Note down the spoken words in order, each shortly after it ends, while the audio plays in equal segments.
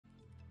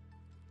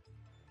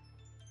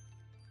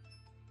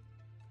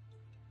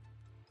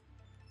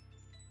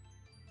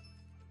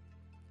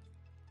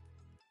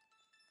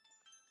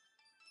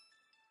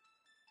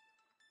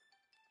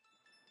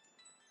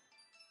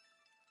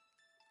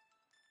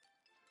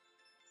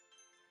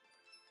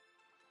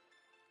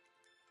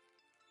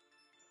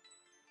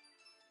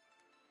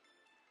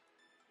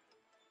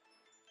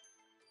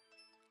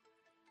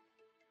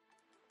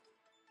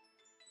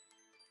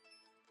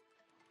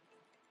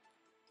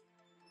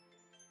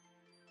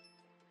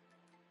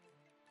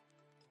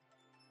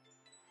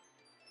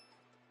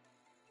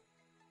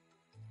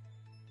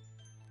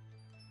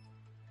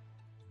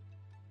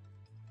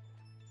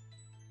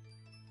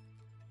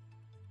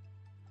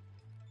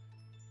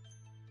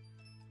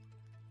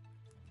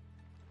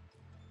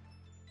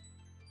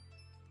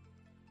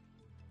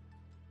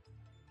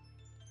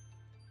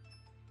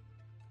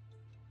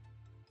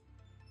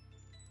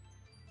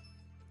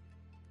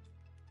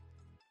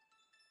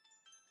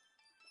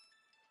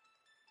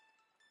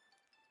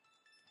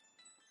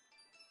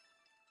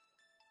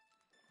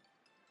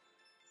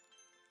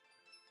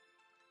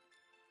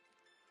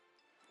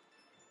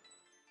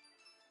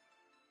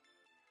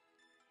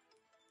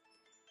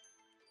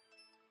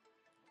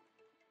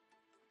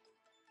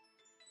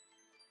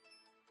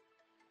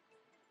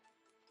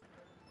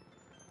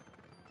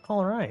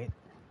All right.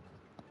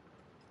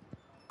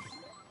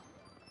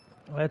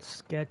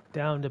 Let's get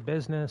down to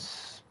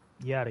business.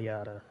 Yada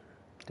yada.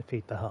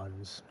 Defeat the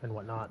Huns and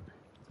whatnot.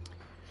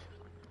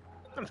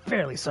 I'm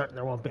fairly certain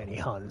there won't be any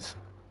Huns.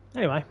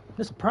 Anyway,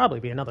 this will probably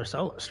be another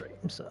solo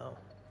stream, so.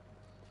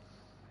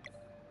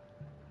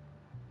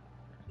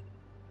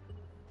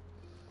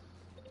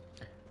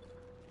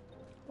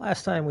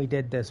 Last time we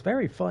did this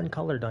very fun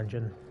color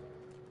dungeon,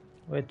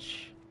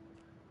 which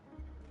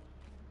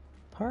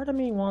part of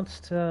me wants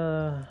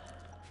to.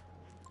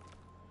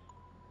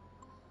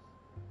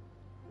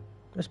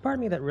 There's part of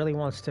me that really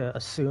wants to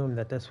assume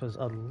that this was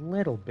a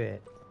little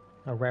bit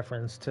a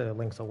reference to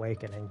Link's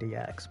Awakening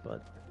DX,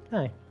 but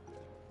hey.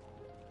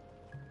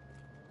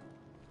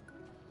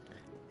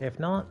 If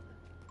not,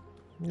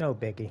 no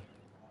biggie.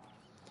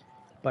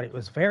 But it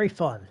was very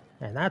fun,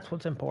 and that's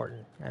what's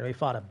important. And we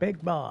fought a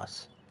big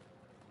boss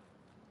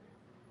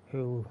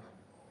who,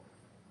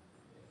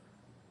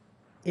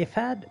 if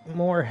had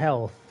more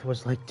health,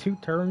 was like 2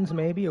 turns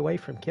maybe away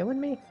from killing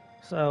me.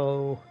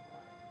 So,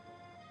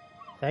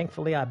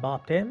 thankfully I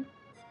bopped him.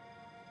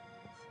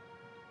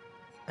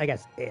 I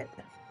guess it.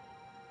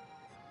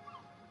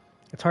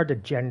 It's hard to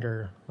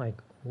gender, like,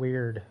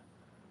 weird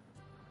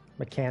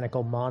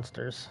mechanical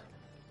monsters.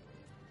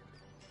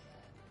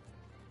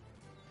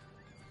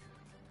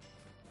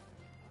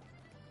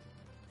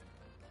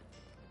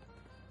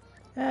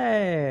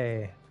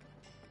 Hey!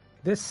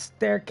 This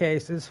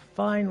staircase is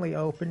finally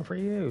open for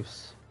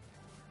use.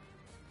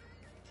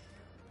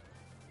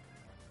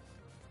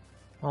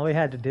 All we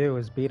had to do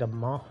was beat a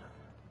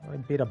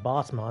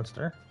boss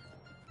monster.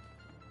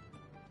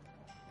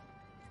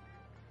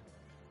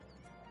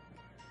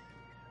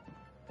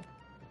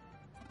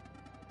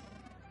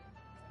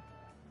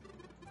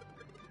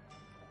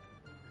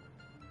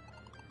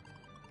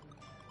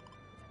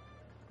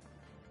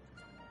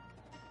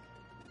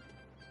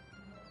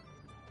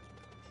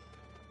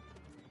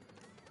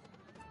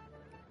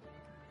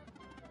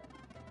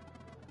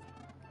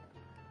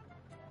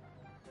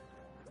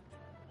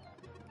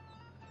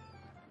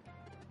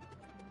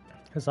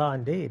 Huzzah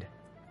indeed.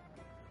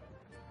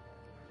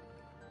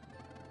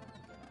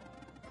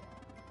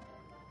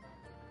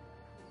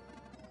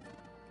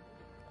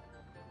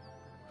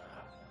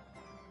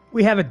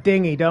 We have a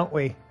dinghy, don't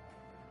we?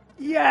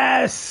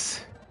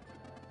 Yes!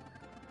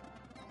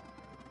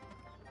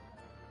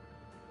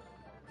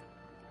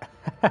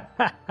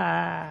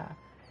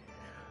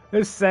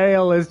 This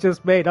sail is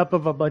just made up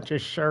of a bunch of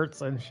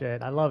shirts and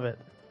shit. I love it.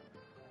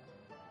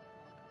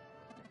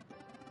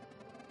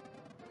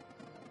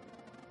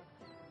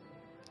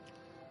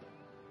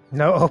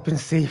 No open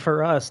sea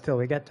for us till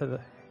we get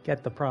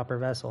the proper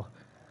vessel.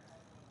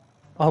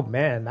 Oh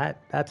man,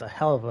 that's a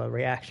hell of a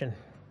reaction.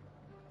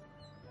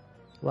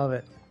 Love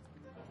it.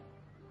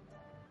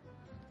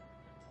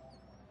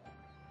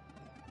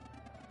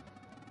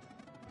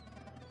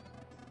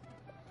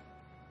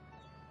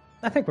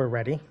 I think we're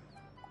ready.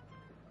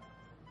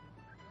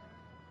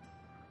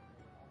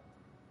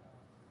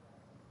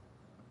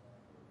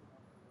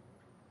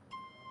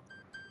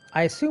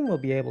 I assume we'll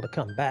be able to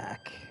come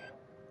back.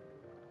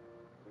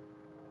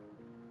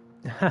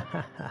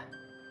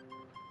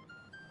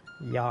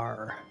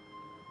 Yar.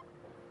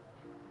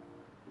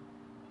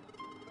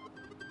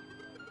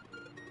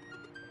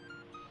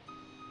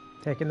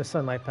 Taking the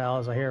sunlight,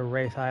 pals. I hear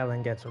Wraith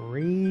Island gets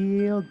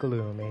real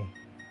gloomy.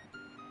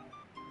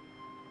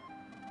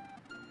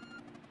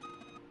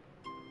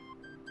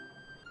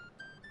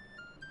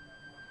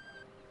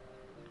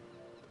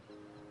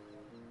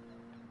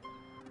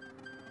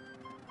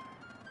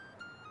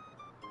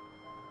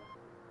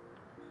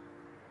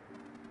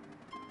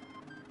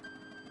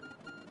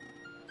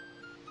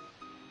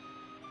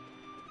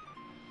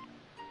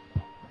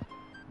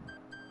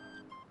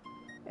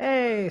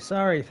 Hey,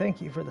 sorry,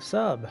 thank you for the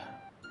sub.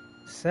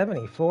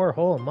 74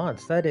 whole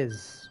months. That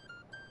is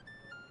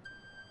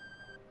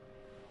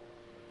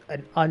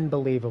an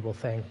unbelievable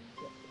thing.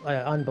 An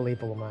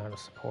unbelievable amount of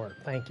support.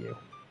 Thank you.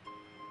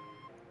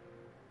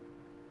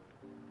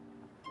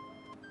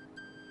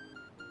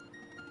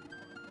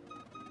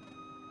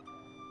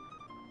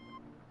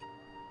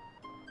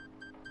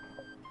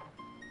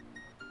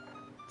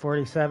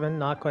 $47,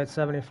 not quite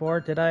 74.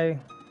 Did I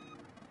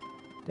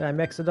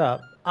mix it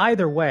up?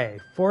 Either way,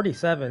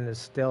 47 is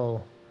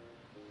still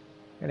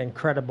an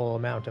incredible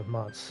amount of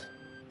months.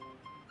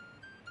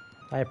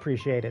 I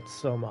appreciate it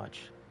so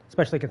much,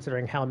 especially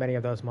considering how many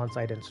of those months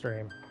I didn't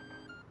stream.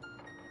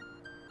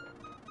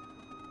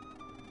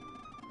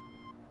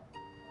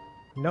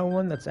 No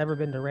one that's ever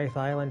been to Wraith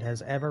Island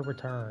has ever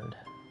returned.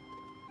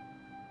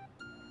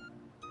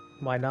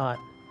 Why not?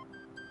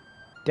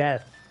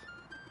 Death.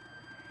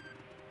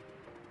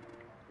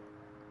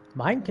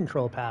 Mind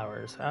control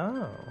powers.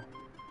 Oh.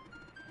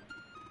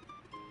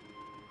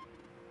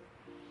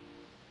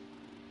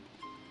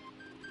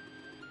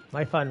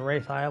 Life on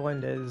Wraith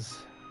Island is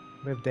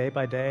live day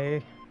by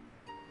day.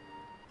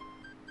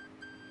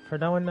 For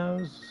no one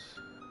knows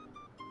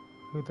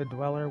who the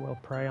dweller will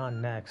prey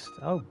on next.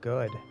 Oh,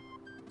 good.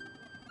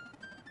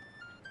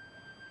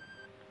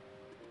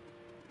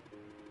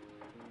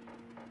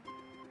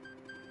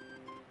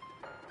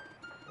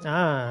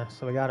 Ah,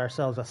 so we got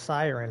ourselves a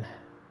siren.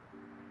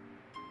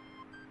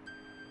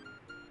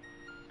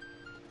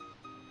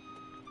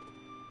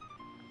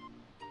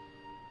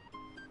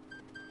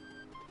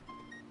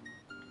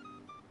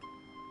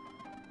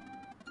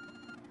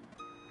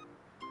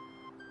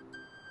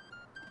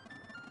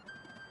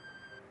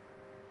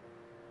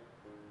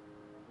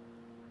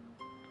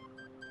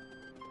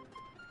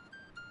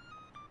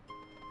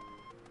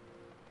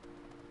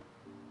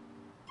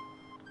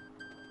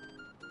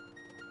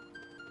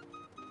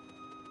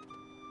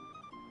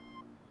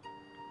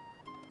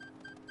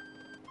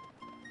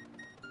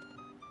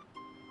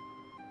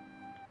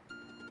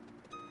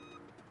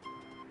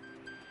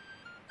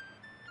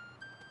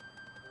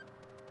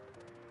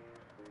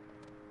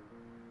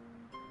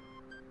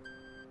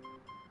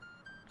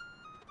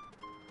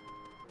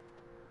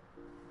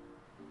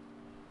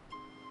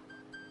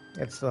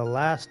 It's the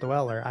last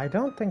dweller. I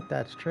don't think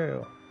that's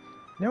true.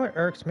 You know what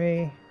irks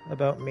me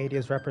about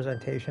media's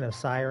representation of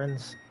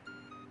sirens?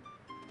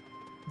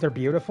 They're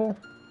beautiful.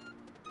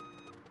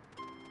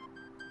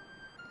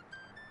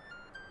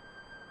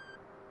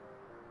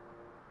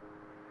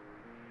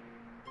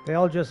 They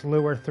all just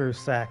lure through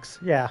sex.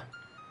 Yeah.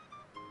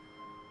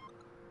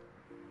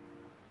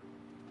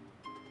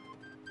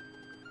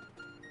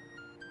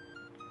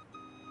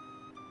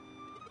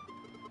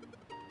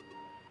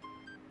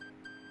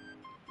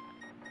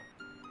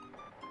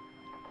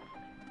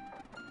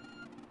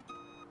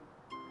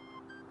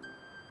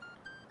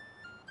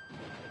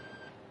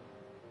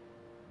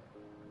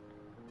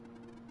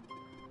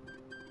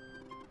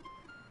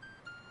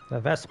 The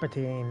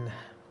Vespertine.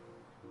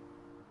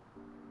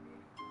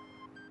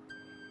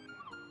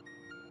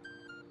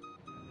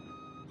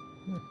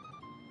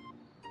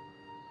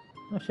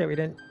 Oh shit, we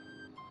didn't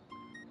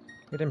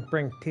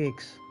bring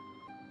teaks.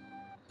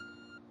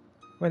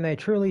 When they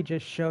truly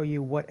just show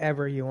you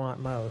whatever you want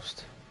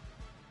most.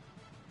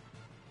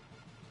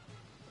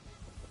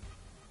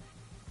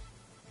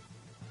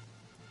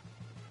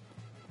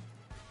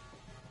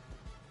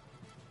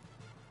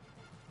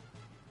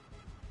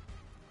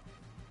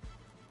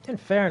 In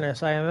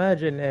fairness, I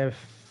imagine if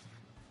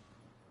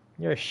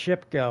you're a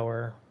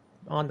shipgoer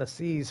on the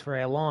seas for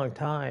a long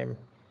time,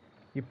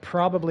 you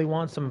probably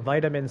want some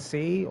vitamin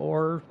C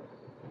or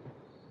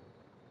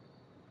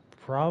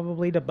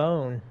probably to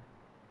bone.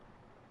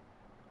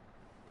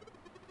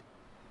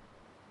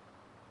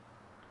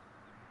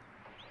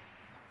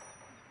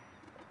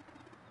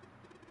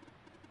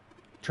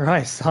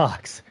 Dry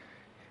socks.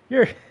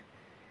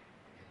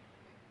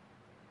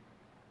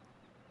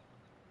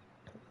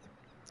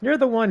 You're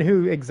the one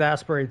who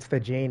exasperates the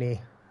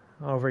genie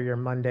over your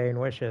mundane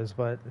wishes,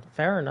 but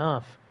fair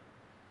enough.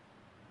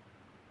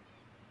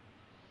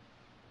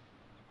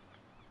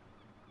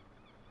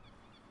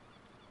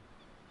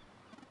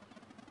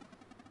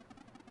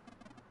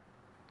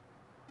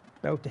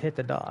 About to hit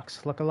the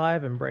docks. Look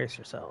alive and brace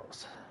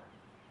yourselves.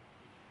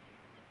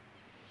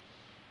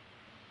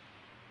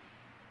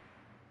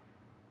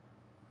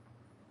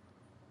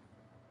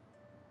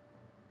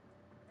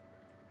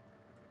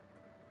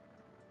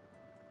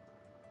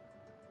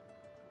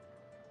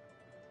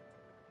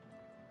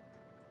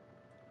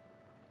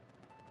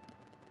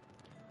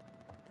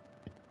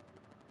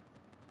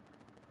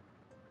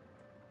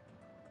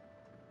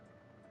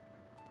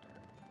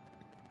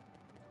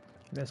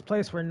 In this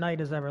place where night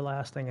is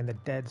everlasting and the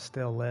dead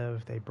still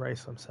live, they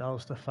brace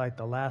themselves to fight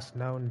the last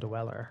known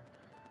dweller.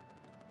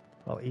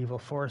 While evil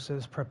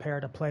forces prepare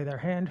to play their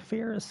hand,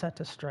 fear is set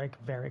to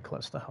strike very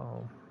close to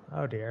home.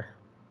 Oh dear.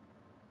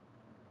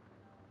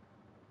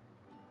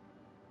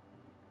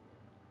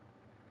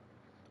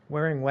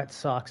 Wearing wet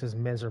socks is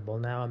miserable.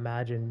 Now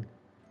imagine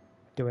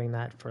doing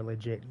that for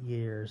legit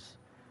years.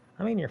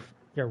 I mean,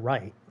 you're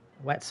right.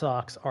 Wet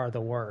socks are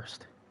the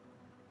worst.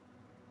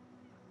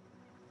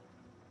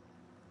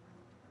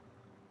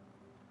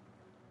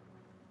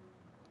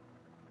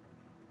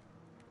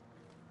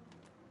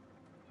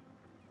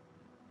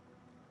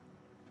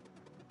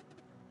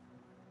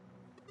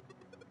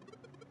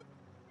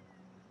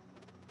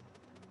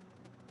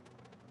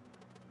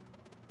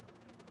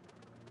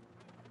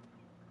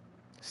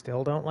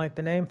 Still don't like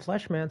the name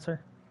Fleshmancer.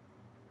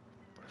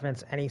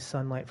 Prevents any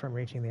sunlight from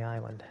reaching the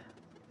island.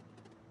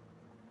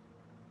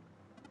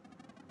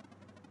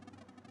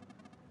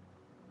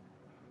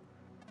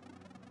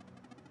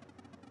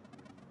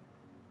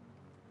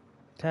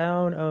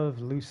 Town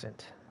of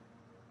Lucent.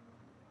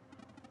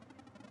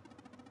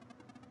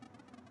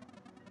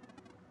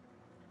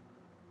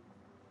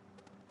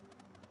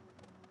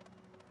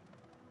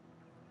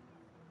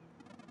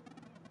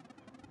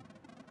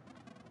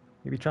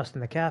 You be trusting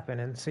the captain,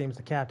 and it seems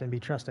the captain be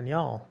trusting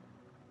y'all.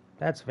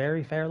 That's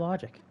very fair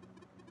logic.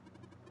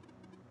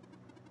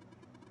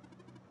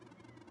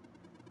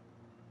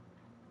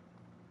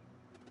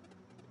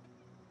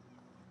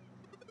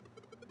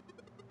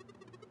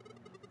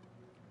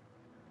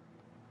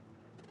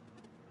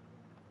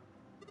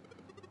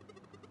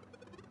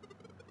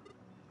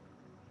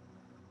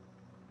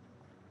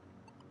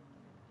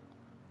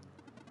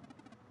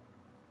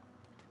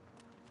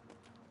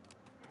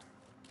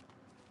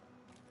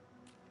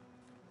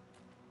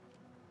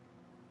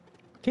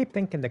 Keep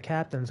thinking the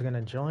captain's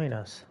gonna join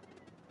us.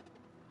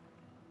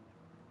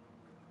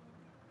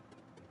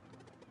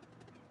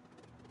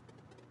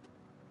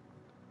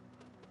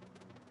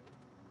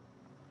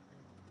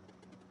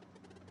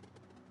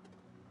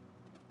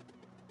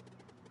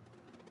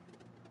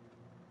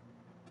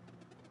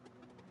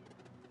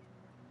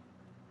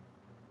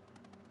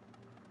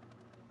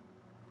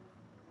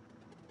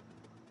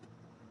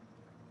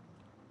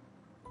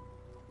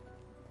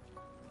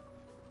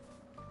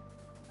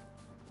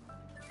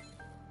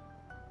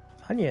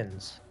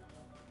 Onions.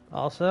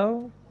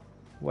 Also,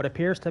 what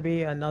appears to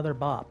be another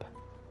bop.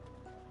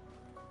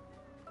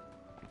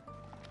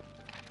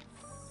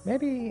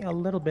 Maybe a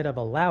little bit of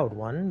a loud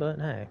one, but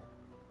hey.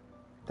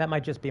 That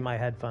might just be my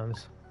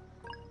headphones.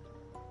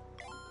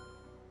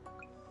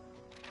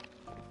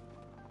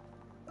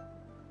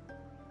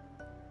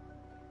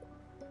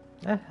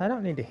 I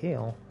don't need to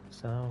heal,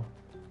 so...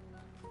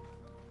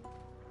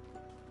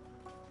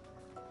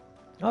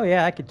 Oh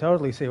yeah, I could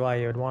totally see why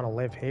you would want to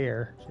live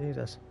here.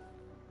 Jesus.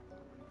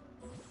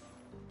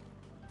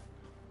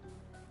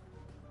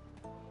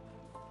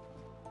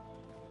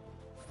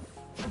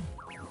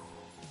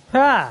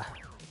 Ha!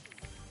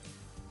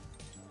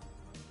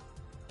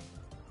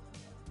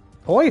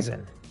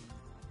 Poison.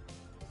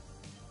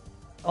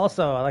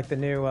 Also, I like the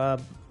new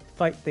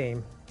fight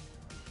theme.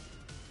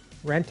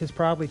 Rent is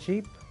probably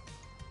cheap.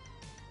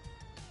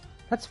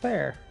 That's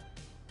fair.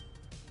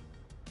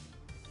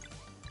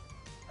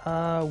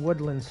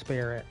 Woodland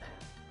spirit.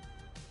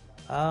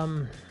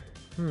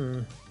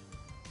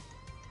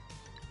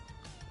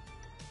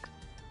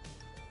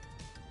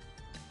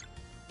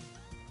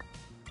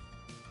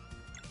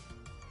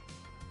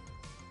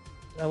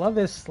 I love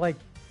this, like,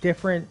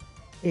 different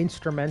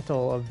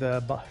instrumental of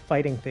the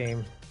fighting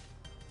theme.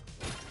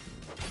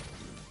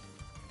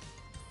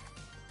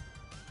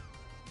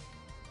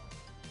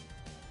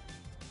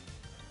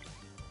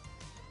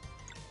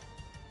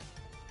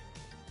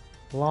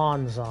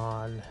 Lawns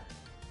on.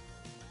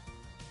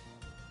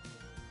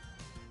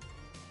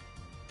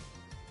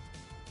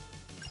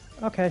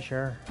 Okay,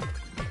 sure.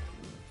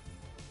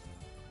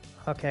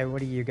 Okay, what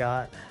do you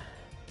got?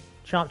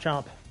 Chomp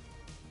chomp.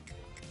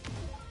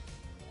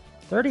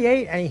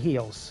 38 and he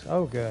heals.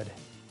 Oh, good.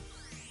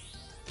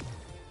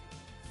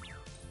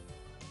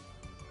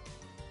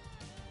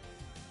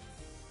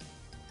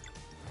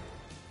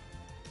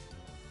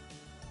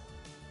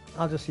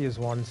 I'll just use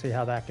one, see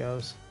how that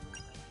goes.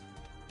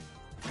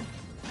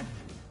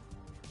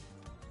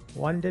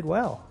 One did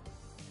well.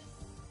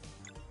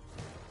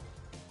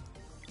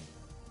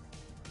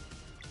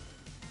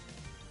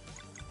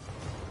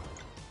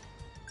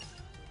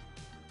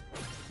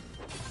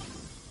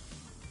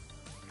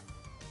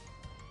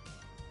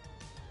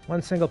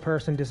 One single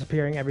person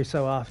disappearing every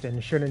so often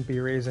shouldn't be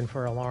reason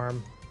for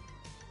alarm.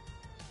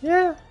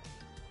 Yeah.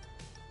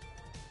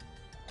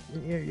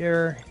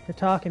 You're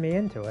talking me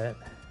into it.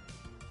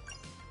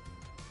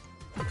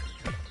 I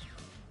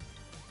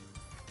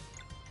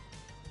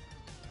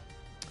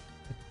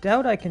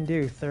doubt I can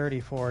do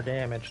 34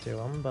 damage to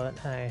him, but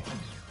hey.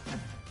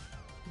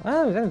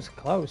 Oh, that was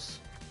close.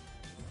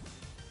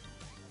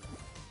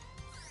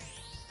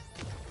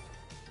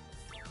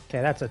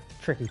 Okay, that's a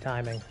tricky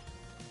timing.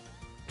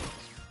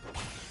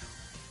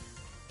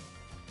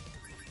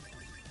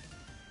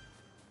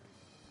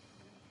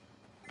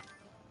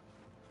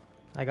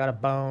 I got a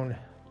bone.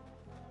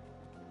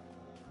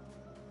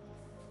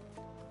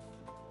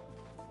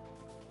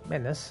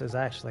 Man, this is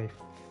actually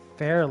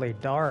fairly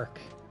dark.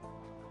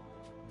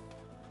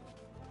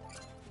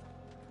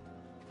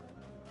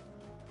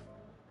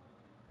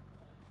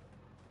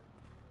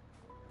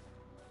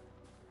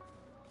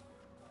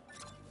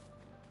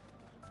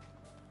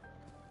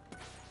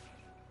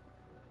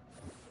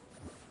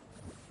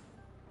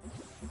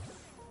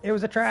 It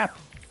was a trap.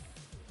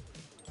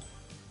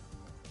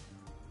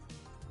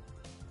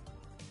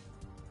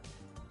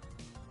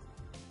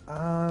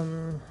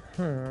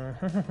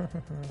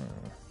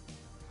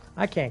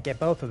 I can't get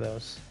both of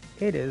those.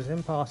 It is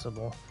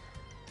impossible.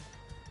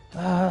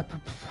 Do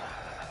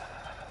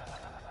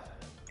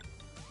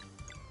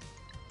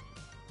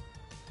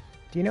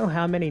you know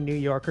how many New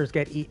Yorkers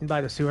get eaten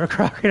by the sewer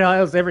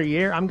crocodiles every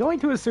year? I'm going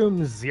to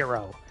assume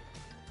 0.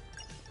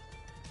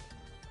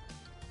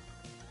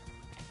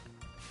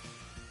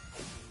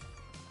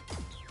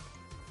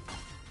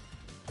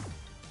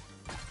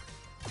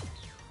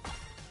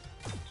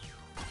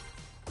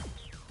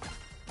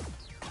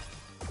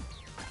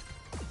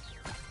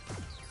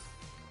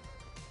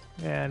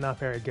 Yeah, not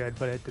very good,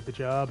 but it did the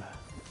job.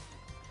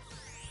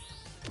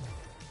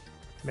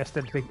 Missed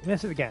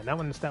it again. That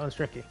one's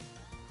tricky.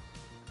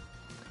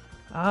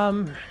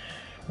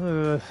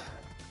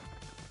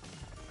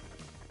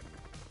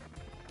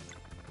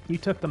 You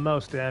took the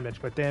most damage,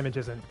 but damage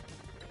isn't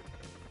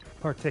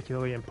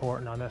particularly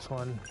important on this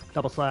one.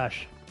 Double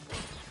slash.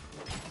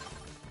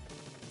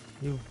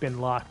 You've been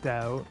locked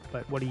out,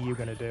 but what are you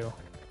gonna do?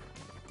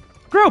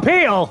 Group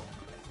heal!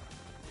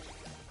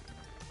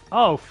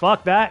 Oh,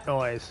 fuck that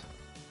noise.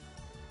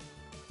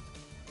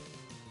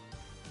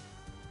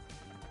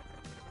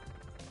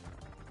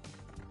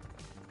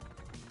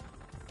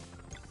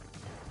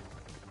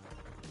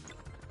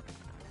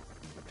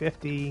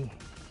 50,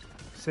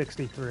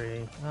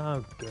 63.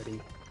 Oh,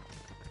 goody.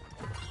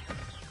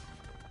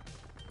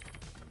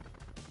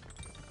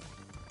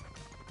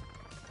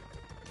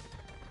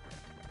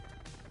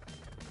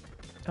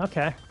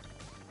 Okay.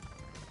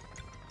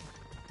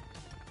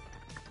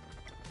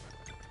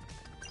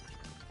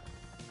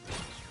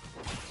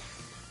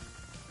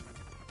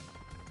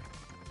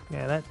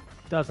 Yeah, that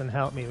doesn't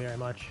help me very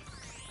much.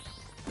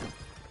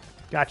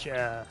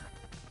 Gotcha.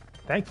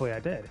 Thankfully I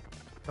did.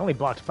 Only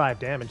blocked 5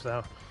 damage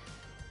though.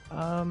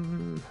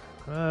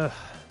 Ugh.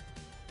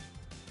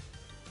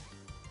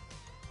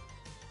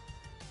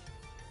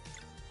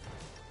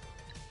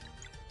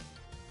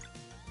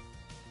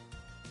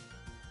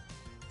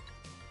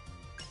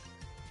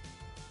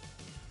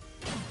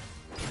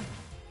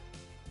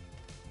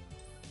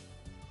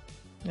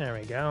 There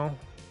we go.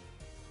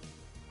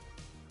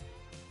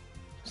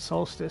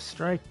 Solstice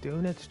Strike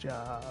doing its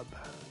job.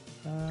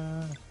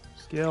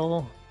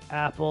 Skill,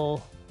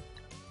 Apple,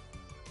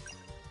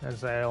 and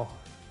Zale.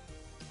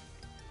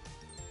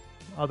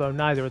 Although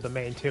neither of the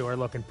main two are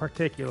looking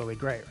particularly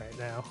great right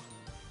now.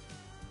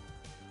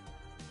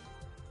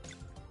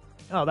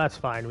 Oh, that's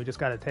fine. We just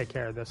got to take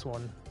care of this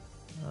one.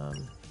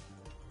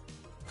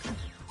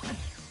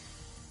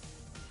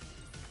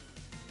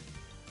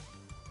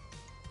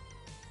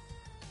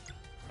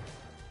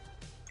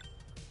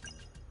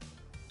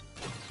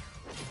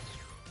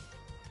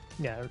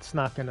 Yeah, it's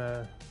not going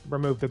to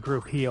remove the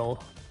group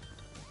heal,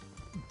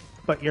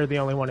 but you're the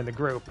only one in the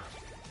group.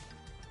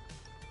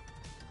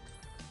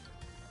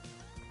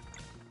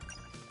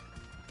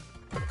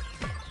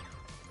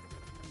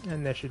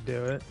 And this should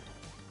do it.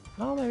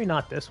 Oh, maybe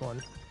not this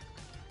one.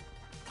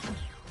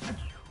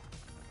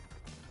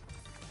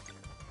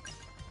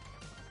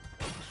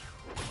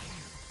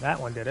 That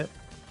one did it.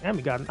 And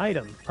we got an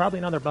item. Probably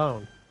another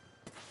bone.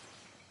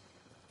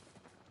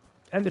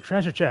 And the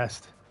treasure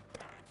chest.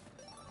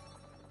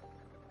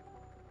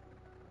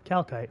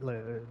 Calcite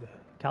lid.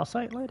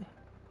 Calcite lid?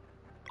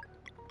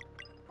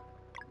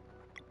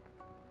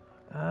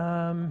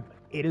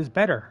 It is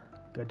better.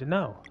 Good to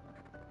know.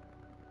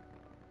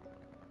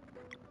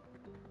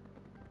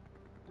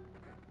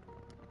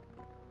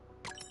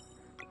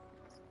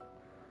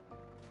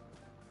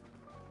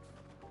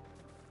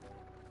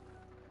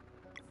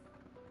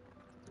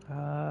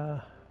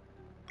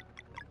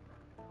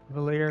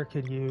 Valier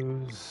could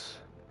use...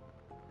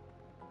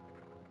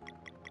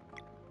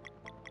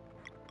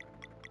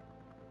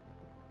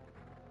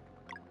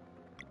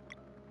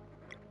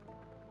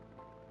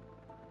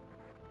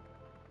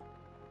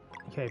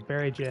 Okay,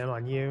 berry jam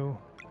on you.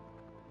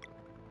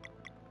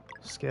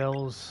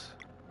 Skills.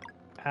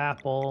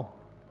 Apple.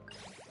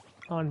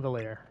 On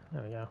Valier.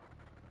 There we go.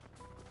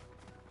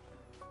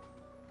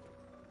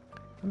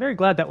 I'm very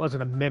glad that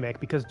wasn't a mimic,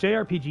 because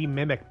JRPG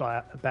mimic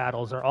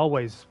battles are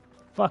always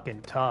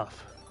fucking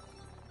tough.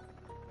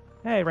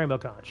 Hey, Rainbow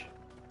Conch.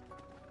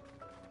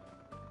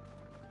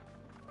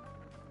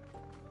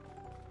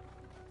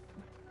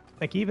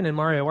 Like, even in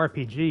Mario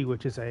RPG,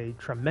 which is a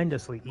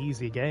tremendously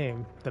easy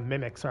game, the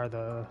mimics are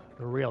the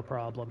real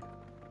problem.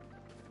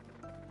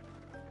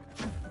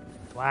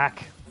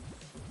 Black.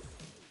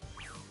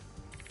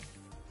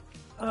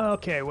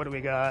 Okay, what do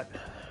we got?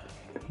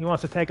 He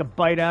wants to take a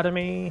bite out of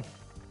me.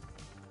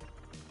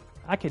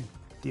 I could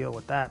deal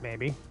with that,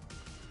 maybe.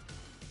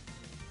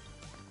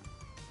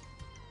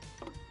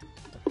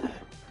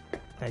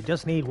 I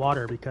just need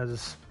water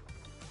because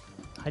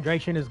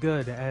hydration is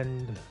good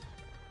and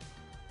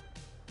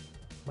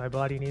my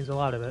body needs a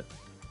lot of it.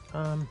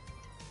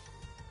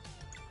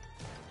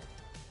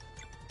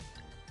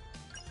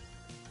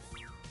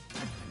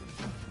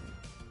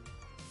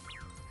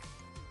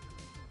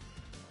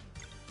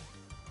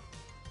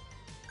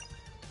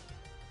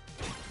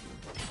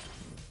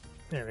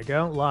 There we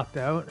go, locked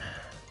out.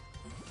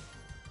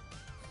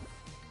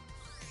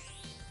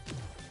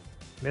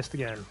 Missed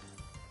again.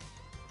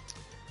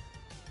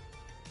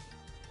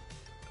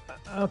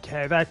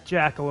 Okay, that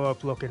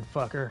jackalope looking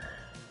fucker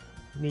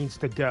needs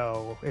to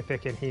go if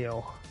it can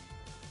heal.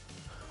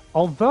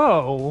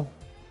 Although...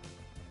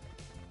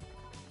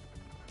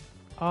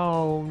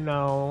 Oh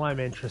no, I'm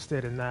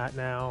interested in that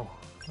now.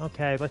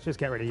 Okay, let's just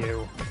get rid of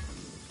you.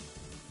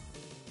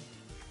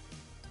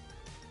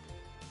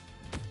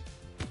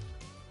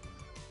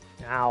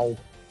 Ow.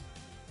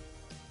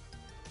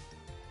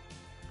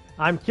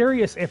 I'm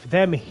curious if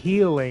them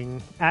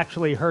healing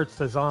actually hurts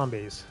the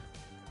zombies.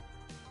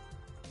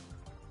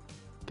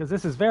 Because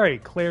this is very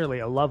clearly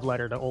a love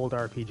letter to old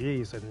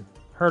RPGs, and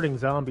hurting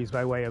zombies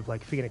by way of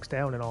like Phoenix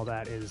Down and all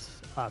that is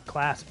a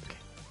classic.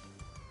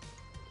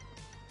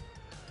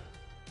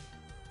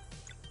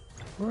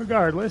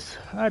 Regardless,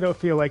 I don't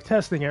feel like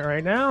testing it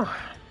right now.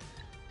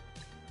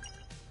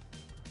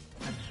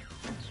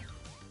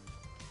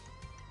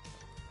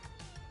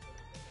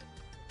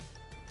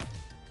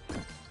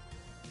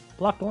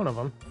 Blocked one of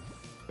them.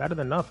 Better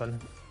than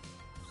nothing.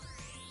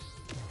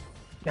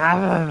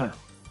 Ah.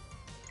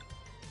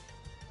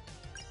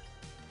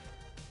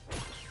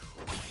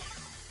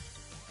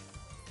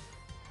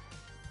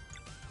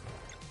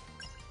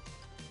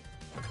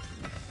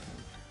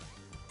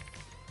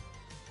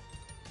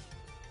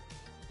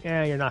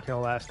 Yeah, you're not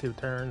gonna last 2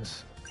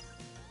 turns.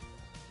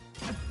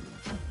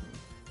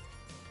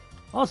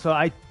 Also,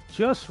 I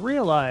just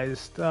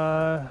realized,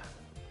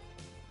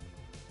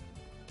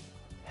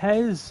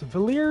 has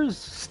Valir's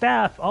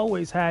staff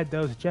always had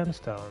those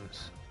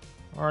gemstones?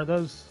 Or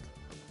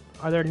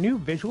are there new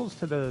visuals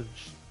to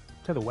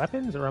the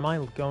weapons, or am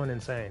I going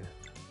insane?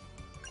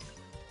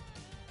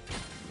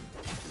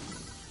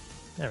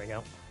 There we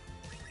go.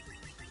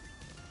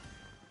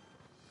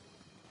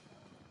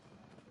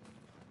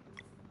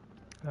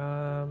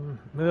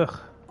 Ugh.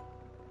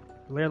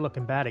 Valir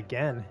looking bad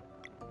again.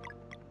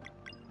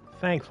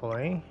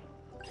 Thankfully.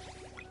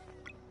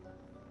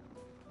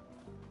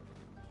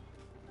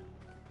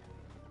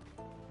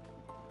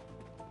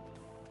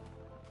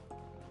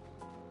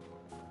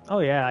 Oh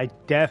yeah, I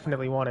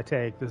definitely want to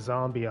take the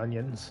zombie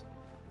onions.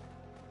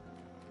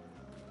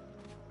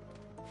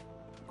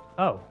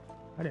 Oh,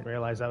 I didn't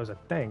realize that was a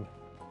thing.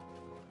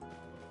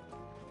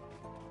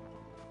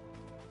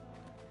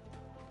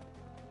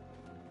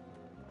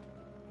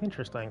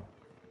 Interesting.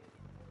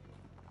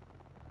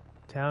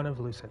 Town of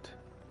Lucent.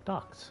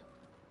 Docks.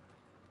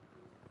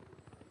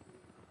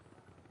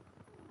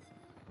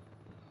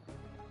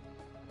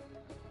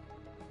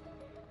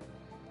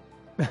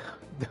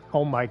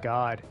 Oh my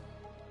god.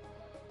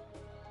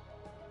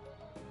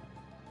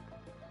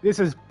 This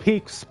is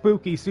peak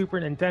spooky Super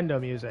Nintendo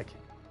music.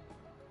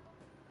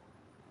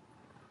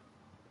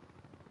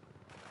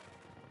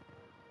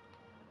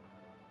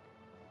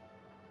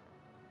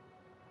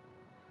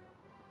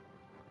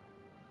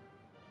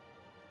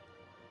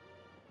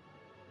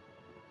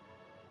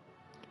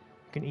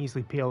 You can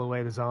easily peel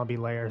away the zombie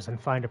layers and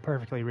find a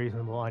perfectly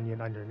reasonable onion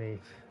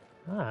underneath.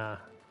 Ah.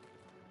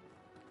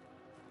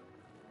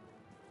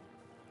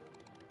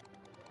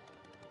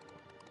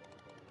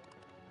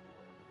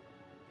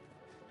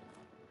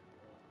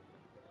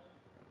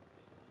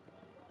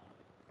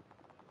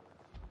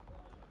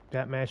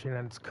 That mansion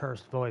and its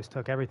cursed voice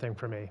took everything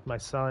from me. My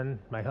son,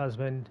 my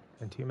husband,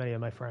 and too many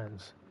of my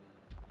friends.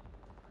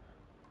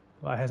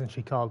 Why hasn't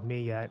she called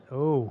me yet?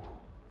 Oh.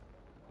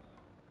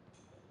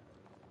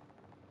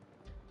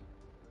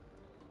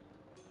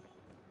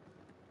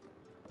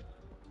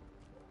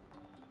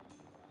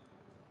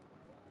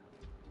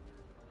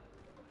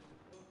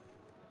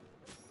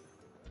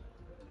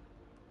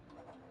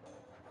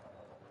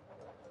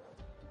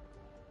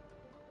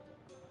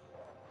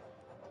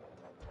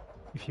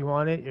 If you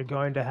want it, you're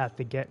going to have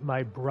to get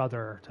my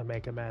brother to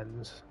make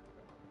amends.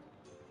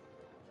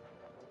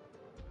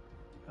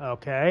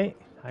 Okay,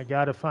 I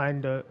gotta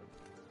find a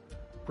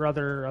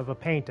brother of a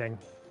painting,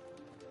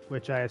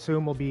 which I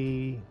assume will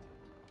be...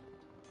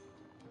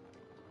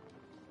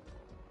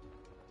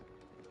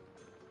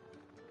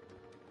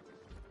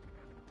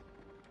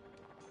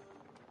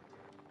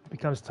 It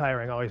becomes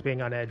tiring always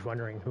being on edge,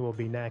 wondering who will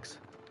be next.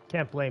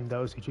 Can't blame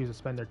those who choose to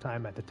spend their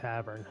time at the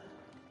tavern.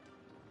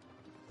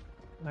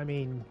 I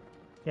mean,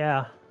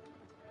 yeah,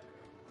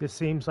 this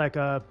seems like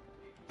a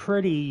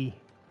pretty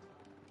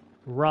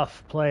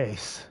rough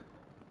place.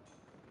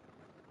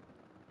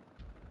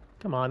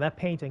 Come on, that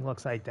painting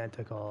looks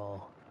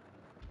identical.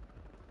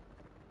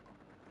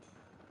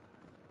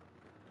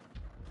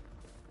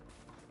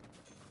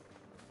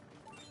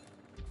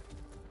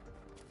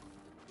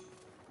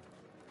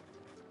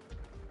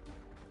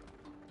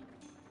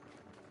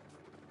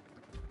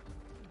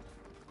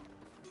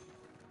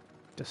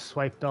 Just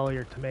swiped all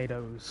your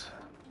tomatoes.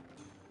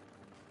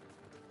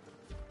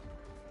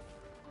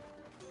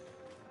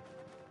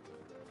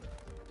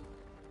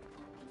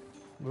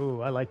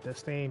 Ooh, I like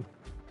this theme.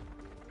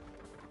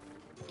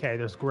 Okay,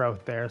 there's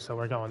growth there, so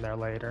we're going there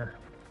later.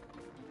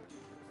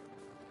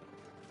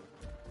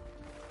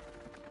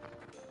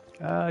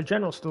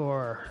 General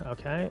store,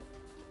 okay.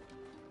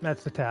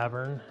 That's the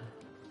tavern.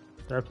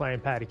 They're playing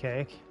patty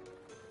cake.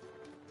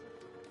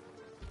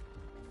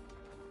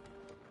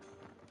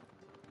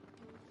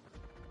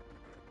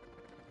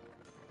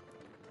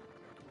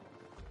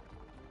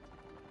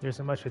 There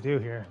isn't much to do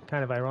here.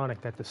 Kind of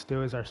ironic that the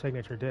stew is our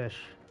signature dish.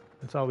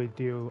 That's all we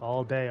do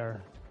all day.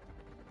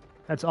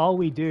 That's all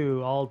we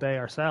do all day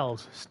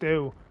ourselves.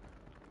 Stew.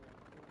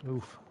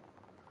 Oof.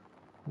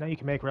 Now you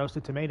can make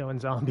roasted tomato and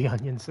zombie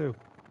onion soup.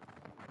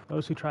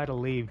 Those who try to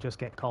leave just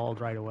get called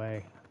right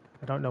away.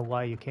 I don't know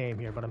why you came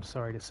here, but I'm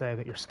sorry to say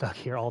that you're stuck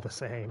here all the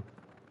same.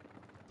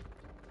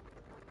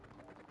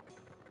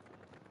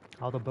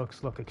 All the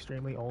books look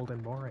extremely old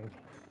and boring.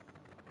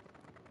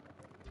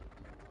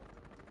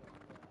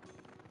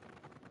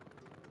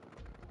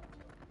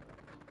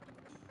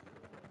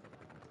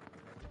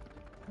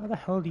 How the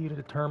hell do you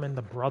determine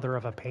the brother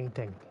of a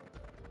painting?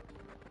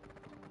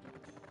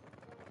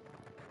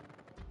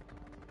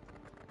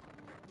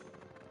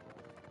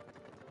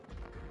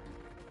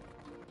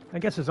 I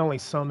guess there's only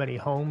so many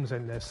homes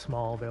in this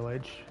small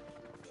village.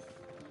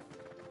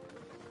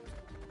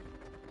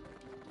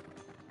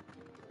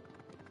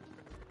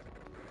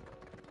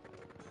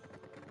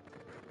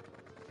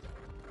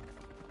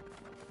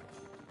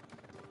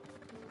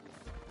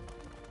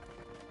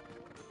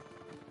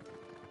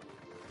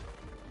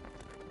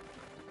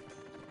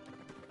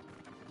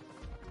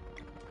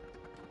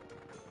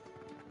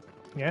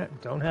 Yeah,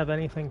 don't have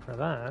anything for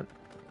that.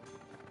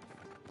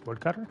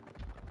 Woodcutter?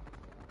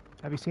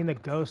 Have you seen the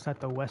ghost at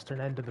the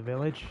western end of the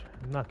village?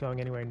 I'm not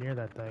going anywhere near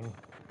that thing.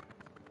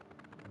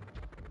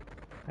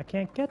 I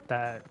can't get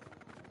that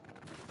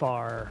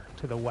far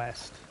to the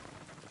west.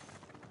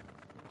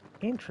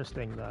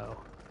 Interesting, though.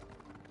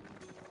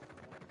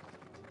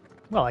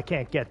 Well, I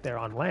can't get there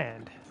on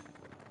land.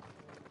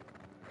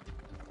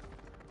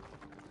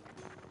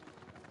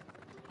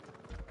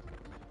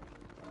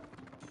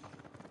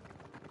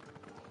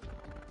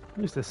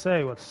 Who's to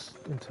say what's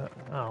into...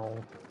 Oh.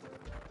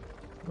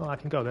 Well, I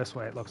can go this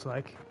way, it looks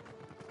like.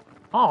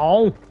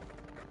 Oh!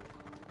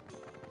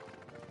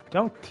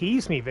 Don't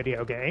tease me,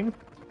 video game.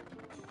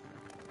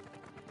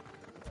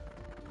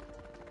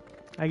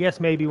 I guess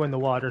maybe when the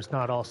water's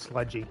not all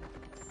sludgy.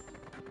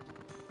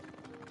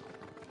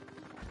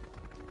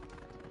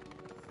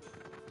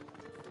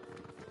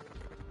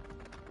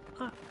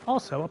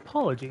 Also,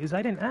 apologies,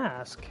 I didn't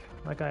ask,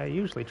 like I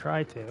usually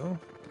try to.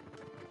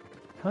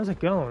 How's it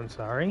going,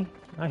 sorry?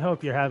 I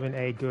hope you're having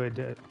a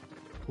good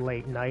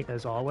late night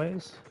as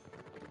always.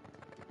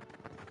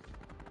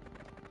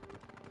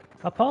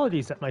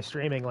 Apologies that my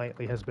streaming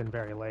lately has been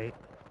very late.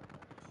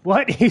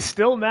 What? He's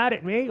still mad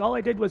at me? All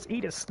I did was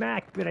eat a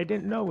snack that I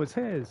didn't know was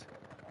his.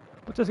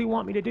 What does he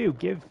want me to do?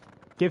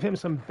 Give him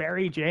some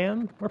berry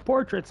jam? We're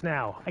portraits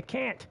now. I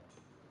can't.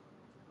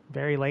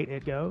 Very late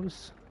it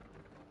goes.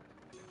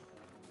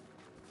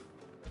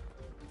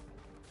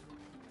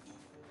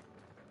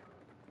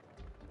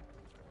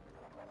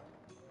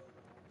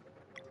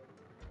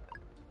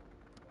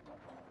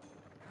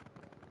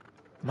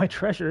 My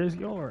treasure is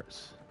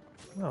yours.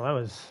 Well, that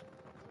was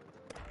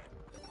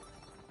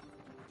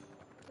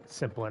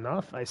simple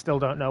enough. I still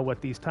don't know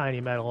what these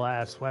tiny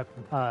metal-ass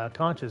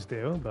conches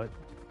do, but...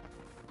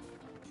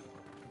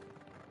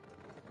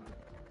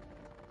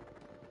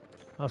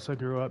 Also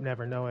grew up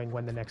never knowing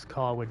when the next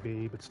call would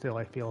be, but still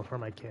I feel for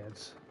my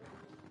kids.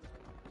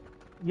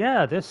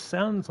 Yeah, this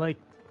sounds like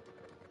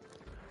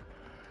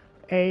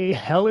a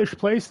hellish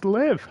place to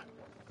live.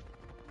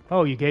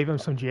 Oh, you gave him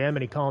some jam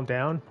and he calmed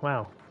down?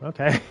 Wow,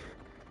 okay.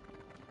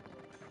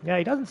 Yeah,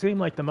 he doesn't seem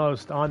like the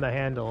most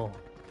on-the-handle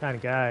kind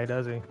of guy,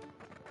 does he?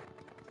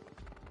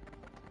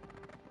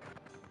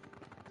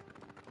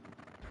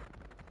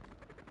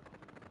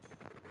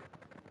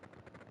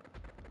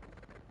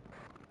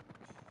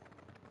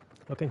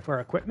 Looking for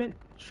equipment?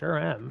 Sure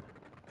am.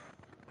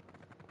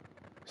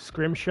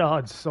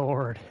 Scrimshawed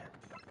sword.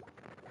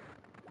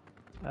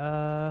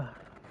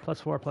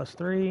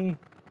 +4/+3.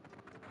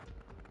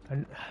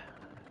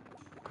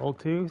 Gold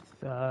tooth.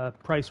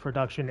 Price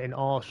reduction in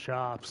all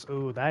shops.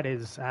 Ooh, that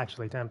is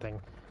actually tempting.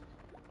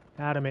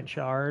 Adamant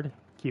shard.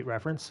 Cute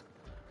reference.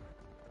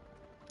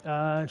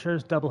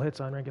 Ensures double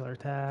hits on regular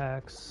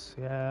attacks.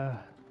 Yeah.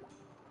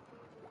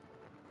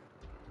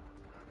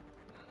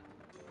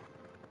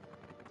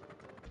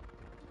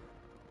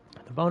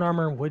 The bone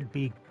armor would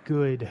be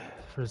good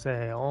for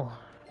Zale.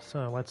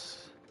 So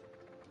let's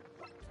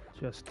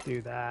just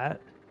do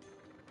that.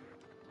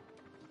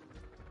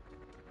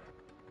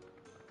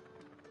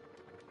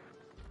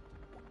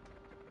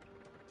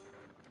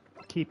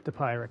 Keep the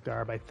pirate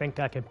garb. I think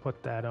I can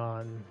put that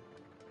on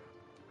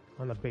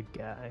the big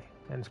guy.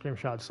 And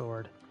scrimshot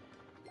sword.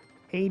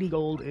 80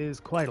 gold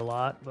is quite a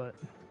lot, but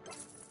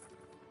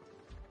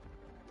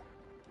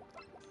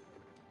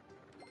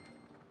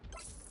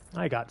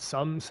I got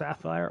some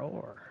sapphire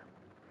ore.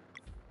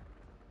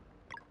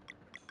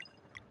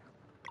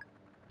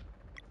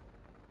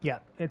 Yeah,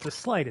 it's a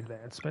slight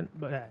advancement,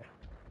 but hey.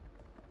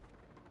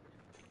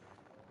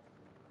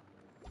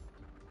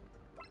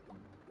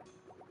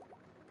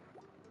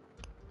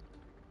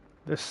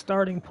 The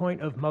starting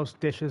point of most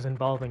dishes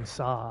involving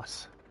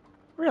sauce.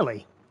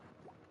 Really?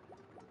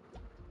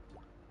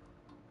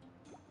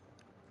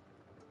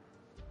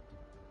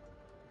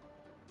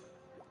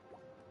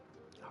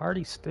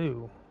 Hearty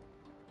stew.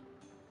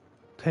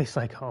 Tastes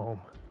like home.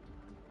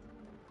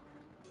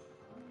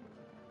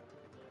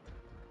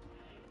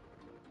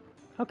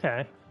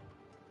 Okay.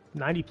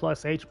 90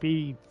 plus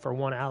HP for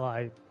one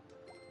ally.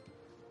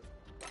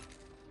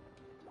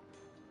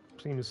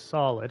 Seems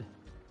solid.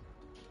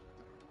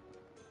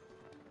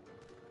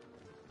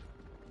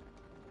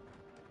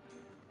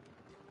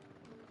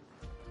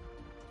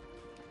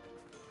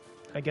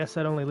 I guess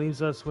that only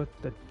leaves us with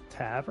the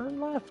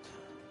tavern left?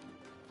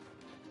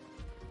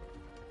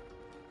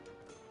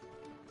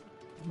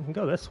 We can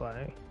go this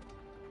way.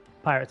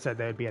 Pirate said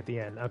they would be at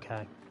the end.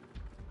 Okay.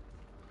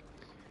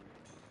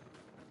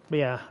 But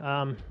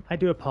yeah, I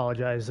do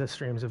apologize. The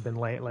streams have been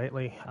late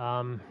lately.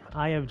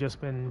 I have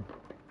just been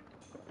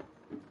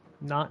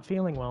not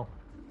feeling well.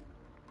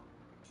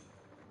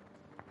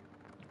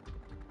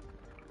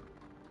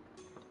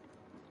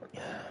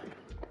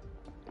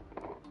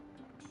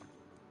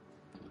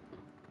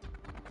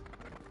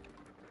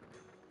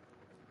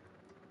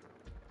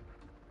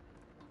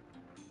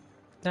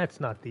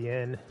 That's not the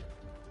end.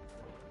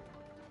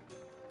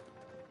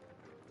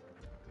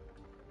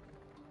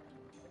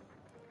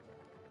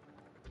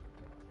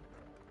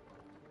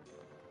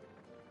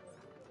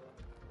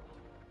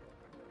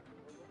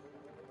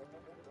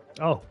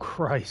 Oh,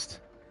 Christ.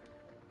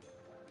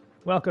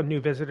 Welcome, new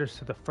visitors,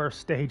 to the first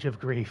stage of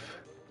grief.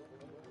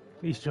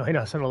 Please join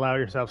us and allow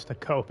yourselves to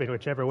cope in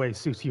whichever way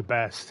suits you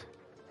best.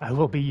 I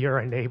will be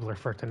your enabler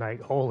for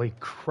tonight. Holy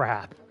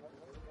crap.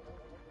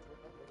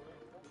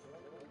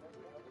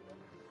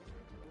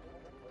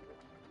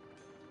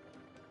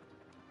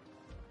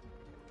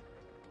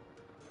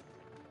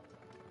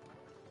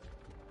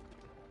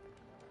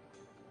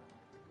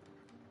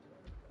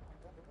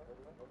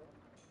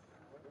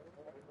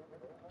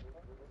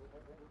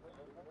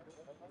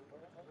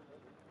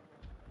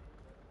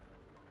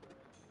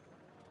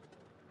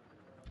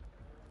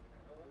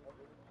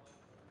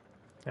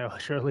 It will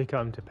surely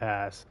come to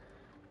pass.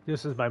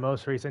 This is my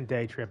most recent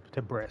day trip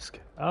to Brisk.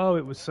 Oh,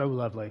 it was so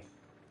lovely.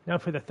 Now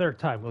for the third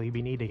time, will you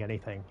be needing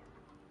anything?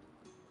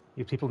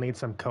 You people need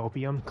some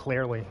copium?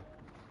 Clearly.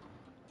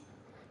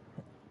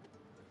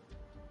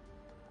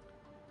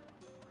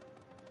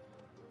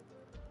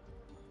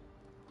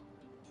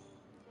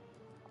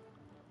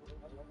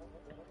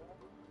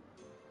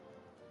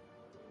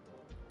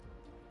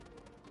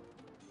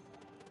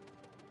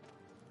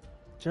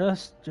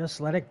 Just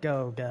let it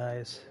go,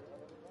 guys.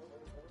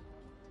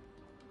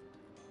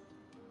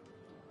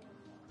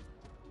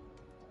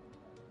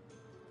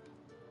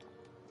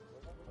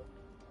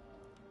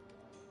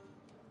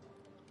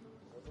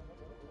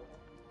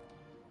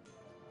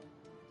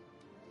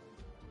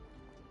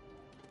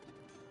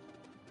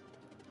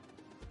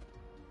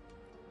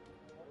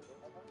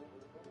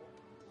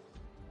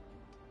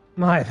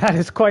 My, that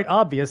is quite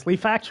obviously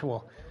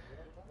factual.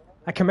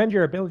 I commend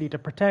your ability to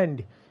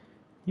pretend.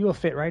 You will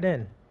fit right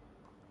in.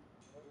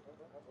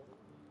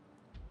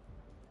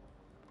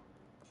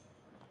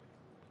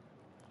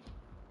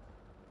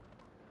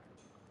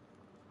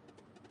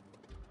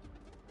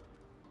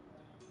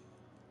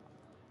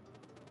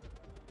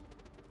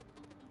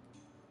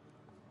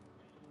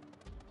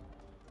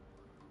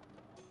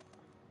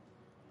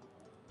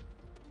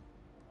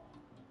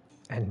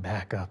 And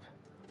backup.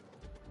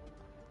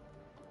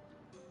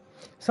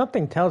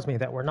 Something tells me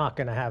that we're not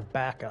going to have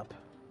backup.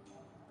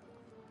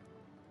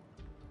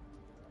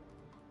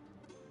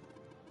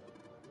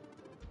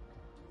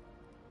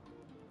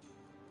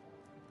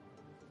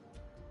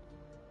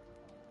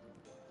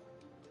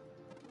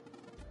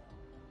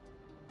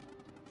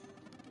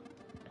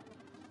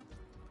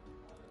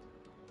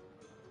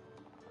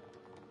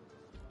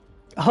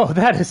 Oh,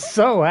 that is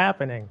so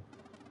happening.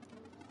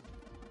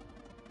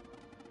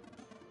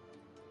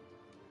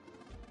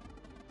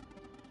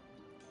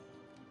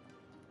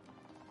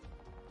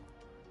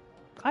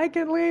 I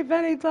can leave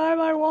anytime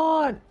I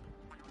want.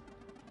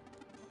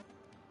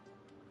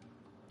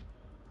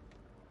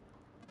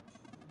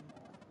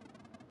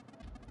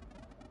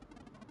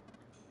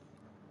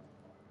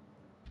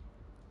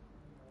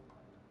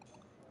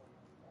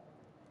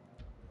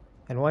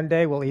 And one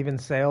day we'll even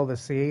sail the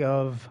sea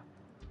of...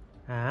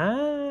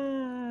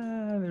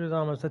 Ah, there's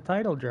almost a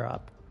title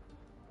drop.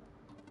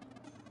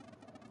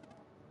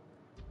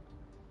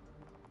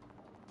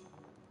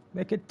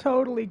 They could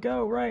totally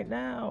go right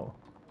now.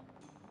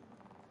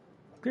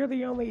 They're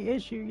the only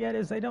issue yet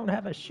is they don't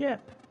have a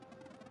ship.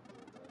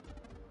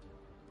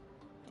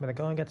 When the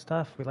going gets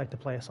tough, we like to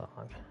play a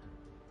song.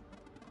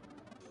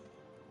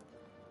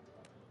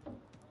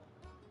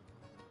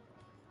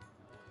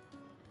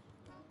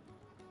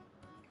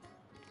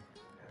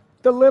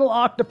 The little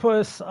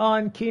octopus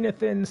on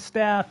Keenathan's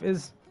staff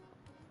is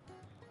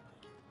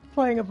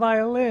playing a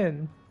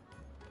violin.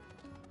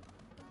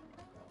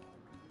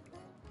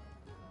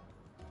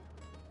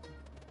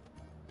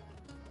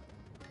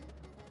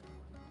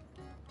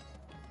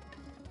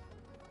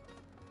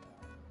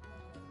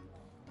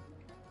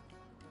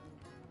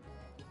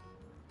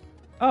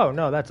 Oh,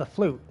 no, that's a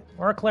flute.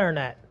 Or a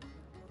clarinet.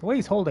 The way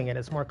he's holding it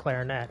is more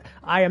clarinet.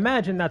 I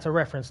imagine that's a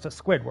reference to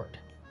Squidward.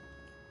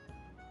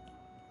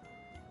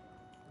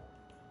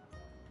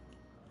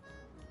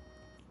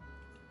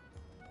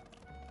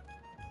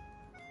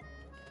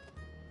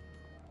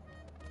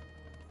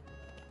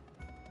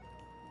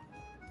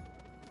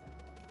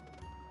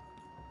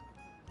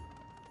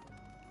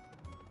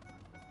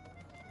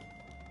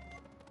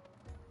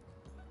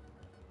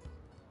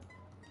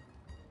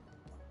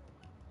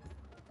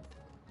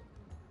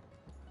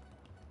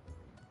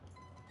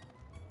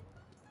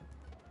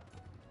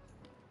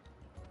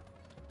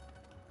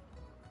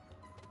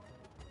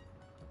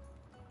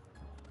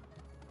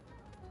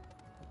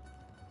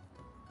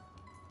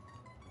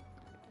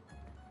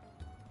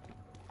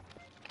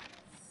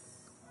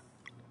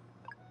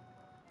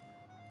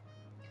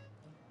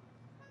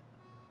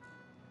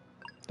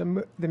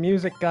 The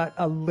music got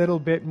a little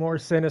bit more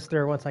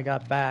sinister once I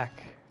got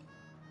back.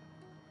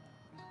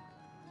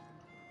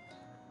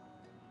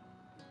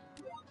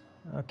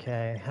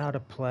 Okay, how to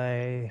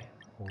play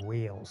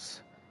Wheels.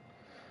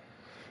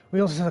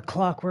 Wheels is a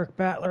clockwork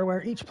battler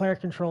where each player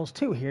controls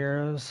 2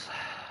 heroes.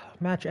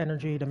 Match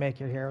energy to make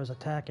your heroes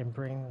attack and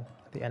bring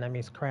the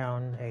enemy's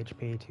crown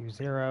HP to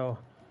 0.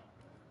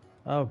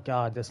 Oh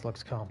god, this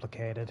looks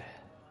complicated.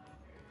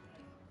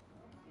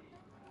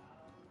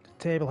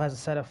 table has a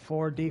set of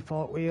 4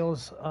 default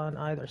wheels on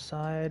either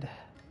side,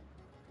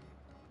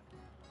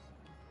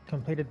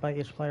 completed by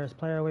each player's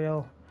player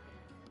wheel.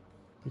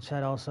 Each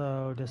side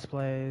also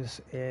displays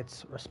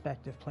its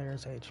respective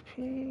player's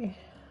HP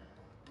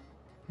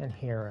and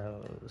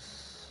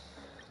heroes.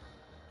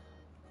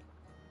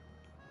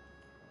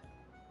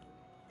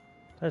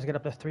 Players get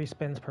up to 3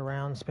 spins per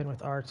round. Spin with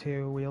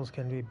R2. Wheels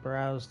can be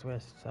browsed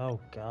with... Oh,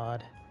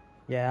 God.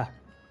 Yeah.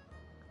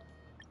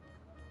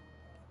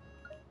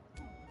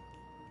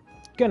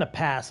 Gonna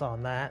pass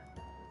on that.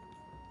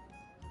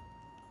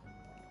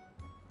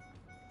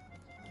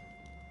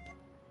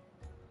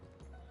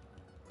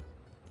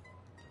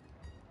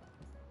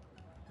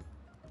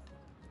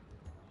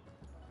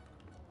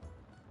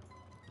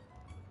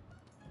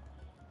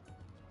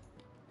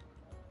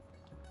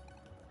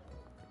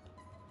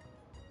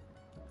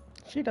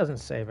 She doesn't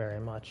say very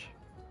much.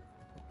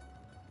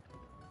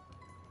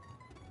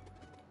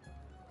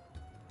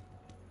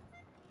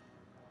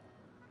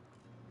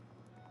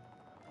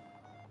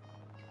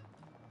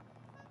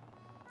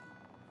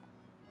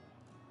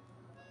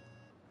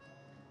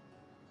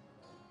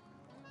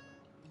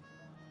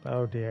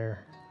 Oh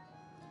dear.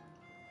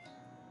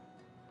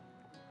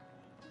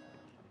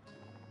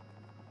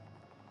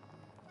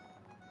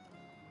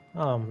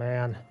 Oh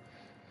man.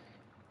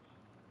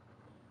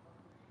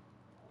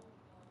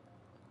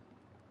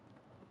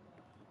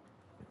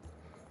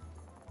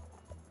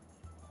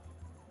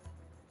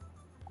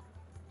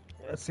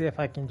 Let's see if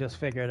I can just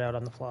figure it out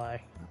on the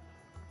fly.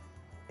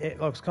 It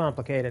looks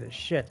complicated as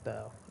shit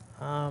though.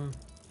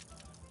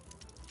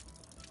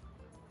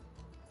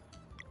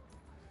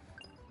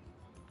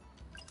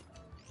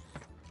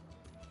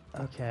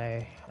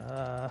 Okay.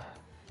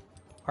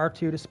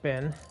 R2 to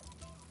spin.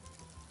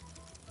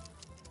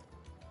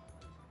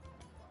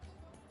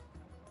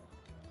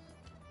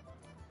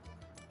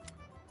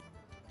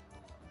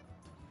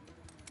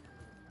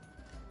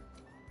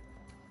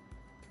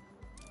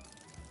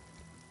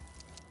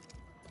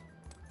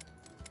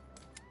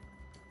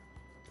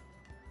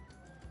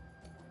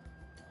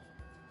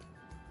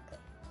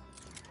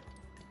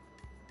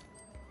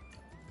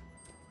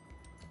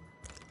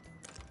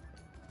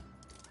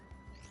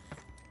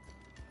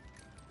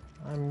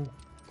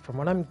 From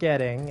what I'm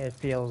getting, it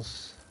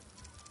feels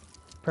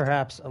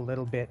perhaps a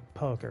little bit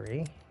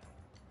pokery.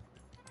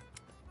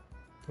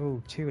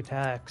 Ooh, 2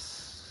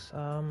 attacks.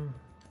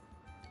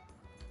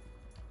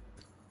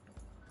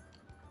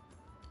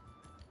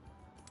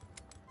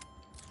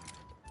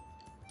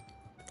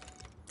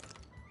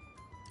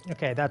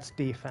 Okay, that's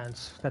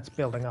defense. That's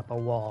building up a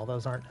wall.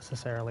 Those aren't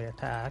necessarily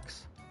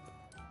attacks.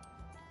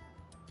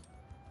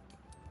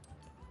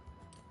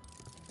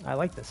 I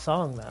like the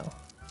song though.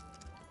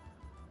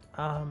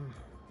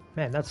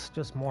 Man, that's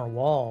just more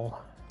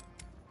wall.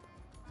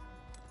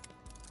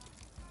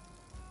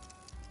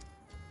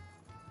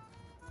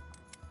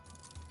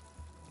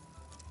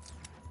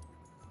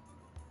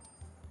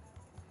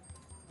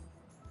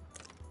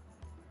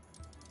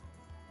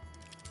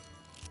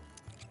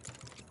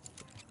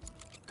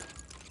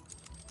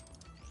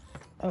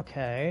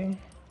 Okay.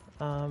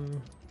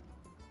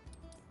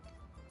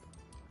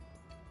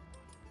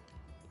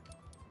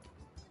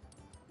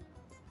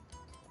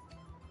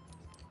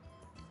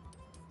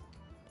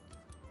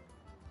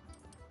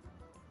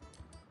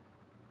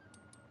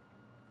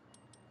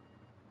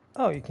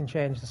 Oh, you can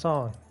change the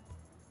song.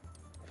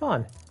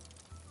 Fun.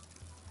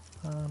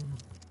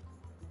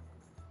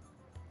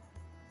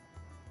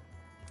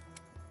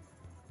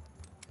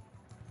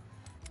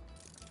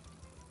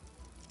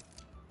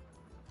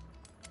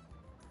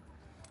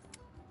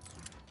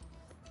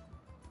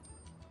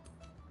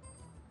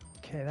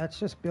 Okay, that's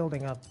just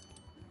building up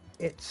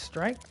its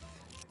strength.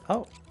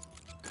 Oh.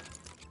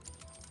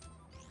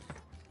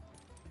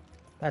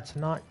 That's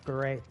not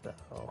great,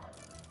 though.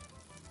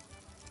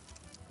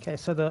 Okay,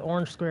 so the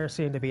orange squares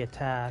seem to be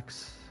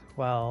attacks,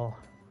 or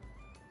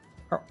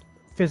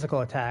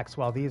physical attacks,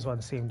 while these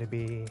ones seem to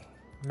be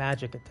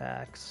magic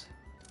attacks.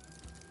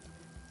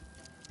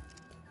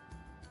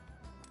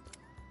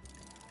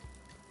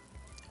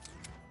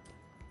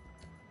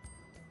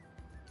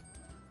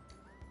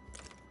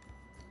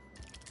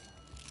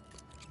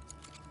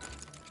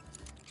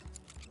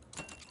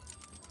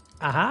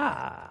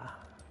 Aha!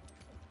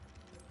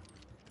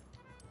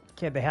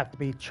 Okay, they have to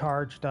be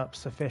charged up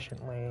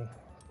sufficiently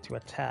to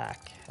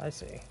attack. I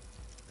see.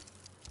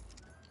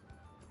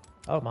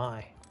 Oh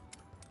my.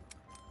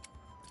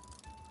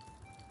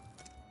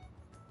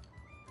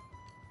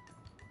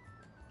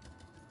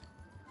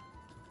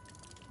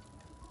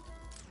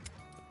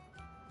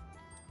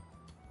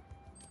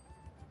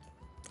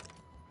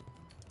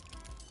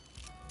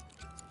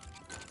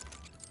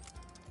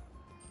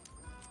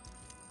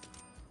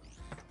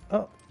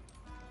 Oh.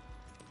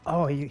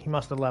 Oh, he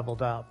must have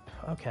leveled up.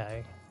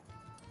 Okay.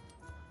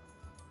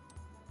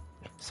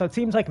 So it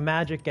seems like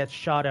magic gets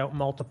shot out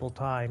multiple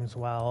times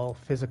while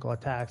physical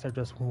attacks are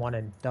just one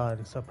and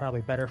done. So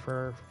probably better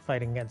for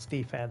fighting against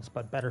defense,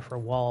 but better for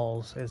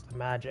walls is the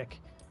magic.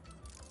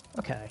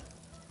 Okay.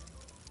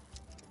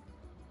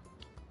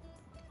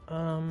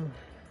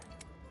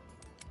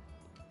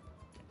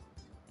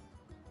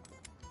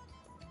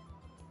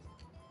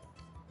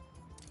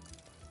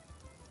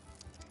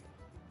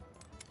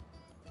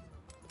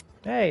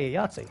 Hey,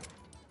 Yahtzee.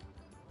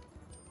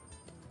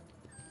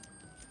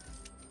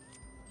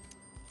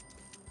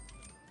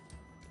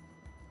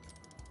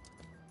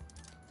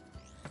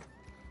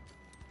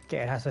 Okay,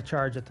 it has to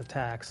charge its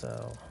attack,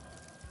 so...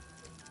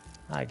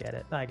 I get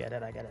it, I get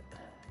it, I get it.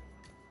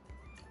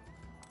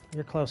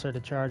 You're closer to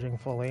charging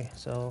fully,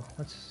 so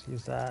let's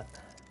use that.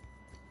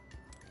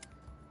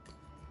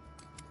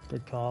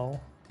 Good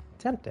call.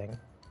 Tempting.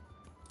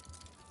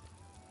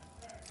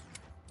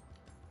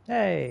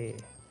 Hey!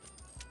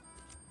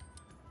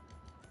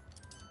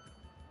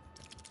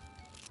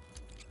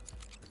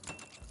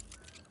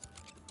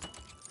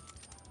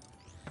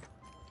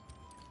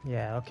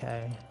 Yeah,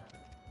 okay.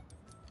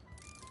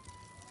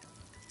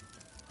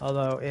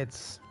 Although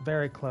it's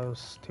very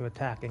close to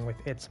attacking with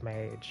its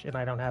mage, and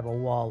I don't have a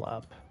wall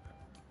up.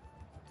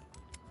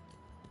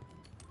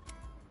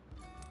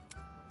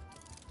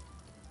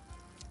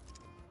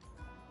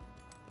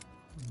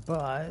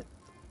 But...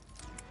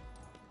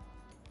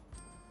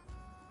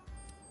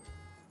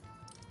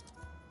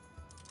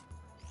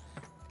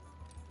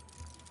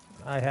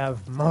 I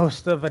have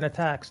most of an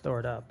attack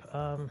stored up.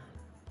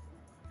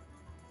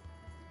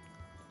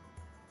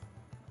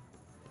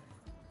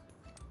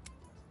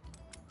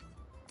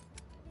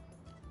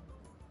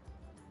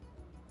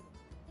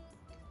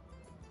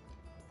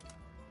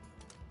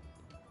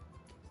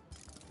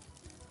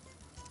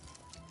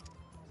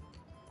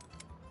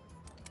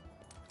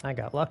 I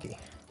got lucky.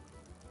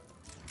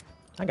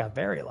 I got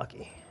very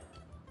lucky.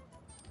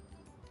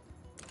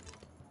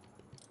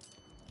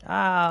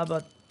 Ah,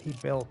 but he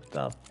built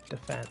up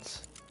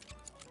defense.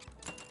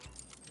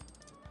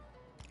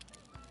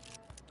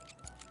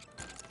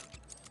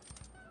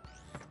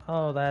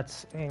 Oh,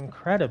 that's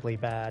incredibly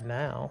bad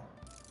now.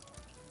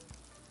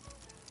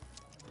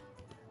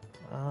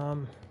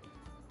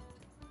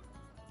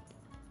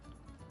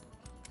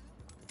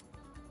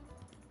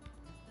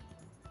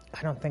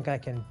 I don't think I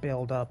can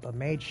build up a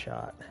mage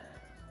shot.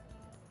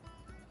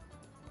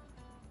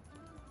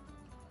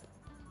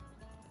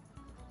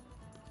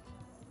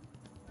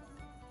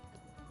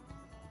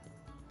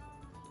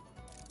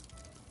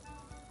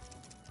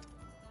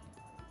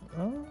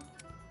 Oh,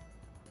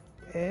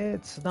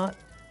 it's not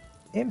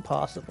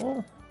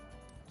impossible.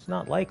 It's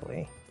not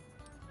likely.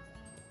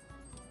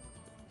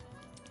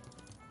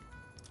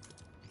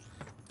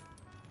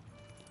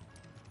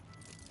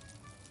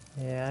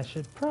 Yeah, I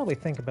should probably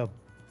think about...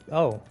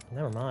 Oh,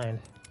 never mind.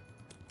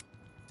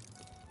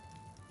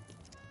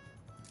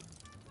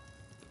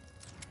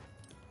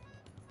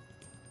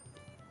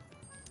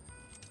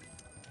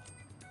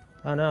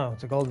 Oh no,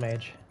 it's a gold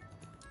mage.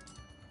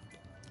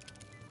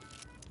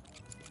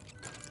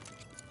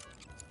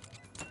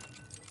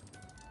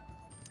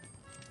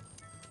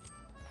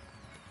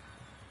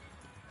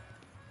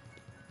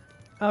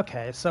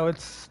 Okay, so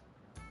it's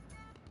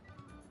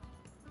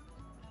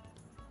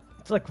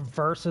like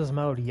versus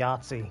mode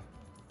Yahtzee.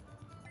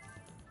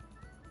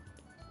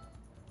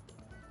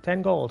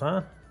 10 gold,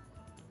 huh?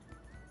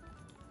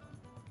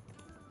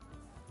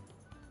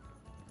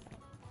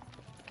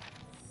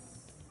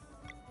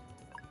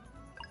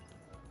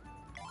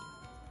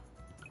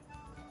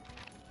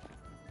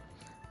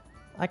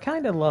 I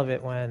kind of love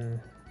it when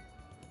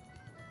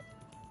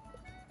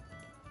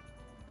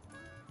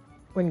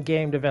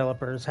game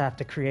developers have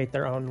to create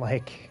their own,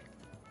 like,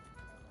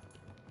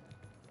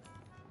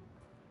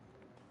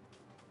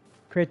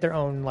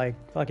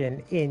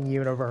 fucking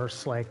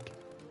in-universe, like,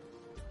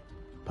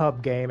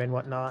 pub game and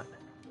whatnot.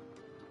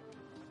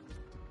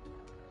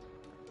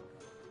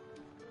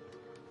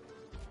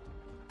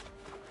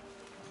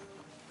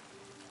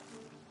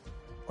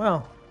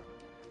 Well,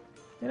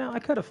 you know, I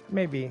could have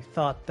maybe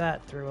thought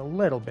that through a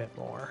little bit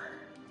more.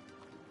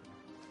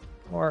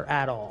 Or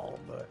at all,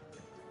 but,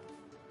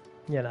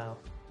 you know.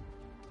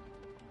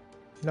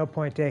 No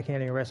point taking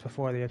any rest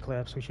before the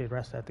eclipse. We should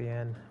rest at the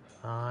end.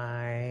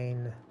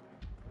 Fine.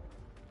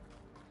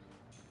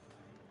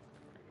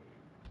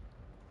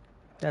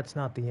 That's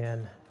not the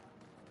end.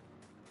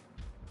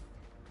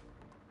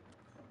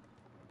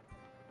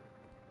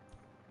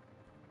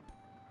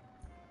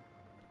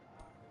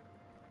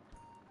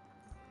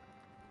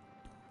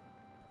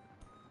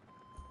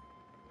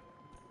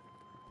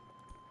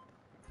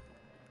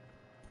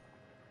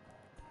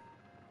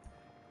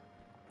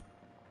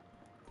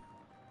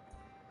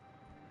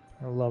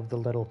 I love the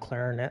little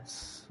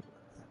clarinets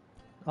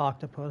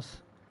octopus.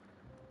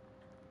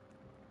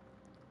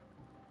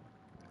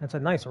 It's a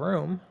nice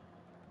room.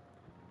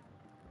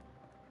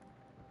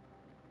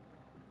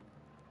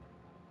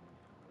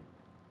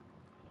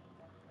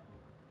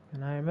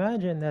 And I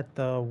imagine that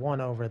the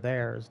one over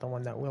there is the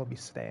one that we'll be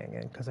staying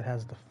in, because it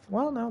has the...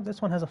 Well, no,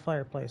 this one has a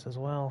fireplace as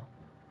well.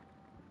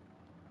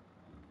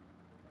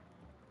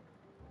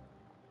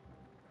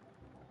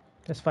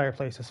 This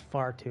fireplace is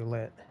far too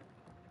lit.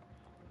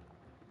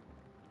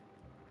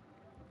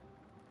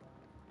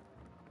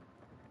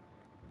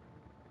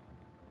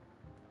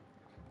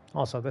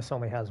 Also, this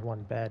only has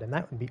one bed, and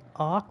that would be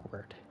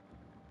awkward.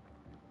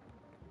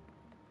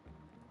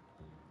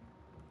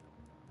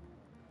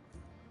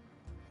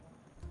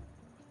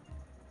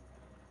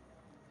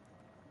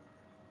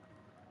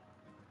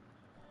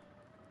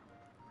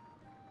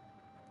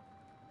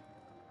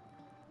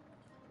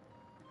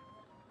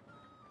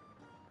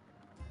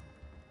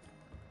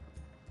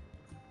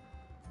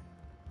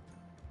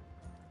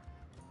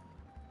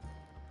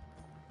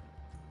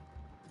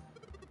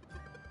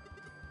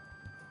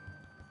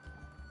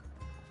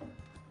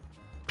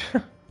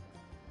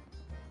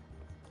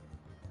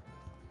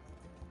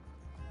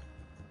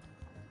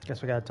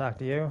 Guess we gotta talk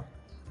to you.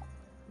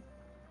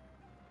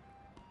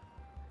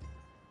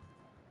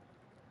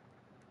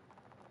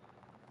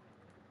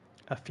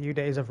 A few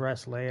days of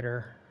rest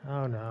later.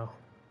 Oh no.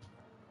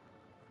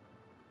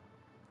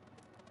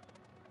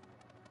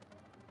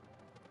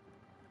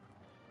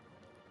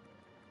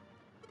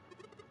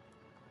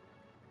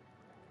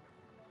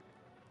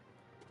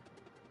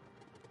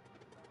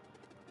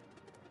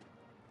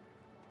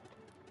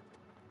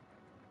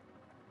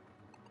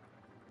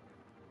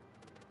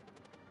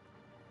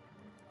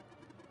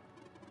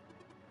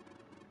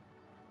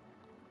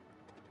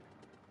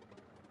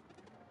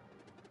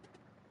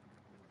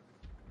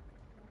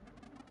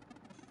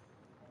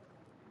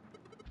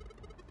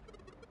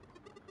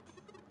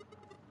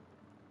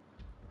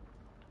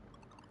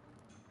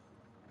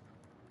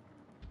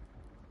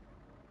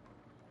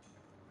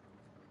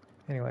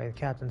 Anyway, the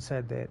captain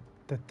said that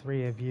the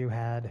three of you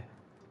had...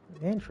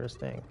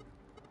 Interesting.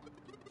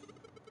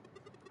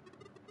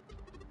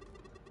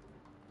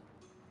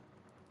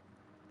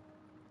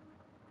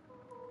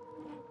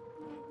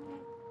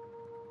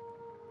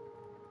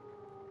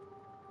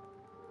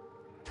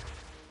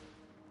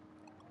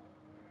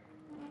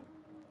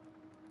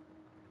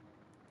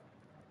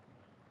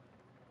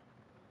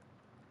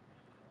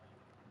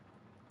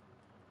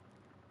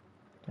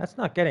 That's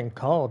not getting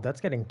called, that's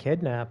getting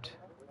kidnapped.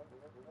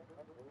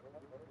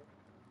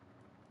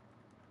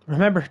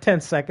 Remember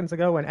 10 seconds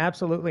ago when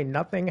absolutely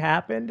nothing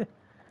happened?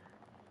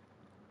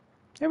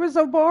 It was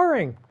so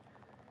boring.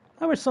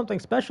 I wish something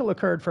special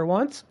occurred for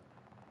once.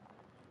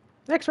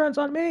 Next round's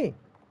on me.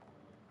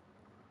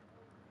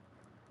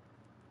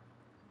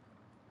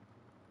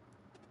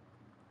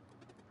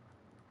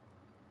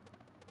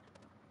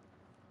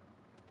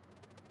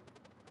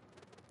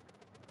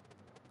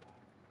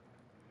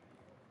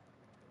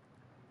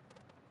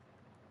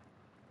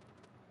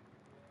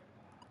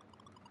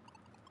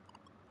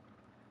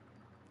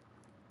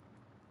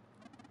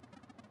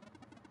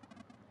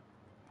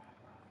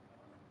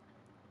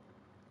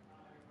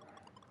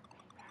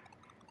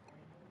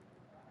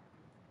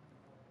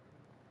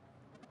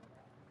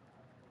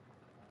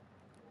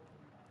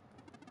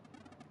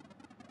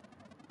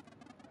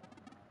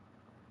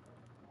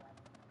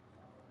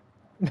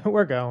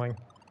 We're going.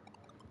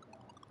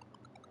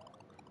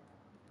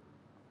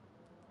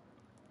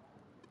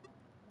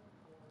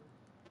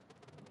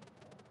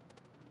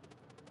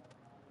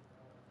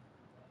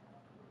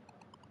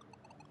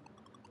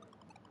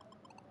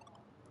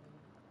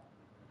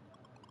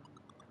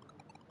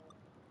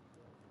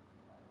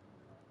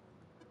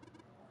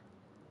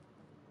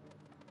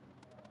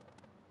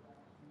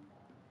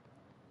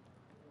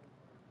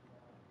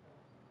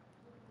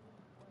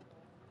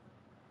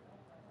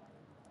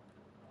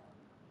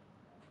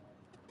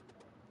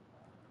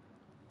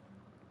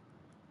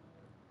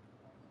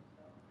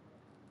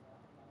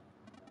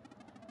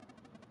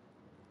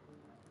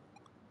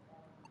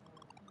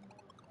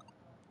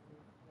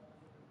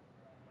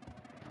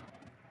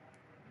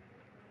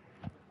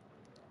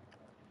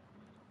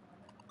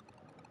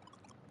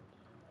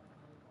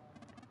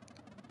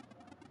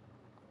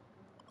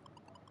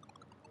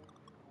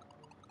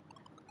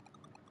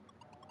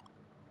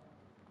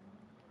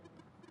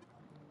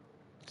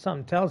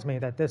 Something tells me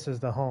that this is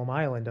the home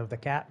island of the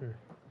captain.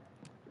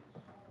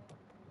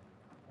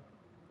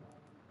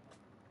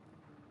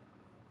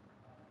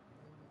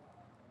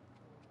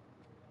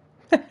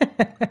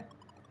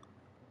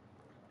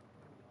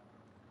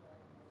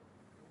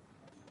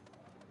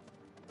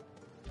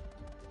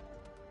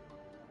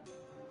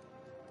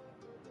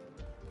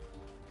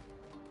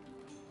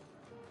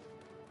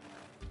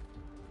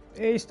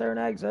 Eastern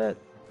exit.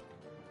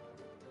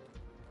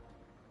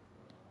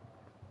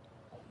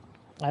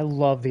 I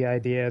love the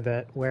idea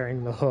that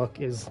wearing the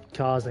hook is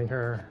causing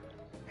her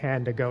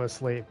hand to go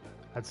asleep.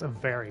 That's a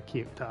very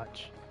cute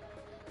touch.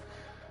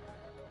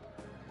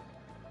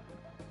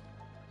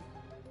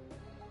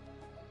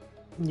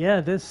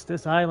 Yeah,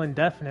 this island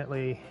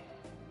definitely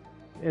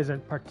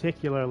isn't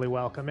particularly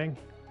welcoming.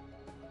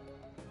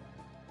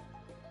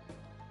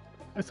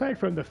 Aside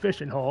from the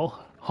fishing hole,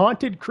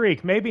 Haunted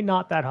Creek, maybe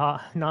not that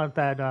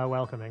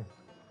welcoming.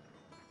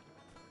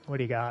 What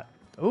do you got?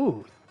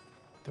 Ooh,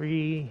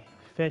 3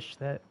 fish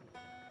that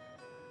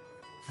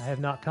I have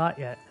not caught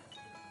yet.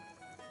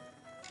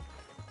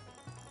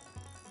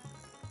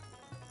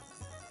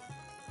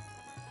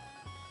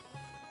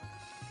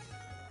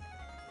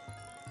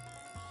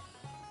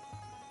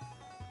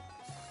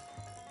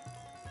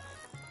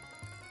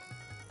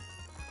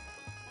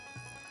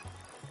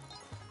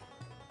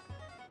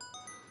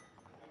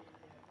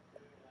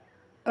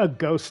 A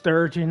ghost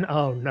sturgeon?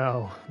 Oh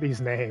no, these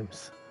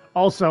names.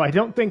 Also, I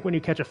don't think when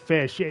you catch a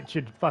fish, it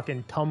should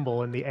fucking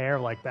tumble in the air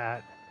like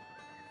that.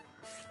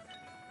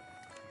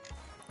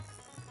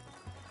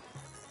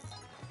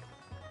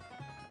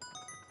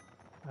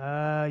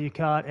 You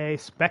caught a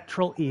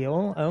spectral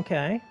eel.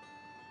 Okay.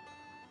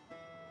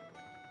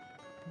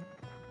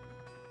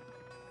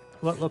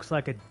 What looks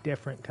like a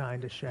different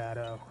kind of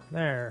shadow.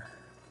 There.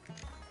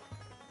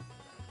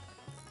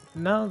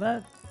 No,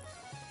 that...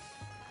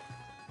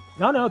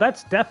 No,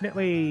 that's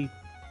definitely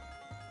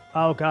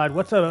Oh god,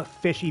 what's a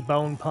fishy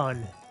bone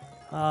pun?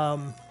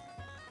 Um,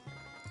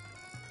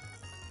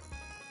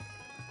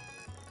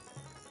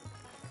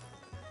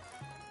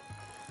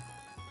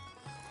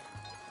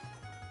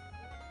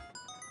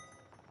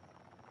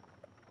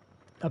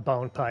 a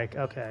bone pike,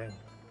 okay.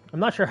 I'm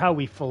not sure how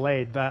we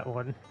filleted that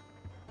one.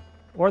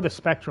 Or the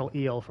spectral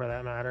eel, for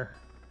that matter.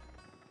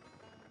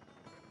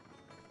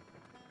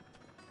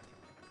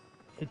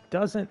 It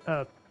doesn't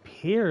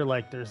appear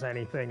like there's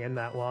anything in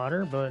that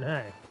water, but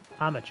hey,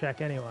 I'm a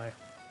check anyway.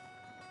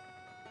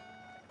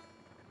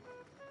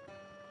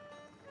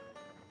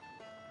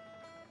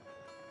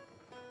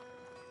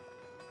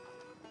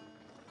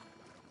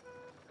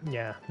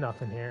 Yeah,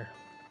 nothing here.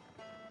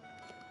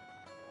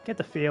 Get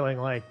the feeling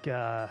like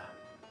the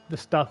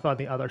stuff on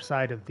the other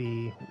side of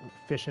the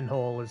fishing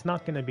hole is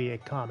not going to be a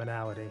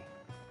commonality.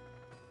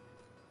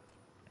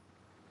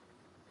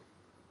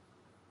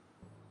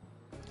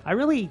 I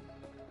really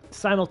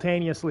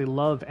simultaneously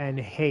love and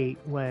hate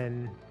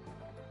when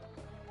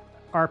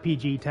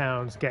RPG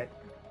towns get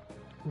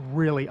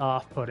really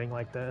off-putting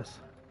like this.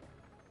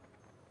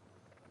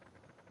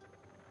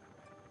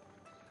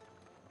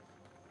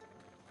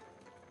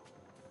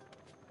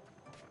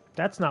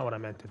 That's not what I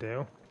meant to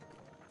do.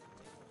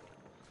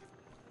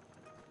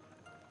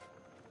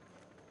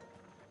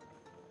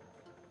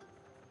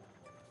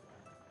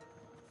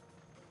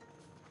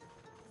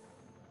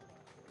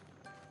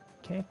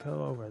 Can't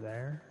go over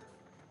there.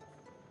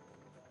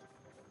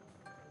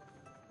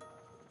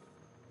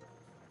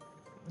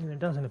 And there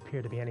doesn't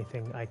appear to be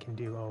anything I can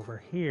do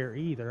over here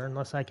either,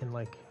 unless I can,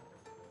 like...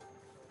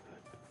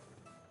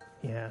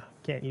 Yeah,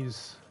 can't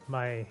use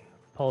my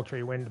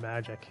paltry wind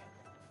magic.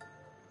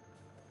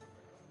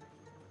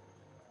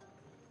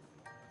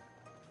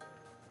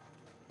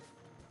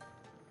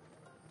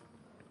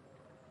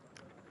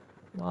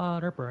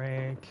 Water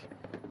break.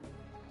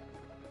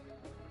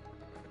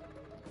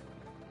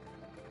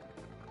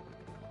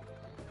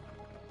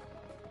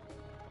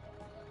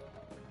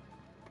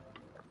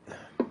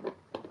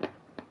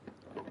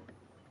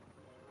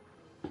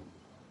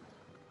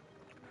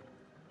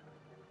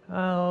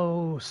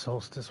 Oh,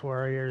 Solstice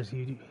Warriors,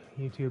 you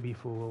two be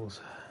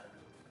fools.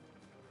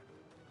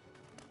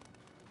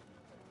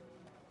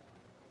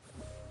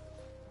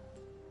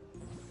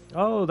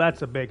 Oh,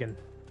 that's a biggin.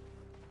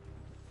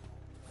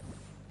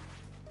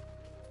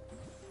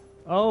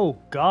 Oh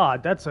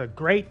god, that's a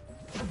great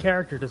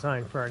character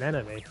design for an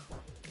enemy.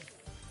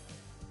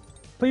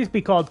 Please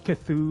be called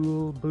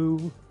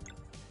Cthulhu.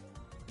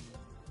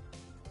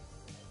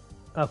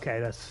 Okay,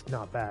 that's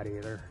not bad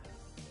either.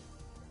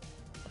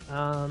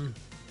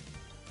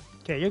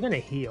 Okay, you're gonna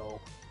heal.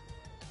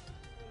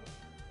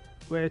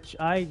 Which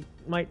I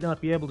might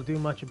not be able to do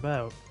much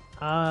about.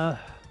 I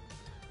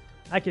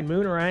can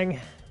Moonerang.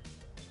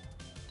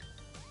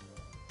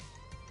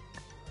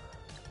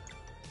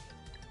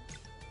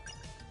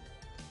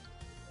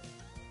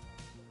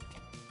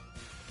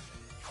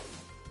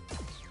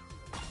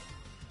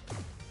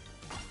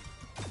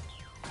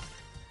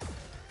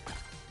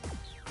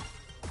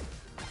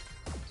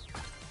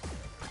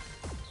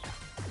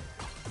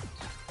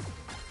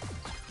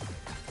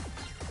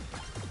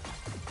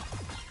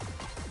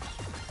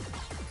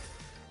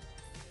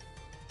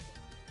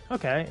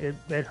 Okay,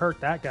 it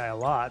hurt that guy a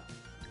lot.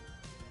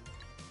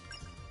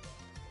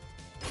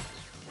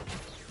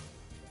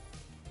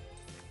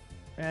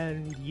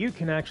 And you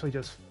can actually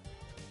just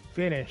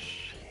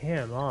finish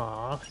him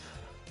off.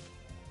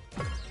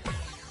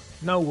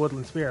 No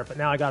Woodland Spirit, but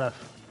now I gotta...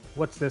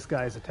 What's this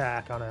guy's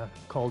attack on a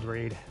cold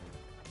read?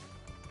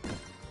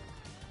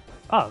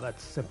 Oh,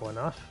 that's simple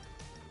enough.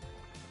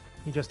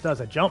 He just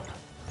does a jump.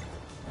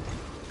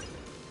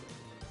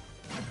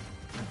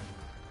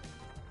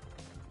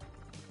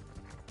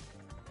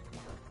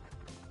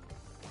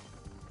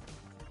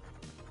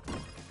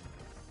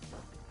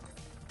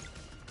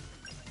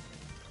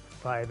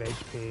 .5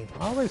 HP.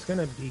 Always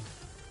gonna be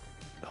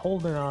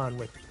holding on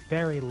with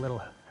very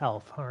little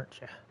health, aren't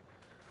you?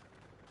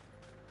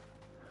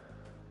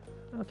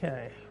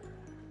 Okay.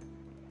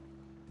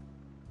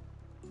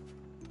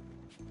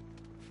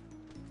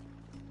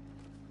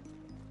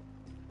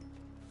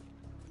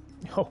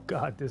 Oh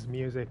god, this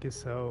music is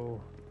so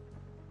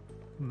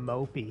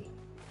mopey.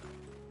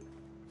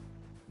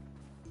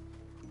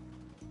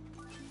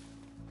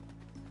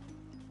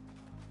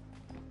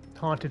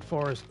 Haunted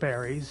Forest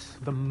Berries,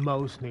 the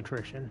most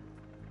nutrition.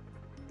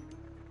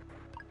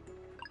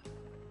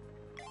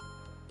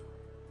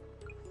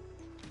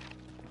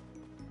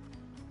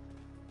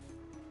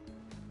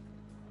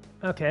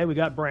 Okay, we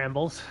got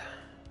brambles,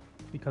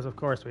 because of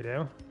course we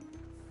do.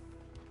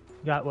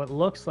 Got what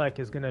looks like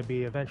is going to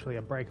be eventually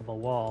a breakable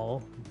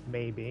wall,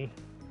 maybe.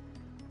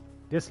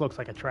 This looks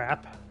like a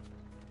trap.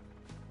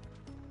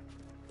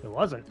 It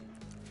wasn't.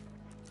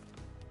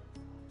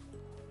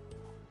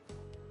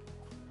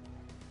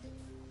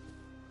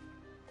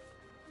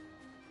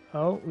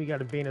 Oh, we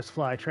got a Venus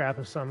flytrap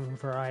of some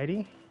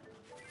variety.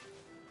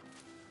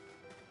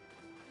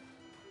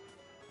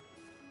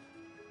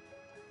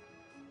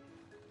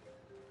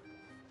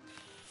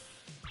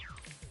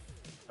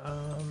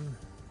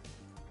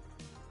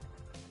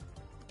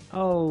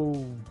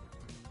 Oh,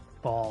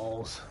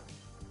 balls.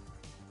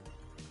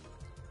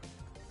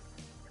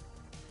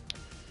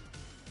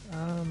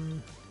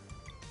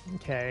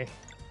 Okay.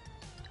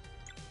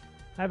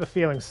 I have a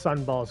feeling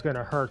Sunball is going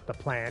to hurt the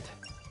plant.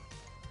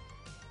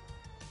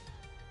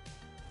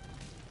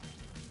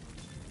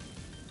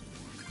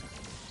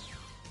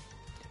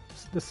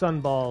 The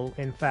Sunball,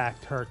 in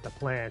fact, hurt the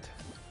plant.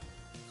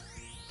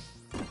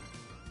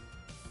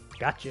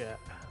 Gotcha.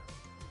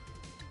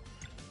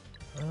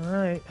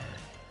 Alright.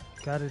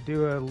 Gotta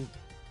do a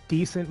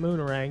decent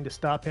Moonerang to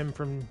stop him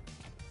from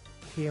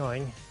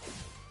healing.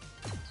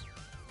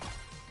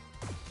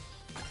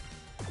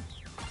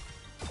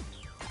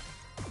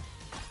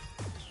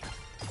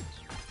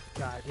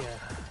 God, yeah.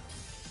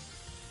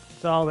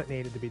 That's all that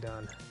needed to be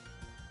done.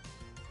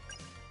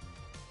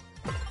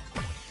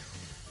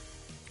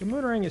 The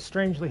Moonerang is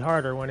strangely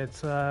harder when it's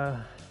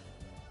so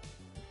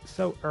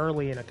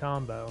early in a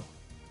combo.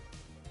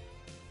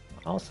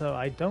 Also,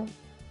 I don't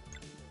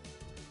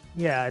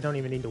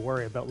even need to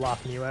worry about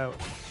locking you out.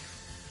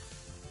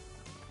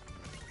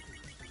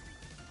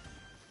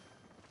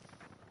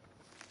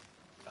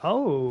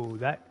 Oh,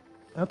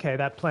 okay,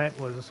 that plant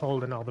was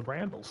holding all the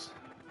brambles.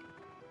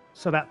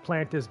 So that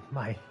plant is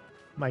my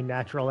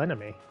natural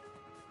enemy.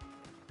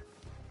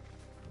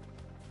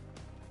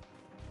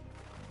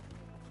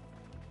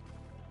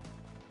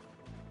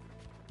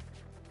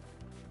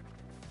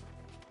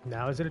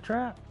 Now is it a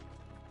trap?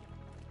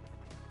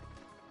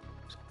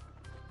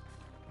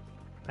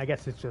 I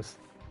guess it's just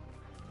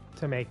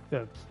to make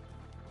the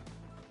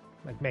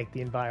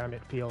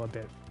environment feel a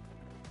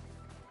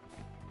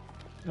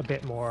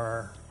bit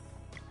more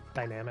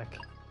dynamic.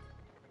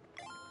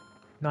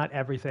 Not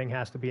everything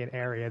has to be an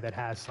area that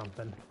has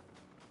something.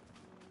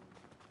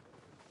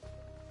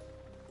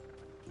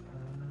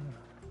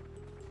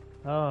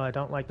 Oh, I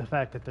don't like the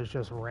fact that there's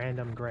just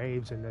random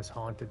graves in this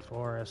haunted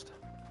forest.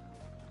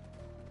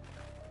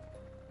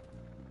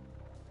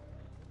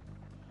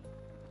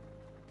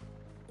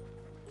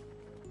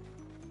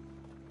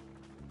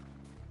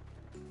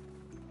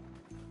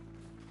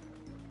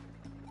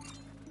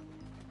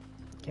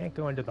 Can't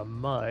go into the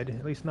mud,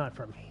 at least not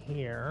from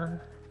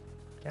here.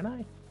 Can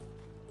I?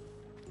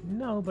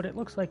 No, but it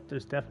looks like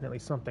there's definitely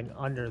something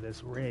under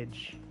this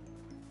ridge.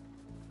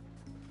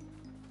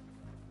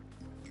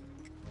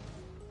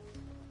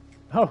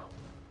 Oh!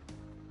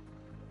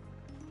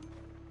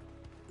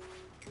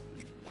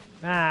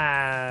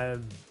 Ah!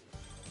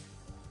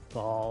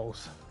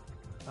 Balls.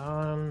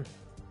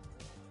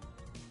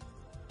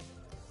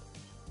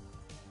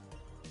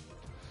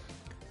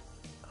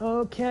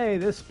 Okay,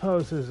 this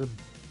poses a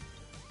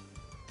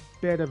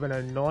bit of an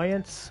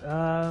annoyance.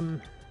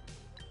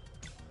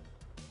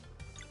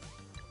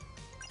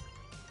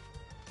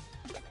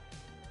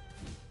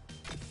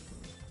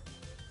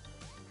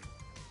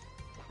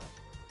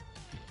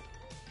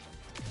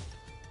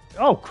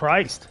 Oh,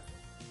 Christ!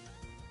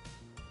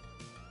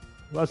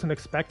 Wasn't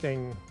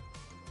expecting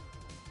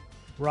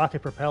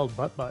rocket-propelled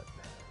butt.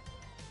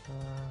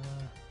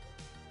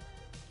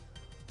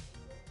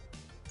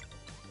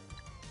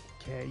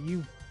 Okay,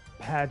 you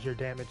had your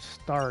damage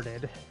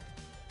started.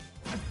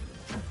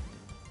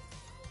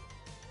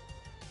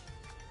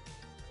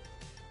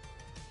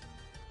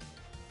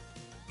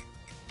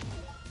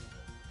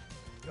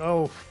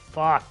 Oh,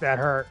 fuck, that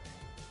hurt.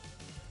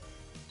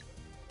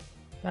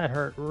 That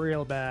hurt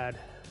real bad.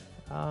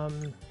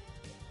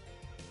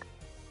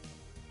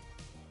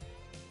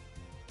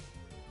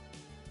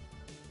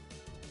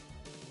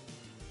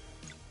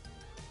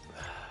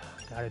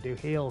 Gotta do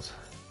heals.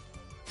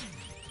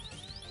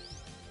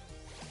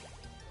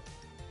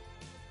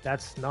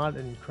 That's not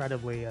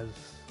incredibly as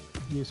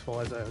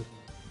useful as a...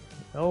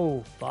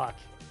 Oh, fuck.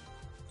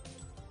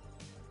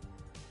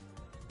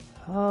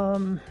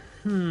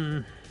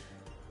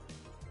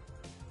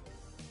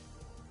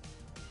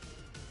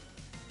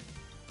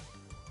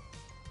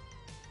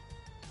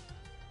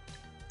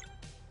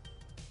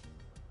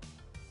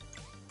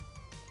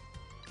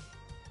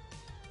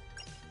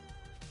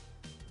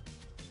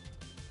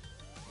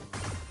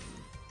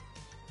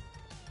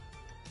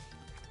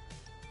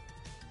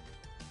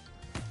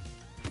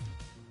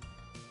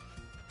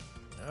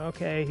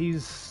 Okay,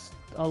 he's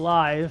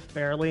alive,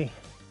 barely.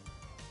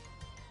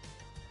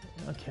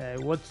 Okay,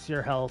 what's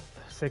your health?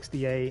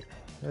 68.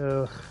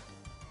 Ugh.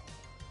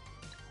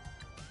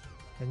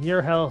 And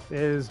your health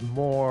is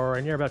more,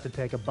 and you're about to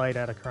take a bite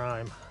out of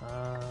crime.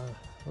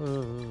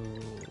 Ooh.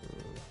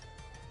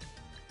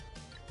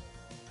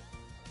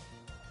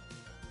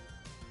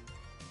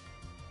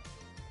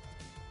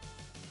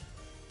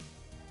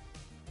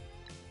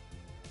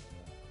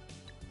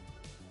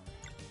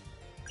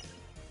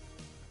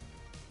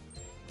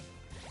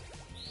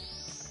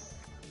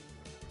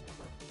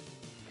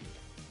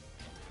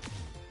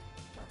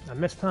 I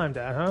mistimed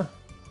that, huh?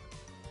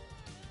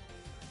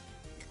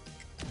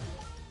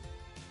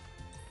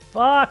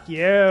 Fuck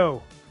you!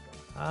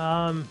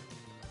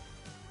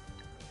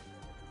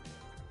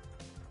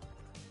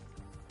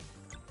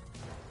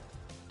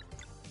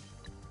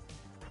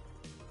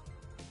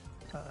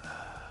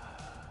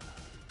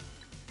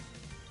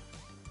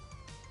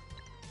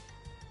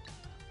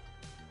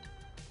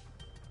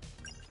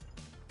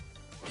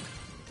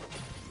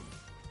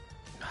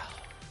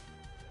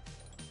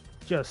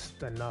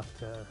 just enough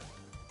to...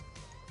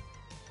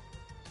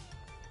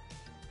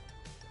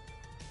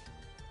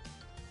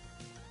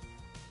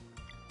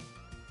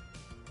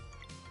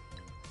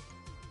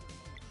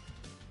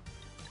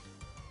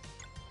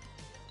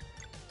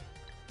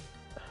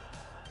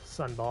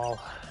 Sunball.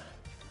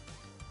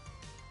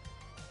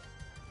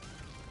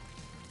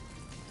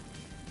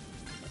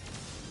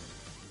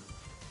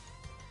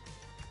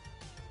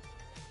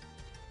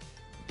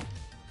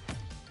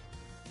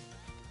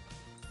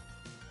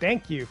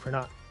 Thank you for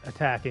not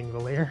attacking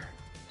Valir.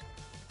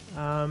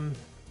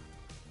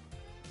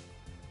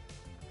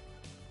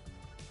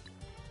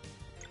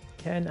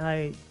 Can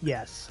I?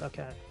 Yes,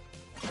 okay.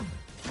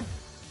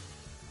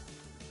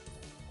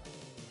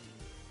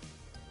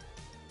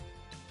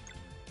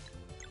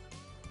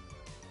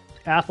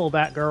 Apple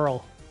that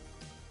girl.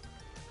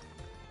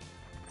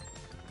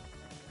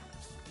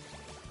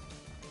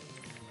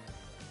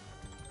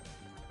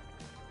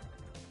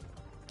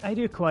 I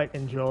do quite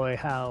enjoy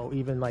how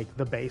even like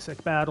the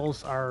basic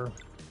battles are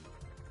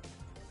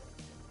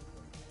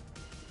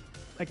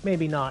like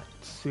maybe not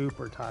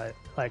super tight,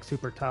 like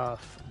super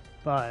tough,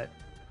 but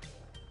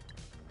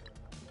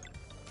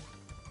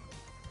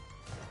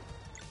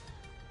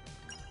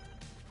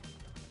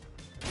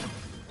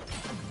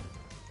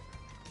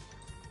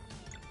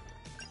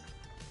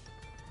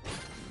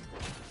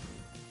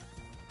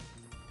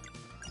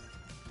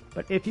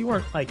if you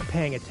weren't like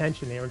paying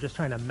attention, they were just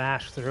trying to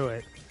mash through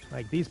it.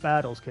 Like these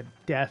battles could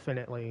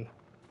definitely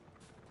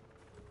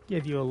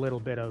give you a little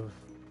bit of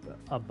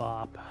a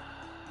bop.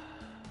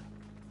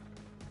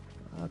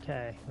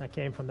 Okay, that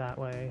came from that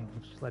way,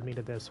 which led me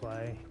to this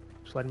way,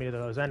 which led me to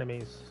those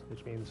enemies,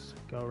 which means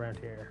go around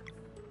here.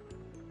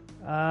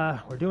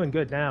 We're doing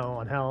good now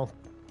on health,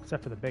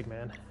 except for the big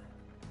man.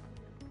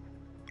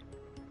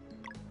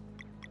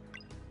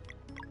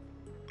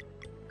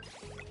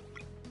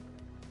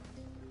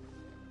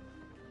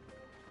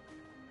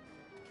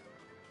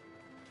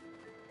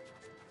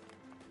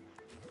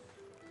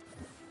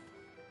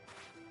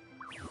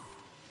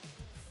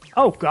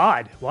 Oh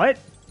God, what?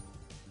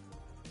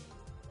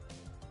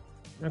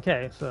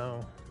 Okay,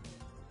 so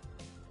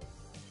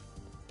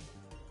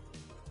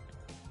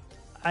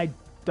I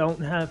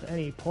don't have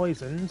any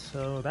poison,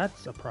 so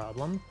that's a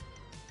problem.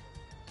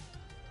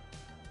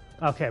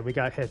 Okay, we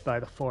got hit by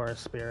the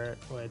forest spirit,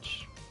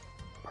 which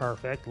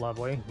perfect,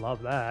 lovely,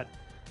 love that.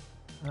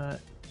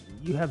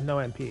 You have no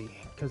MP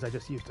because I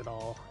just used it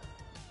all.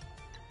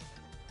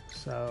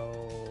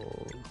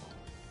 So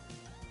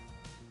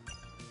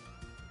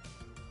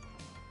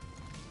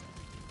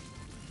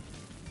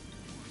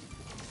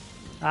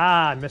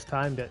I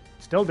mistimed it.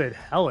 Still did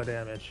hella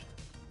damage.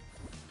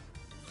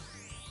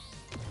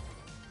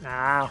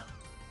 Ah.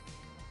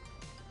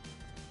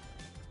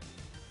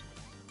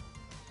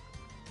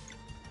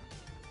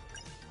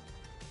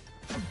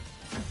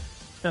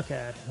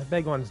 Okay, the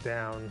big one's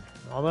down.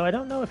 Although I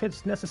don't know if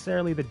it's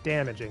necessarily the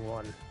damaging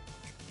one.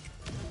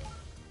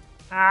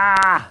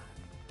 Ah!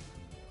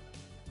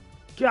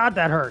 God,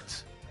 that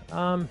hurts.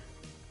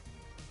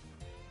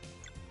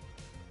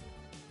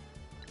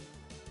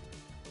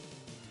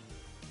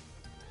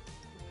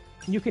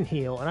 You can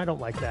heal, and I don't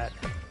like that.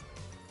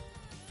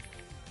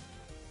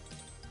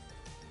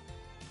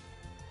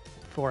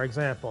 For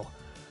example.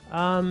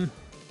 Oh.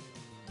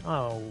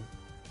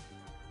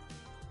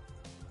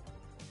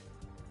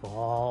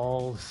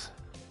 Balls.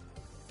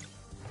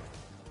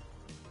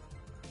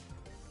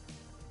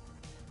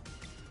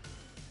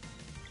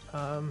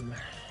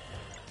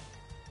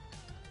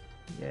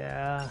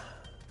 Yeah.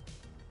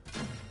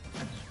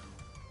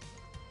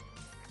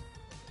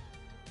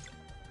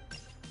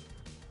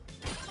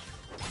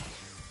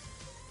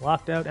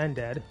 Locked out and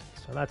dead,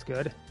 so that's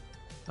good.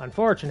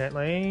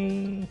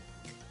 Unfortunately...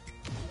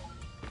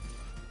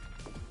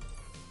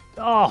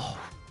 Oh,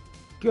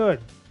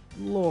 good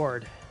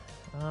lord.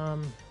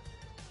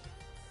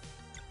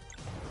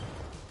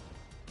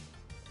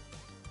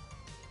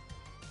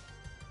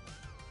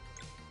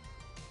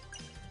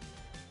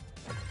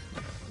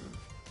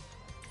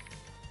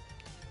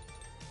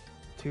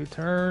 Two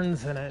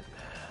turns and at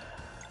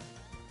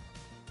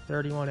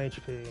 31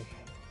 HP.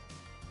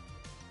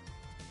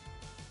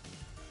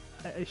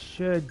 I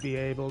should be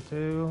able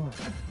to.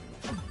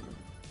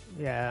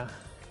 Yeah.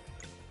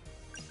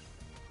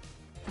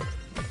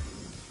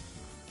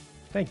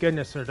 Thank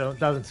goodness there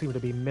doesn't seem to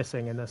be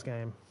missing in this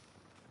game.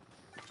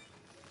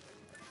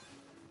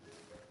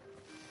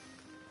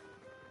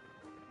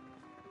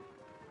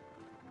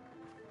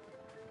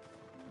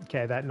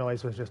 Okay, that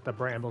noise was just the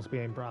brambles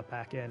being brought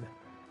back in.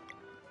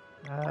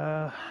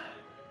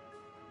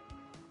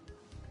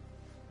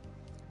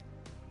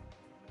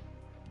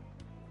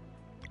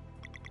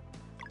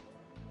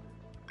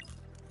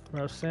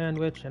 Roast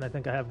sandwich, and I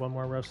think I have one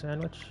more roast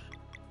sandwich.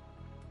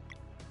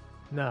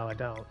 No, I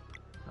don't.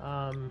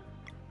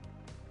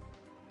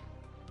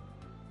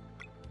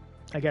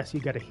 I guess you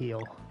gotta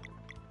heal.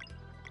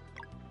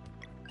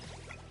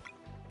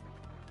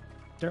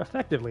 They're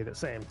effectively the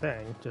same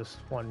thing, just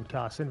one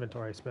costs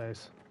inventory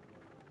space.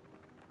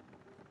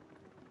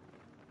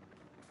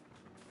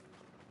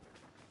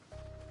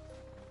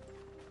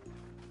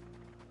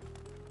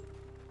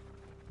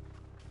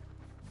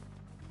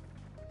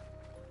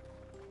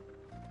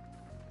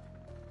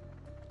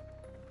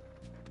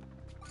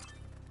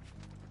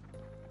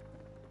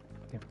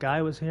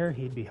 Guy was here,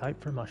 he'd be hyped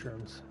for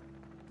mushrooms.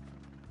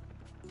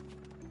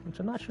 Which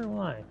I'm not sure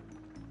why.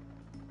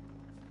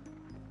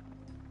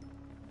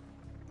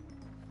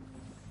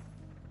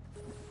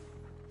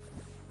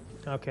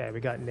 Okay, we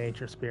got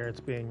nature spirits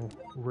being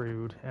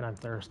rude, and I'm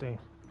thirsty.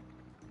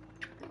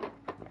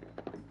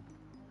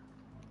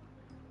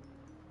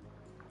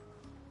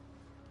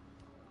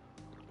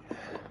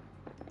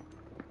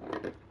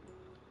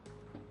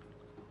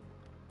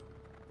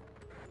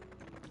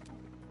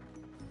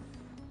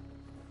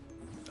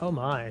 Oh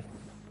my,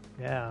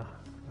 yeah.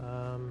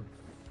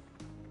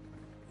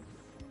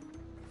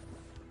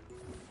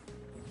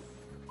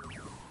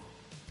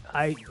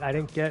 I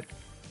didn't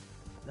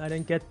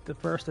get the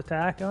first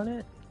attack on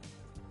it.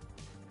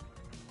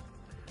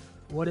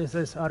 What is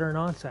this utter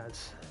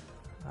nonsense?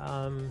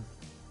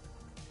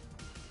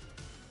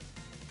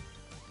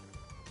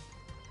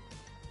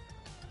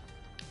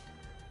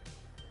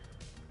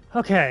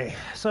 Okay,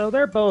 so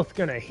they're both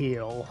gonna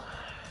heal.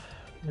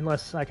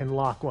 Unless I can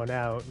lock one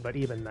out, but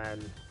even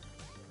then,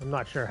 I'm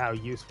not sure how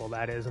useful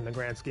that is in the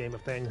grand scheme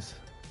of things.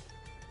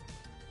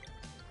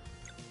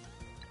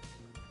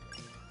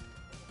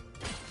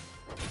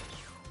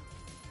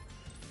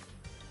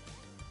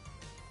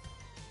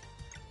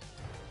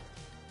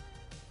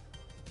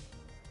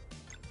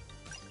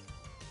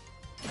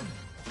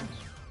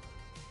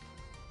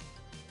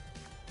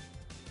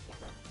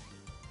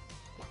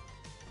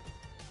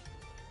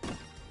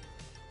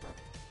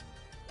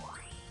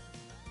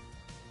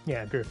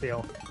 Yeah, group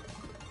deal.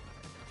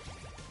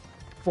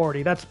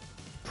 40, that's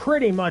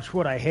pretty much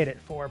what I hit it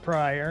for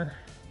prior.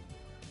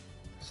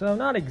 So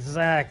not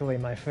exactly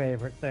my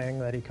favorite thing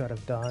that he could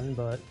have done,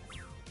 but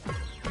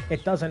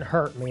it doesn't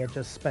hurt me, it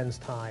just spends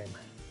time.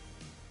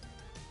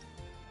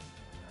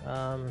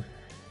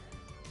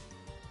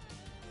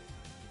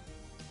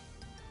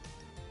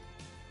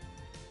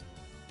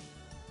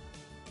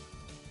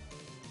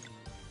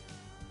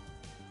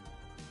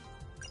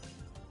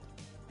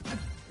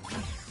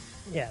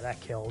 Yeah,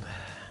 that killed.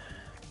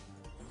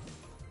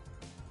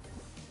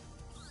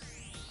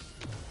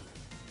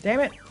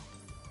 Damn it!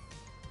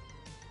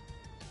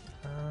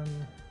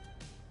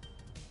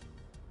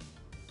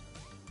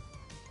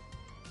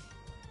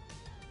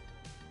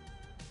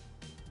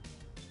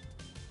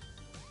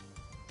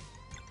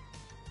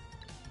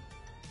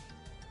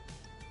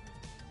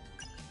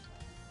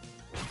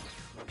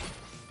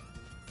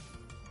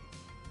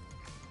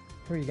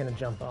 Who are you gonna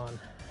jump on?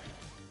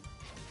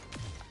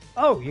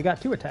 Oh, you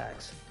got 2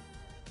 attacks.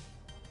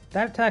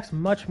 That attack's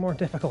much more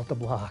difficult to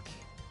block.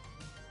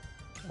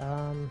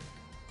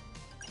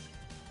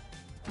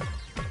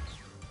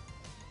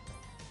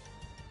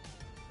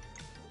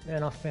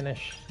 And I'll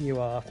finish you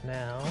off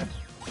now.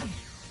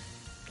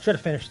 Should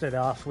have finished it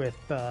off with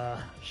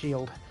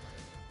shield.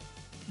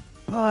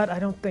 But I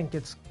don't think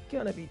it's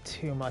gonna be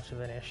too much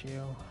of an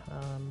issue.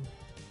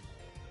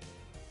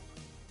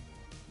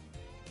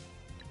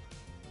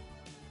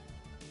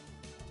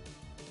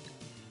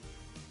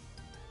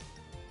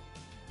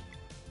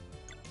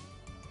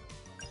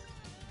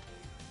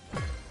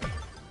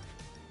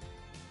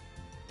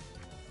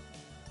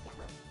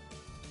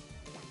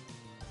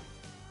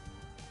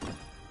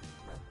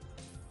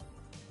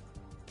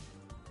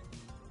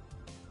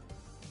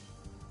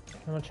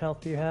 How much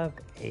health do you have?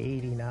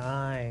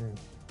 89.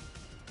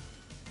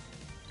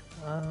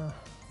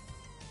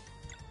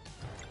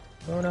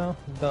 Uno,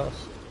 dos,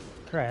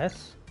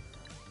 tres.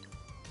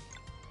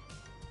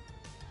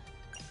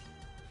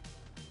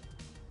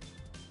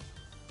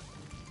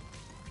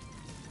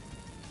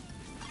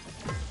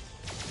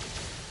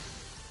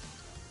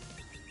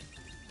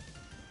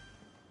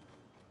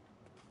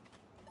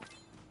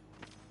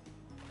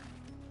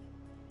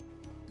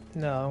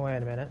 No, wait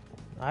a minute.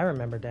 I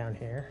remember down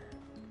here.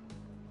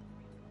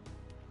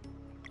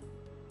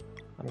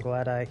 I'm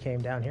glad I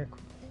came down here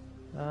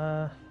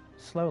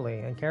slowly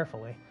and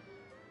carefully.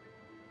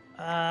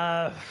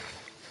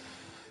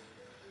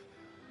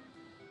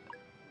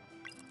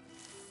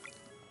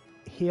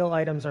 Heal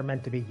items are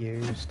meant to be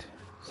used,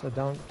 so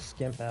don't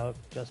skimp out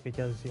just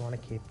because you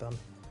want to keep them.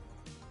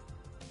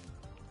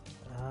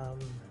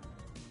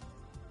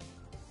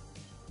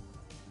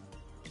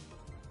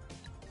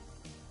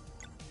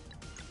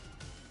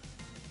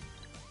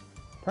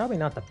 Probably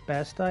not the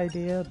best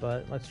idea,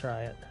 but let's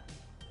try it.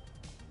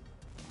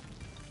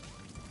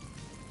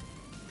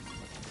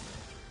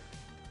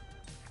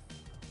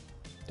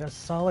 Does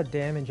solid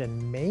damage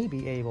and may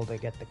be able to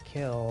get the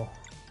kill.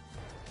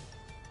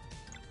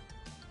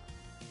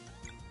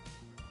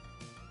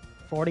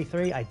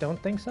 43? I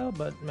don't think so,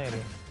 but maybe.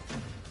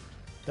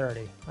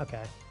 30.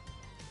 Okay.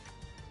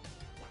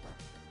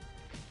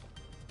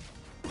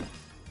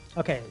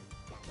 Okay.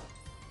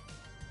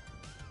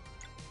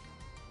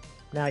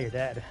 Now you're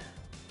dead.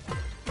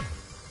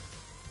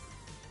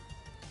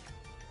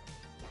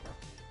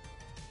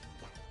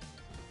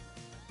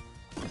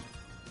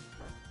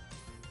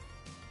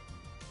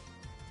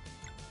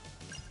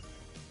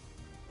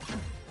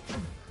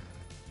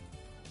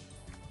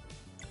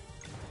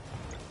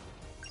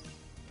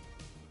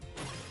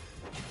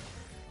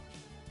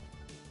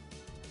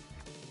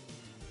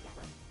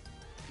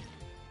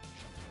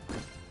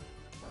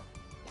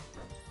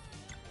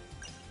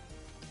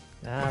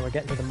 Ah, we're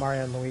getting to the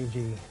Mario and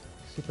Luigi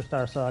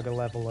Superstar Saga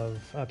level of,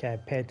 okay,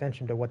 pay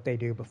attention to what they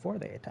do before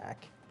they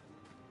attack.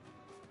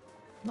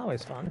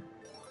 Always fun.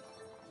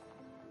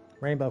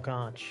 Rainbow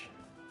Conch.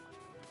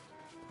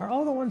 Are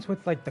all the ones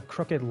with like the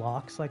crooked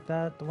locks like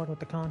that the one with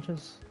the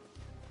conches?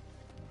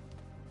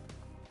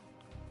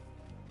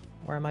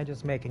 Or am I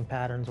just making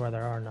patterns where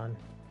there are none?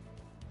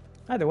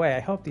 Either way, I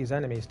hope these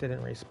enemies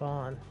didn't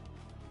respawn.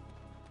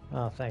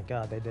 Oh, thank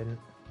God they didn't.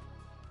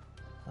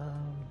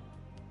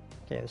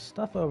 Okay, there's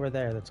stuff over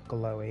there that's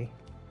glowy.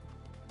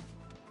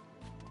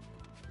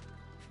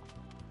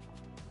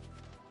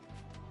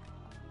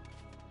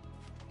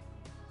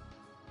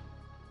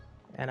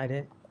 And I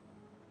didn't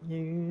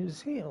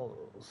use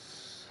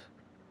heals.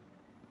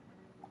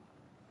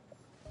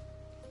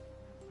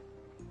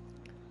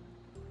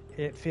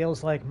 It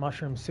feels like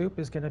mushroom soup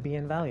is going to be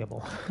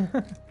invaluable.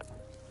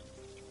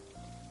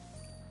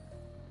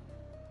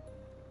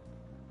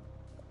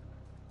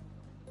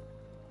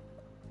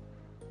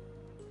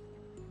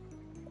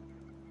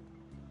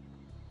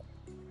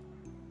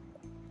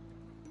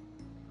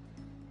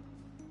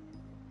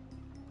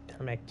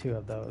 I'll make 2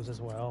 of those as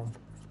well.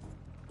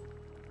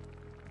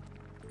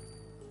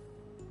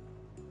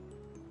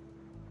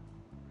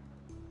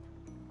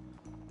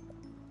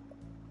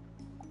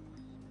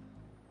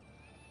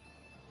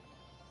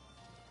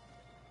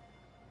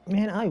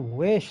 Man, I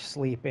wish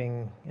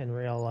sleeping in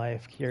real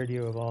life cured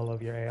you of all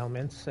of your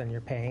ailments and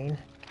your pain.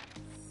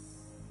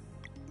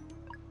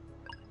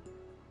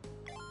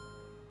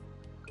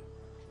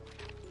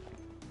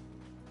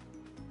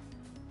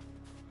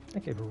 I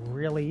could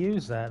really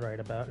use that right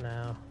about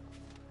now.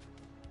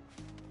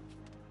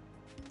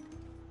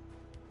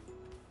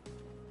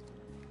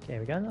 Okay,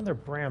 we got another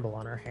bramble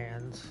on our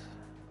hands.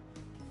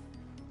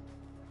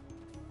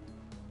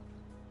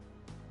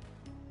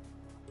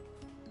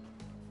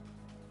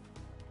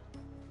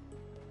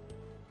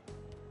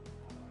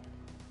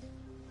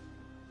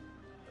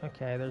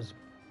 Okay, there's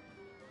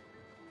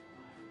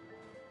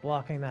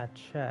blocking that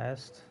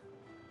chest.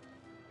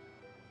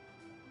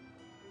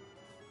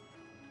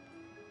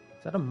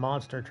 Is that a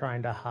monster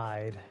trying to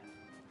hide?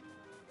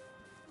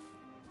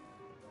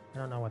 I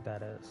don't know what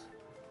that is.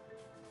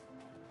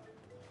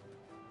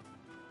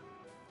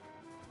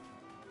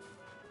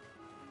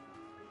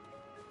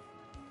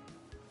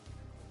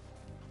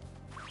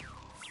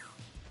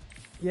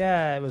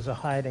 Yeah, it was a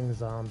hiding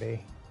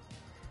zombie.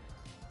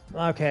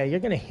 Okay, you're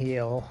gonna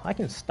heal. I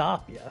can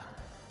stop you.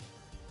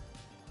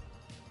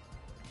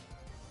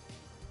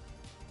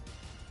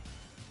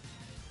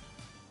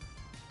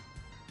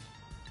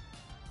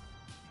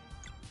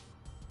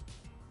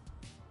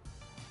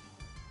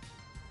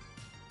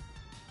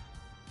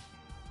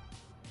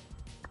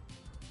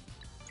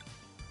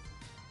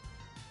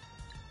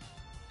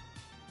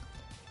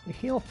 You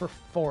heal for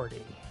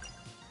 40.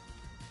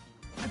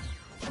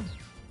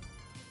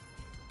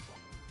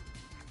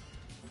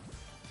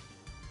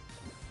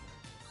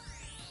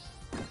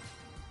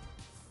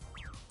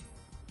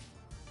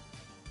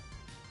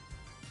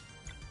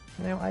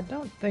 Now, I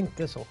don't think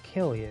this will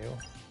kill you.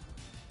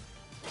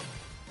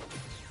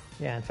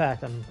 Yeah, in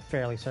fact, I'm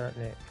fairly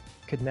certain it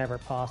could never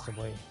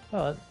possibly.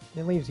 Well,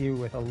 it leaves you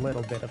with a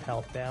little bit of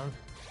health down.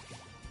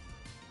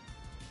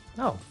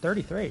 Oh,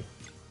 33.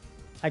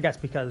 I guess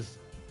because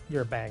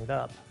you're banged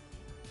up.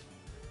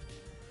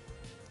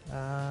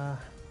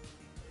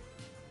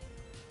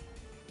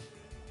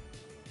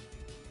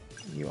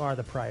 You are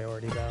the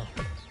priority, though.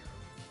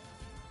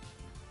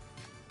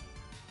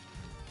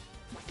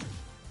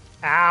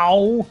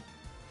 Ow!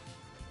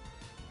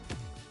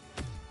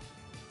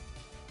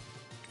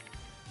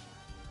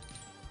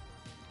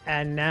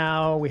 And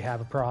now we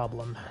have a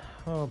problem.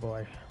 Oh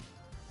boy.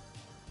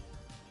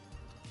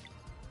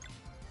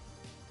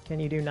 Can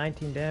you do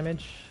 19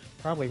 damage?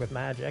 Probably with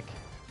magic.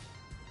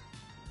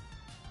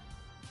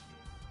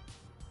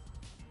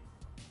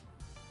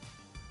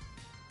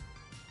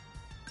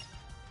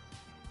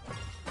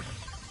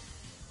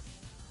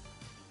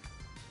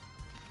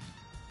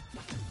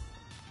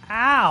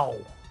 Ow!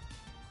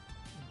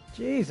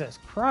 Jesus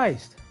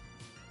Christ.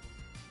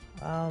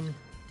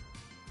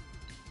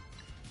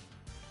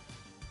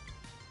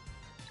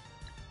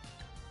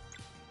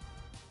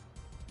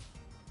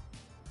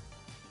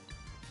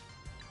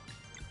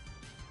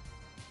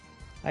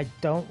 I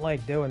don't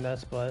like doing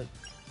this, but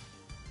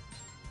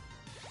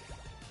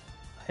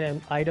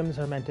items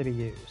are meant to be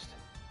used.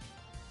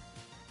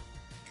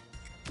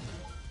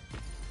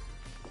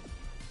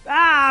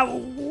 Ah,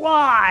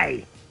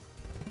 why?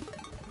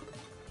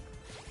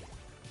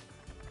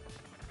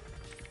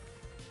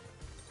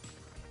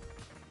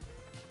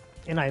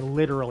 And I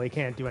literally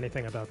can't do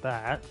anything about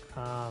that.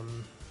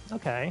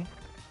 Okay.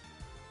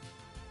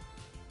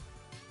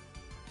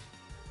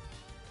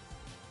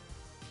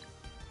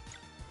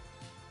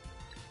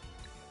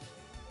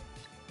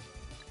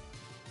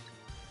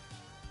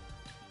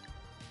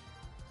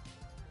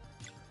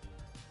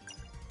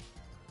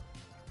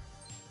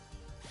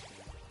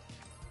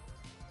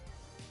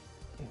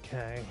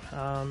 Okay.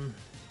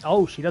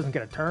 Oh, she doesn't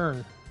get a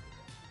turn.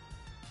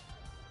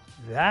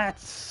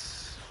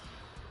 That's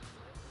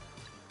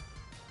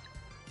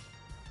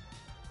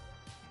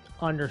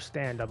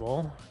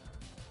understandable.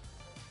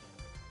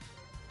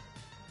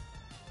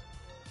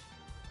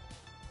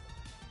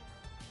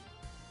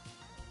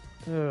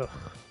 Ugh.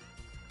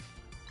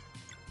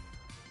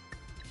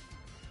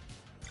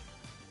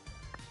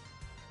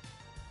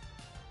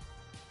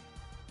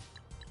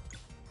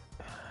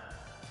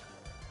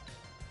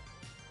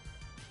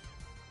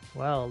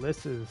 Well,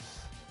 this is...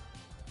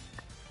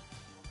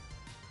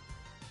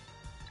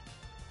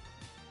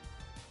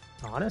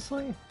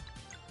 Honestly?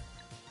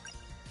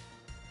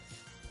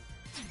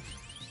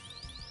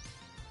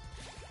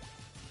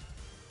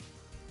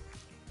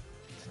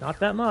 It's not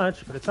that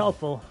much, but it's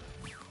helpful.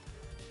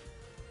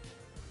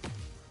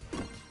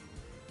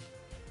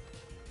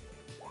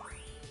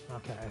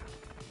 Okay.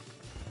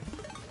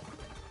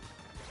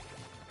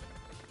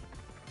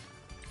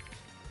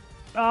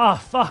 Ah,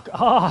 fuck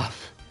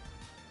off!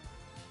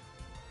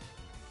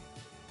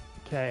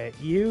 Okay,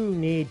 you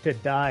need to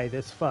die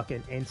this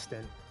fucking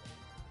instant.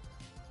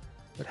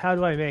 But how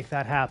do I make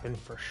that happen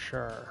for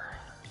sure?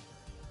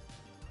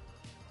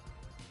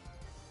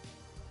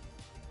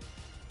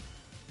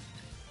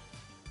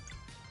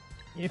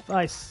 If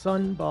I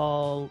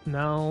sunball,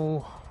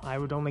 no, I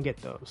would only get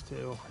those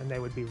two, and they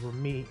would be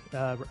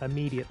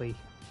immediately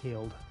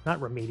healed. Not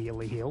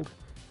remedially healed.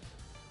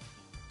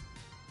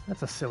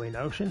 That's a silly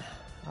notion.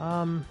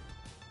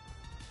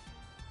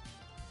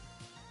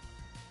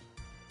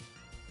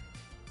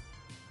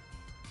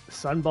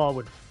 Sunball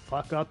would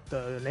fuck up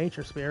the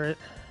nature spirit.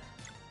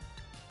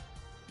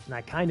 And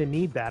I kind of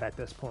need that at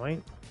this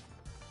point.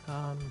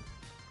 I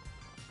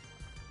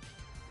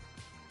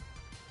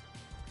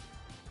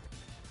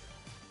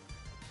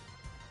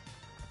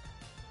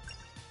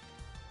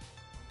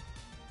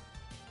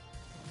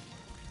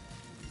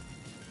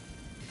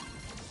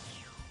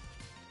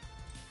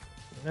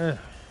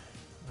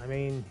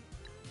mean...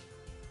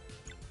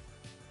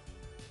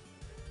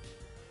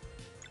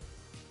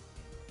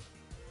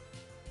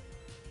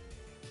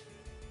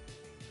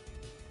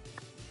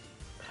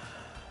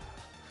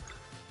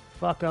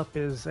 Fuck up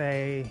is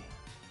a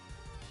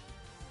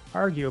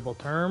arguable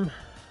term.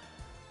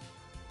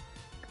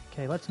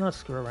 Okay, let's not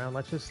screw around.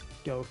 Let's just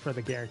go for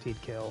the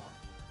guaranteed kill.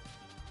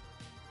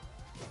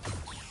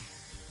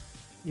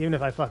 Even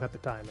if I fuck up the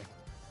timing.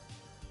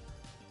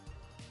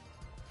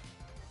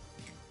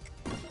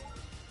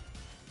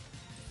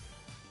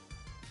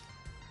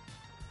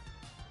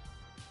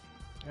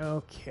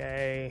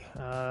 Okay,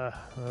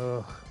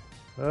 ugh.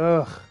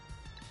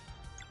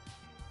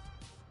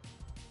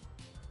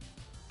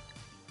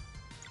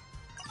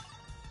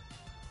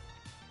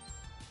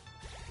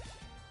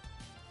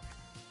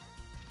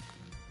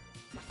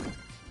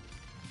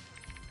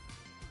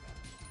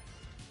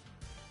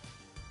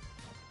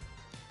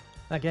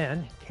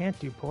 Again, can't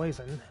do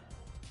poison.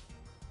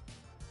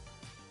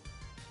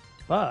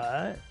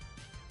 But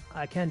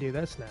I can do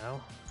this now.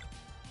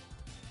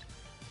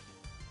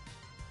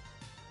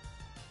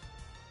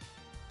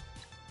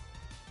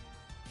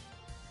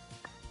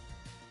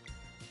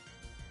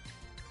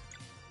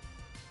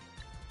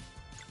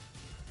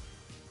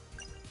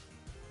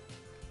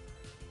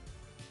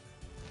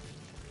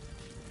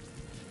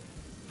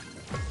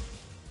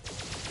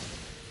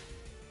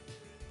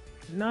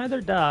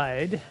 Neither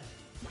died.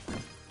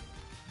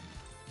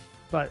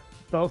 But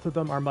both of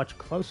them are much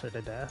closer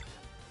to death.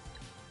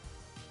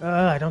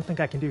 I don't think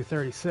I can do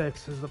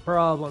 36 is the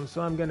problem,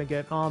 so I'm gonna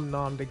get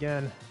omnommed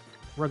again.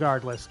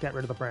 Regardless, get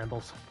rid of the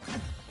brambles.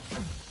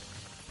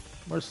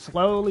 We're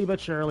slowly but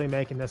surely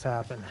making this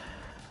happen.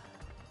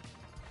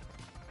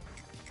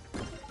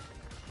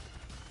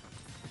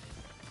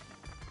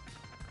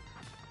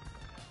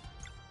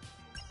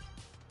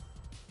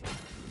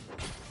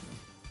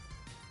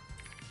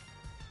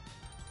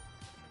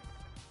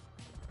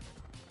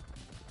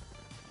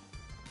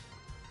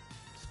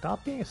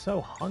 Stop being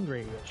so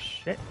hungry, you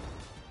shit.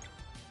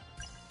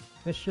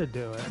 This should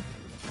do it.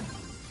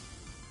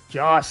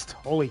 Just!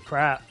 Holy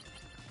crap.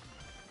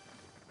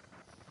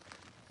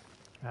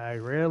 I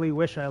really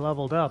wish I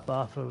leveled up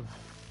off of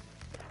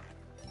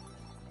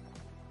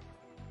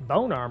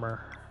bone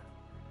armor.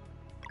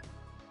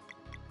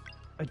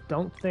 I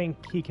don't think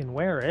he can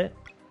wear it,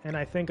 and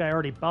I think I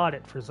already bought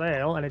it for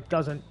Zale, and it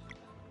doesn't...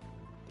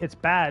 It's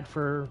bad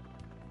for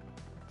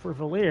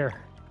Valir.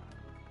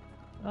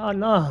 Oh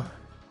no.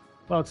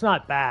 Well, it's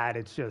not bad,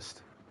 it's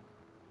just...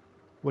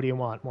 What do you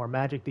want? More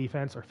magic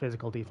defense or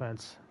physical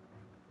defense?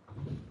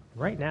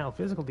 Right now,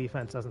 physical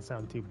defense doesn't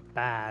sound too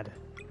bad,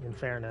 in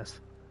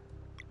fairness.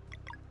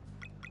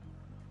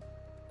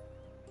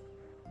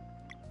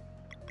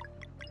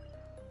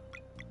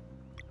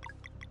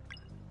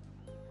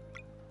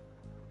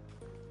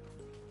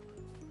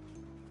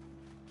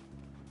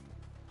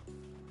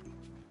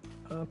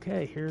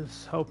 Okay,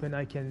 here's hoping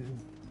I can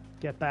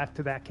get back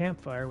to that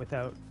campfire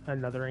without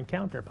another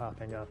encounter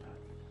popping up.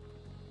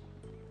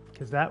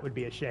 Because that would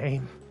be a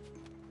shame.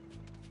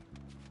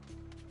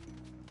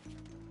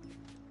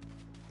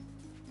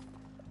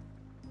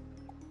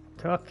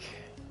 Cook.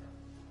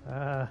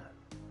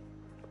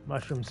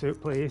 Mushroom soup,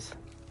 please.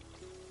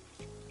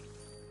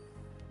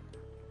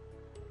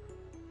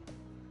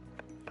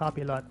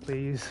 Poppy lot,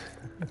 please.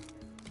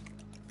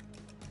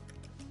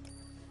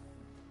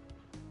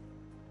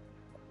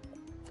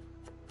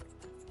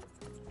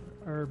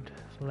 Herbed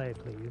filet,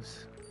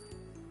 please.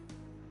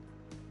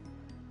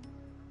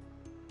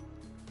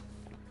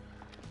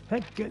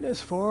 Thank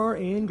goodness for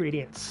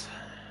ingredients.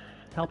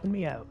 Helping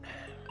me out.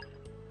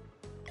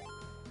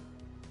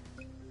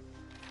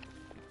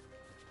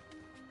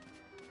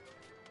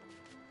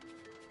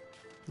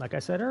 Like I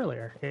said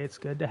earlier, it's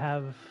good to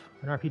have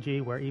an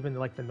RPG where even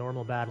like the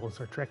normal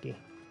battles are tricky.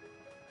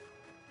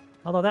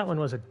 Although that one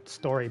was a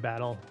story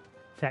battle,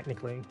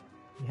 technically.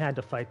 You had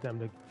to fight them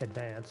to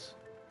advance.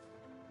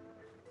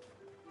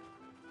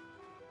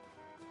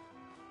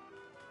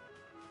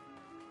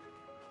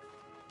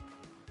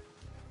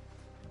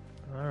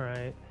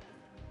 Alright.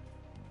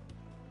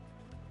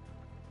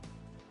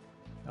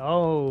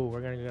 Oh,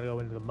 we're gonna go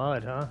into the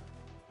mud, huh?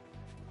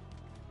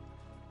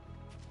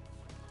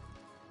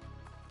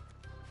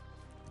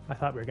 I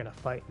thought we were gonna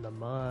fight in the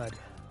mud.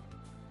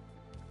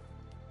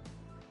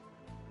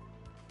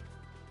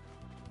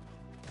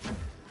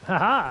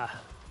 Haha!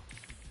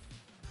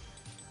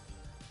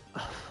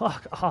 Oh,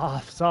 fuck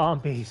off,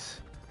 zombies.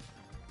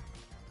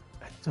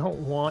 I don't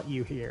want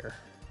you here.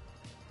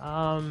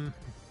 Oh,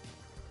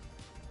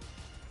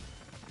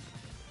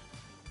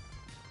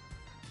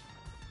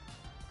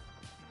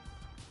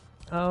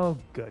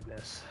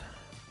 goodness.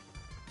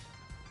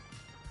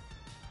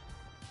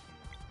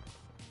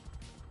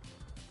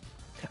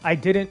 I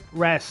didn't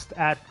rest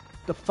at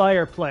the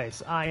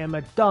fireplace. I am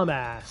a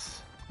dumbass.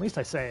 At least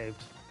I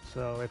saved.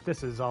 So if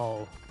this is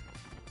all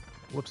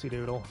whoopsie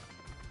doodle,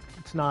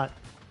 it's not.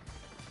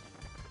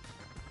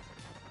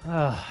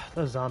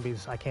 Those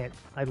zombies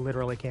I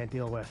literally can't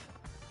deal with.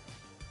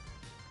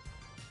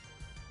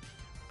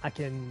 I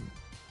can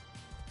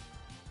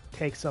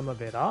take some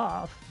of it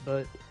off,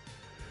 but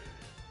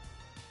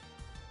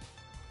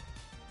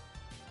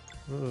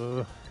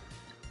ugh.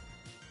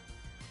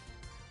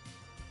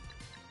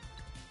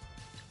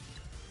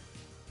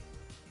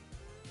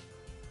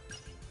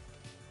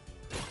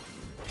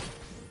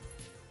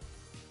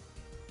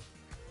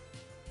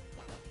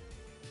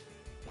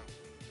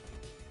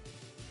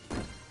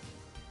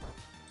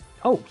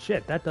 Oh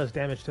shit, that does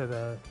damage to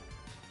the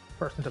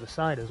person to the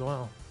side as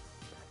well.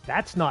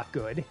 That's not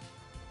good.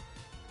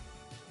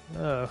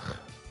 Ugh.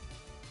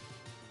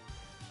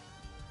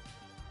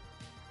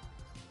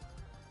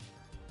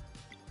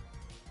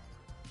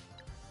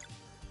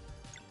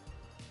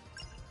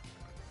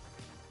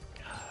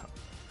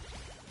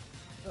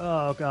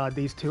 Oh god,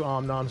 these two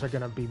Omnoms are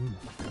gonna be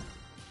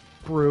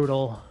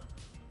brutal.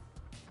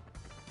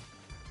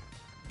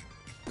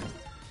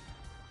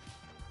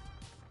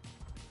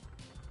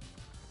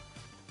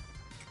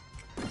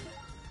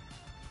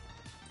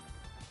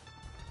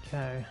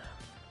 Okay.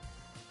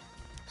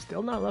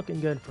 Still not looking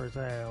good for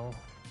Zale.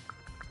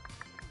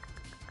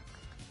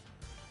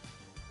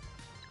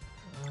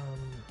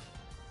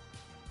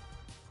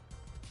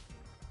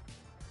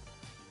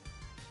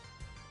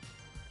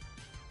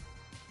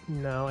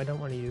 No, I don't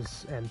want to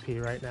use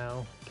MP right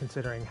now,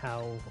 considering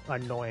how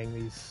annoying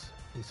these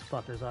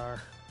fuckers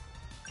are.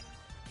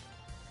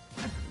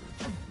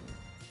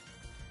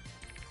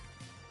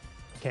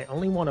 Okay,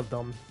 only one of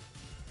them,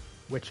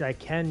 which I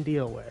can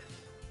deal with.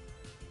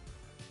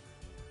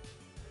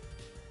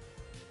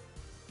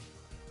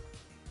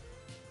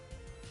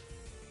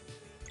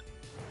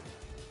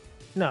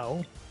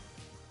 No.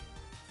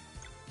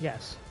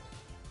 Yes.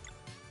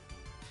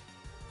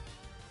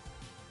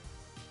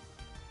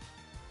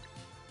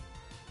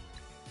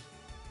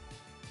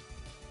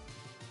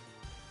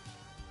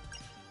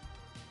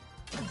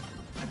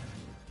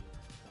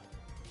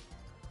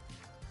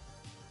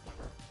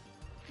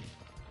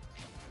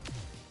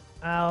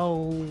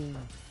 Ow.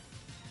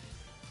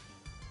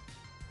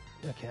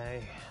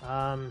 Okay.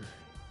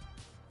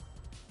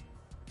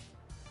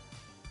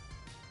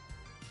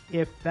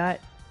 If that...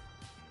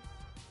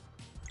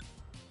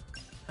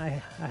 I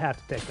have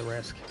to take the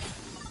risk.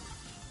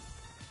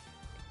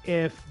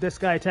 If this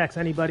guy attacks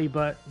anybody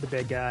but the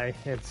big guy,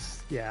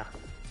 it's... yeah.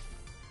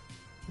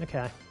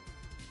 Okay.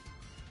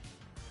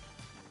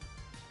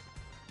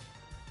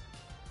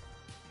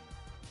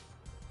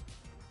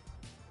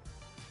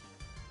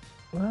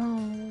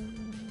 Well...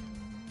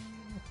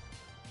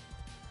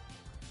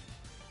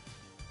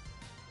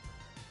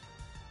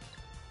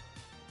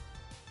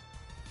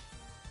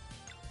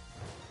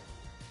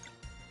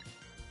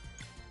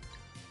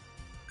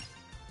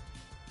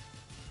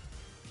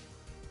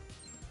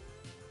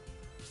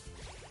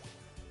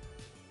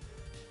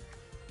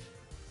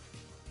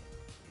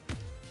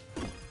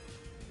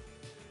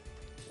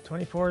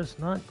 $24 is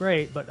not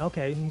great, but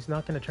okay, he's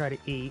not going to try to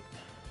eat.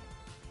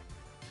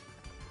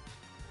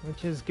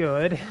 Which is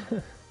good.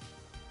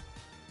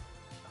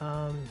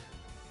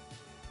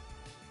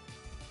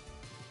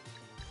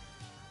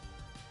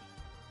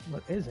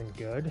 What isn't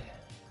good?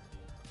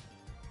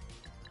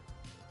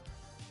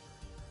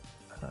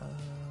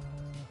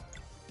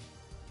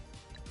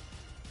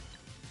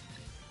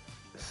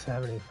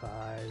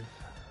 75.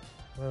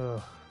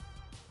 Ugh.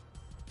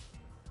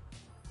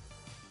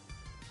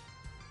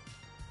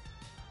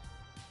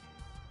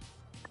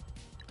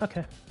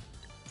 Okay.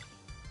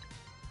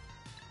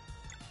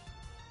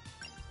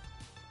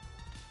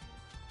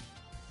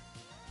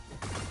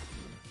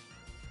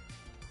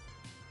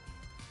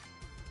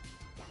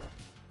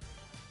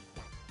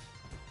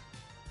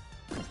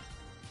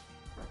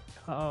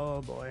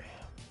 Oh boy.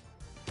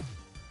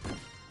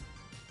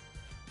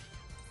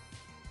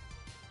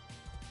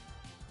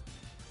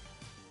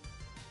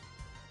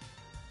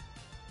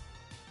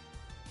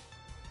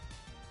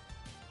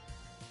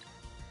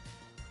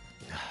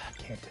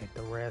 Can't take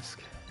the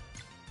risk.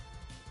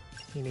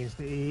 He needs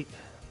to eat.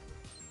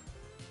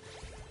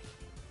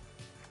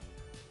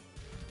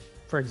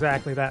 For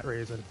exactly that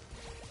reason.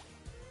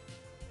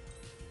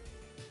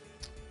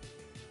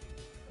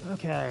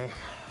 Okay.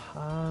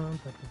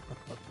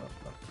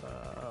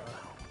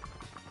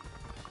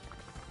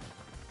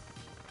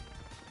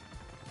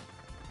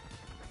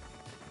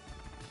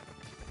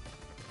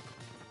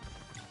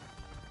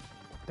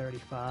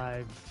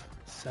 35,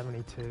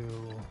 72,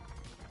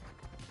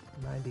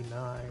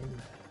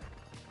 99.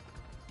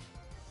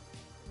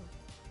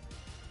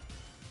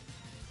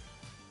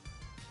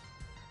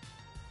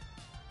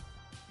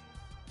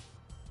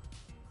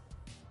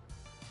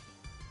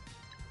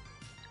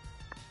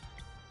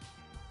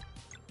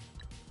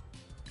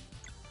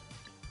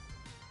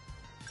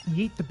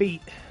 Yeet the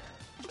beat.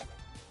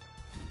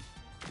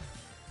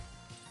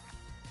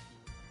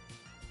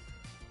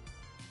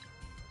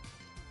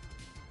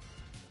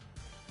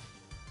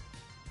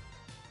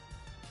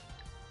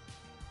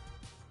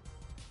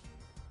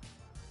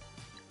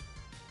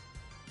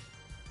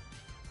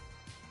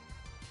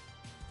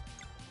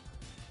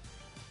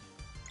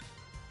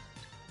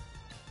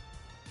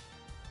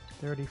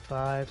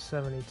 $35,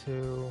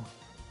 72.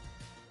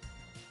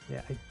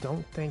 Yeah, I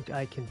don't think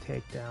I can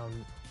take down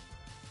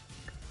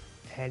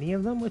any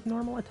of them with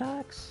normal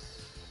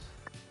attacks,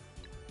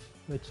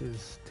 which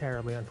is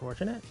terribly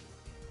unfortunate,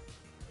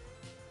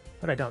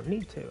 but I don't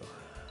need to.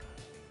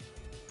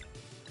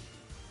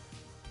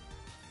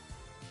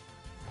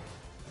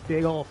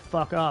 Big ol'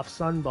 fuck off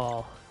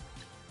sunball.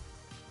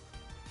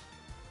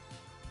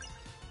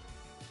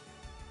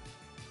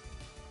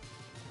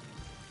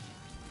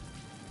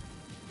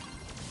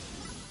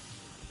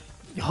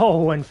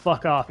 Oh, and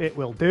fuck off, it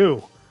will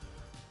do.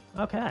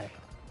 Okay.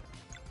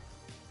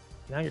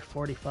 Now you're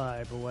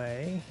 45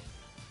 away.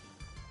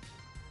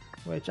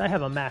 Which, I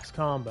have a max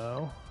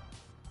combo.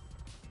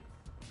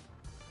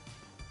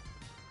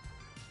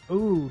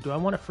 Ooh, do I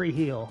want a free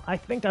heal? I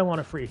think I want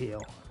a free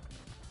heal.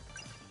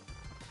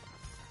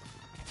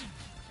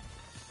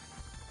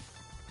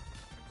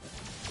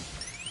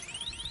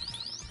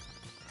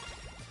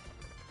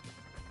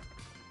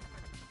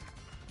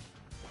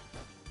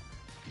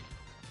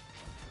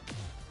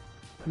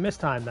 I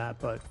mistimed that,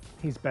 but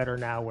he's better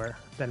now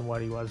than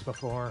what he was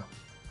before.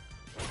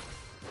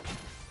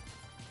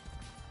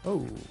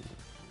 Oh.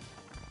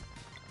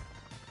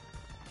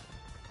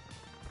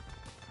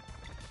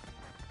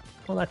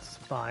 Well, that's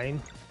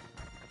fine.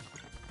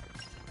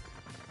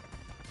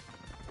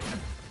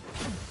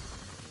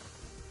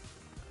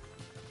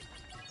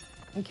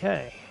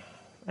 Okay.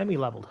 Emmy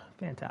leveled.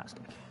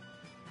 Fantastic.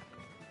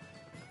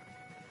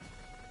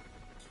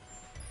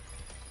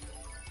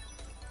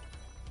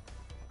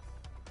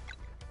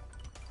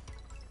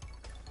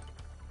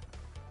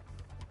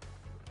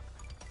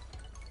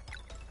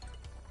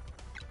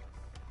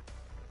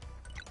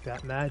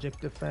 That magic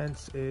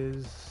defense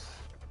is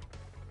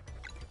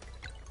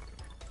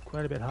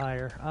quite a bit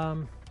higher.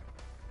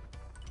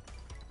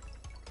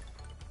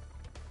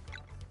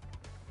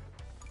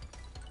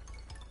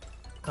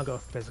 I'll go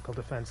physical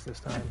defense this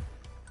time.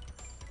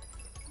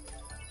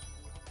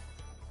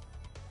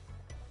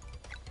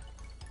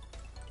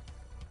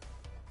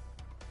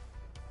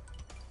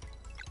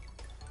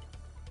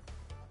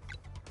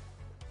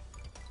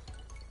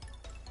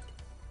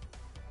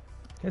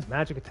 His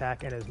magic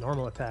attack and his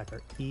normal attack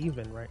are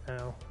even right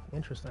now.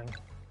 Interesting.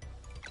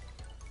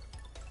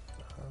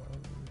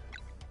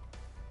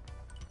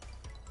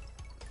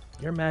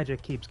 Your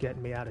magic keeps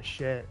getting me out of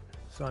shit,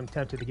 so I'm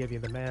tempted to give you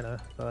the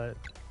mana, but...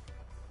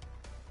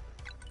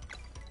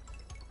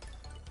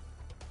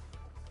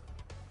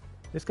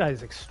 This guy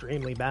is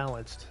extremely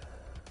balanced.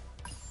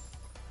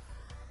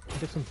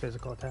 Give some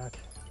physical attack.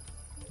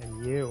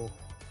 And you.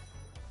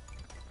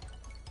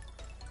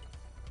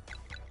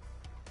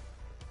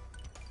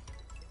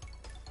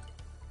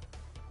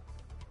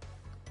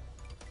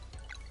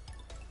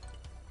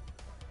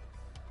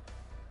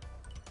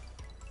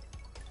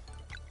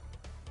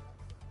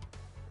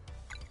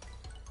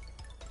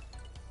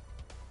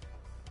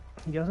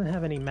 He doesn't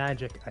have any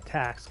magic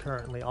attacks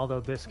currently, although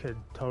this could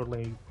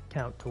totally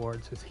count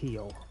towards his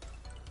heal.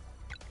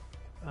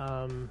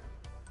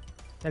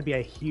 That'd be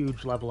a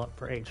huge level up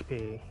for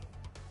HP,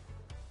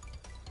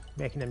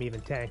 making him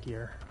even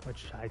tankier,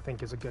 which I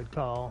think is a good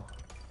call.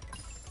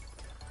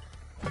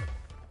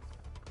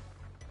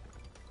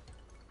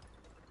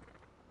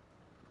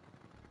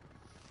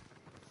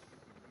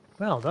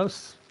 Well,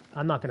 those,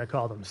 I'm not going to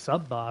call them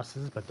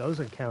sub-bosses, but those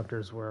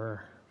encounters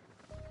were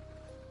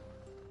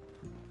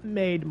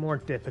made more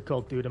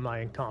difficult due to my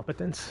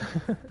incompetence.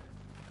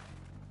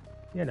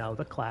 You know,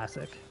 the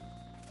classic.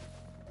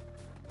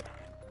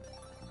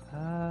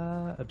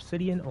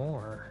 Obsidian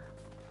ore.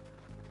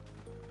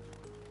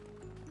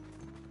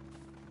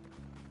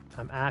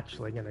 I'm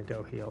actually gonna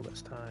go heal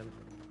this time.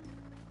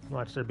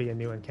 Watch there be a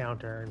new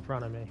encounter in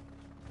front of me.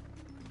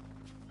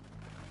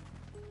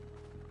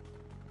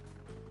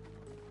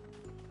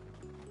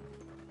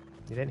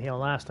 You didn't heal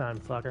last time,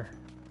 fucker.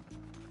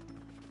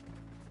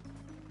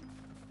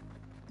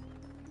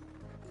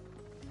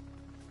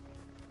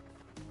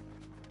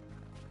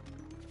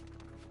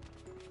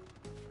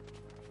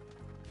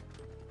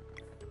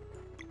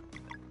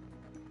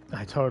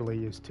 I totally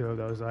used 2 of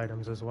those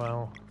items as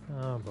well.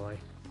 Oh boy.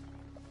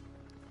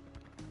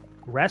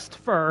 Rest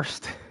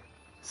first,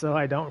 so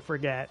I don't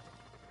forget.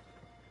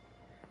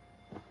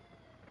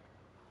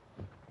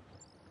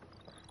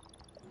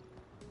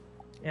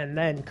 And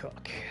then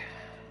cook.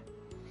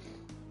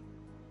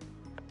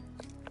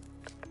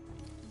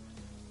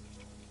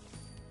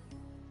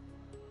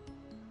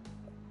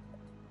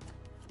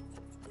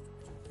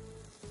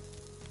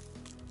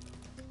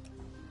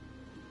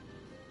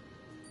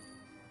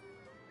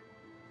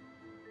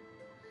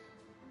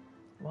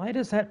 Why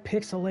does that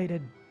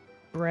pixelated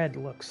bread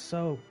look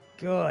so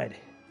good?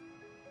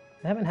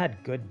 I haven't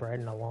had good bread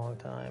in a long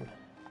time.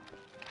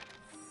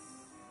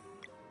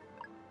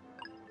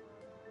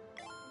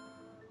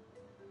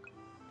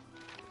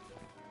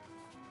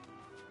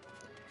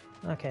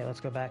 Okay, let's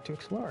go back to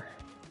explore.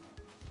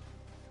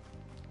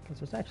 Because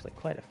there's actually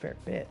quite a fair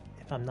bit,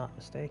 if I'm not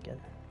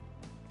mistaken.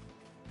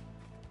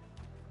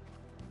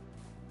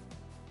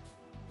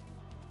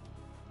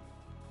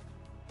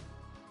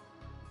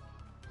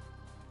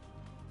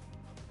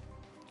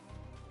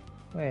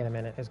 Wait a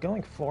minute, is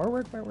going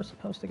forward where we're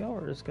supposed to go,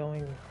 or is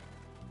going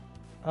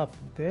up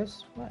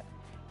this? What?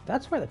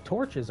 That's where the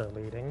torches are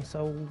leading,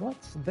 so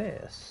what's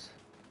this?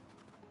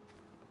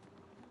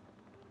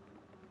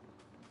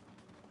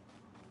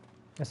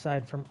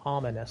 Aside from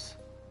ominous.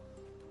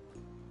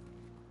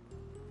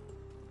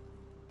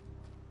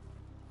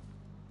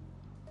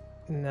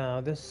 No,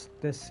 this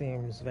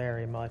seems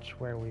very much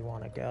where we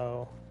want to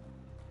go.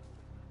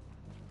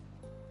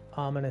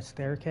 Ominous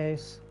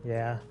staircase?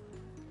 Yeah.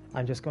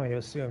 I'm just going to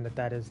assume that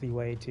that is the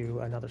way to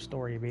another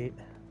story beat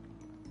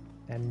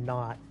and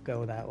not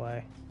go that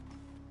way.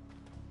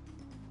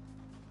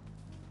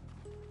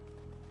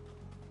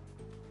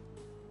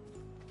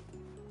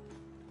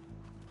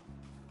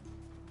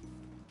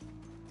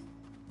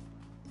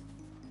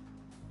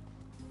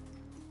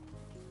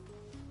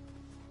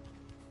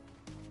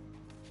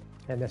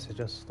 And this is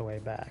just the way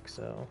back,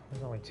 so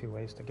there's only 2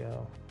 ways to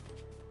go.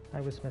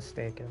 I was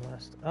mistaken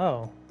last...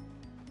 Oh.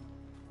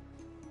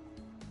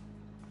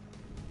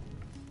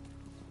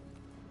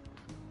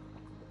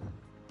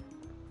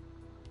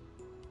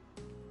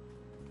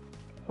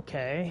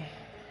 Okay.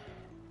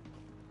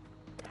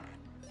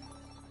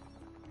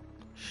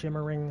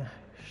 Shimmering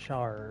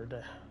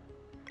Shard.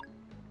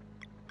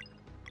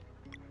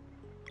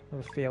 I have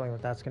a feeling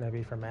that that's going to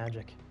be for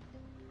magic.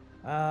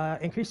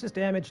 Increases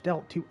damage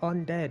dealt to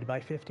undead by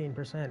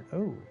 15%.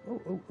 Ooh.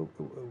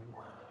 Ooh.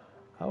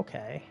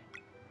 Okay.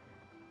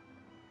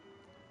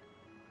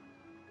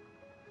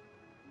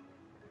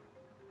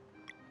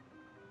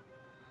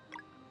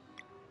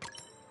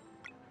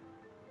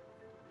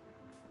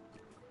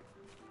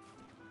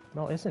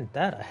 Well, isn't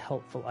that a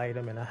helpful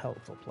item in a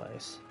helpful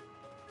place?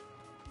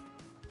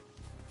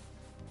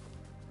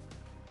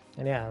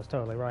 And yeah, I was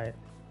totally right.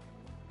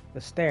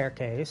 The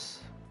staircase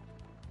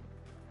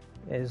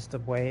is the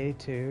way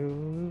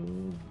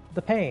to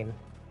the pain,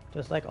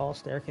 just like all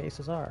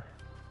staircases are.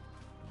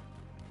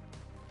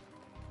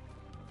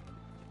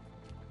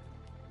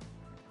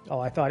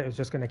 Oh, I thought it was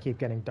just going to keep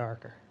getting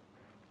darker.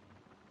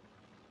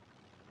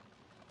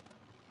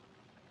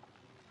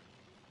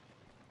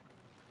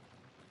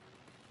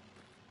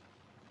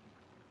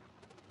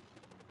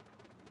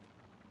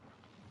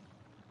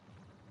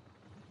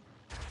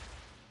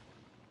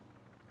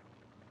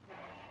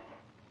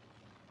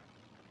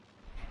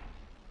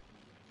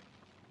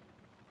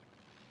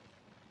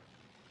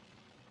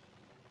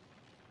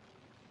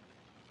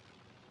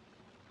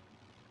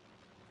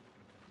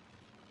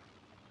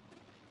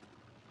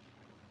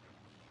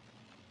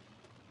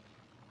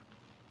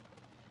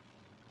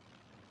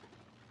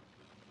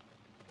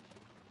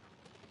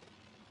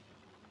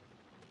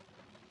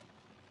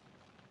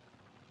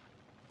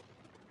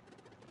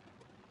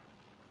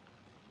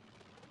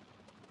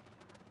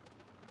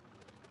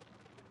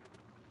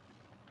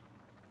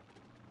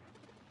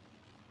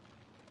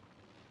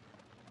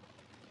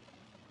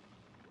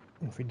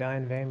 If we die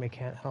in vain, we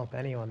can't help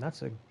anyone.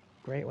 That's a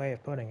great way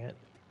of putting it.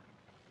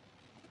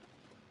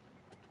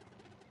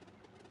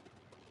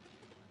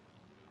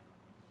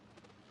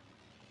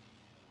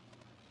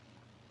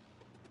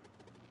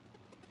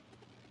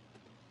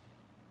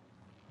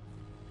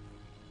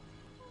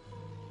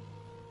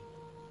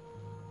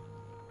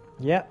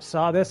 Yep,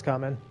 saw this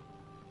coming.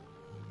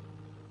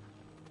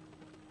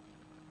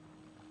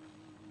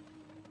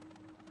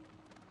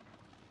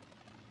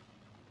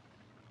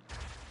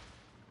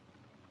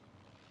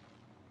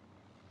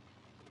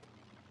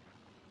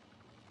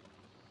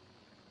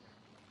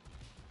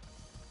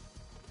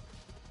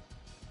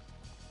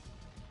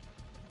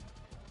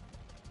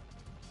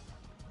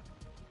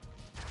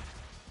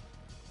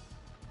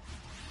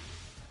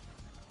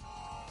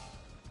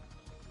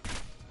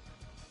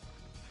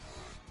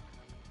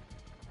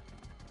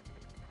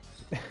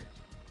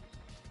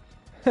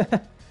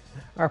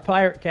 Our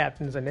pirate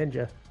captain's a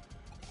ninja.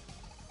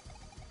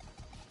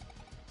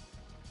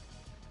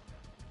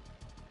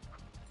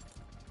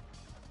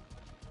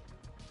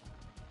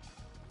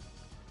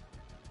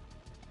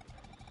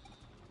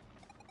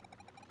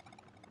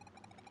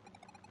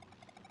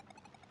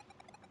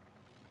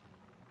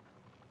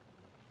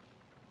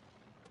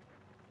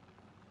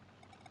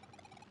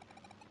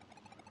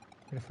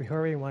 But if we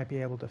hurry, we might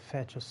be able to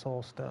fetch a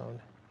soul stone.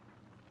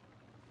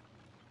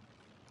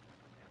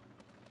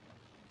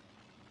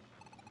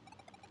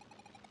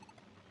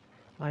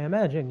 I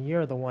imagine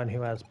you're the one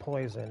who has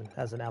poison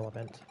as an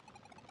element.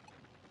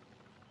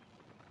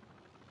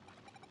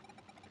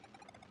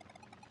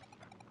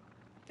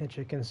 It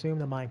should consume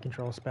the mind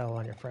control spell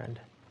on your friend.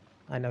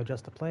 I know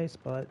just the place,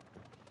 but...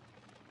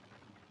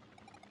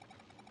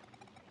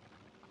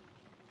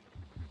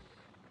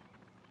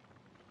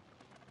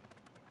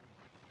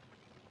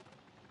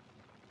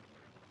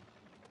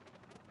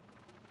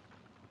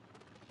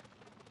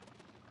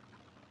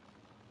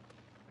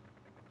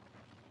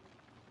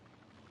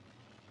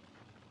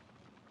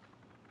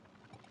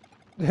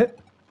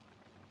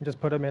 just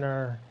put them in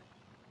our...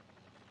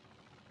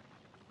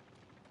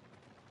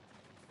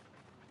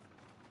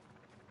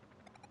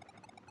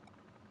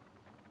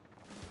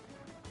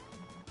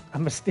 A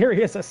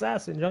mysterious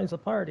assassin joins the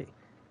party.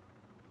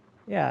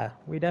 Yeah,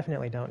 we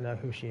definitely don't know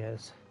who she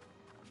is.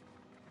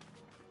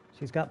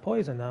 She's got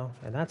poison, though,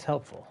 and that's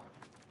helpful.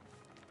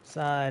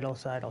 Sidle,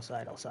 sidle,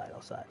 sidle,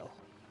 sidle, sidle.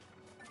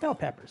 Bell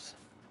peppers.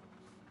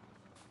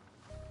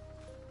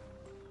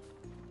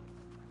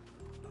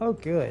 Oh,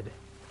 good.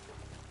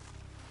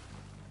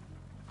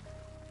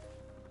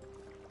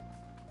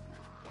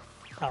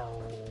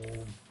 Oh,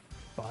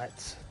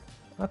 but...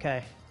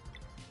 Okay.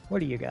 What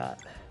do you got?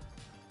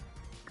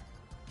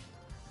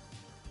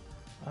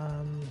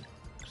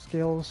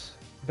 Skills.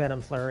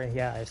 Venom Flurry.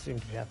 Yeah, I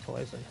assumed you have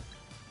poison.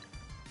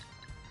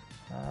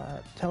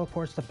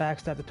 Teleports to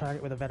backstab the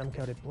target with a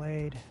venom-coated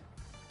blade.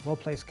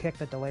 Well-placed kick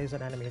that delays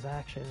an enemy's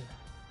action.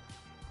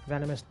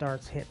 Venomous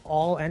darts hit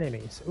all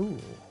enemies. Ooh.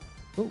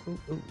 Ooh, ooh,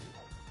 ooh.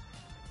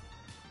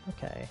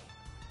 Okay.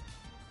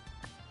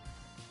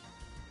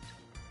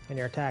 And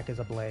your attack is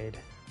a blade.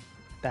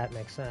 That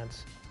makes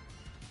sense.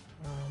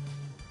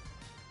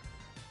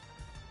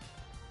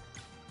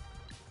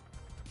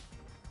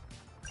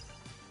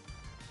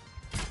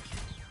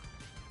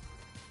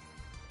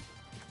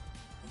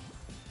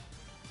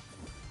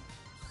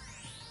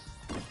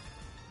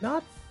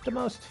 Not the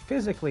most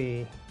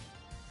physically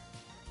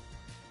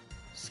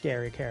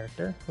scary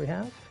character we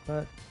have,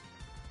 but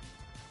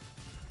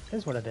it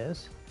is what it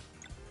is.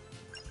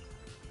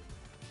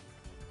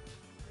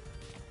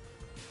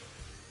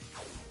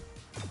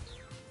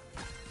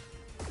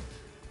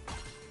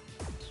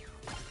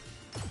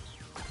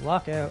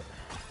 Lockout.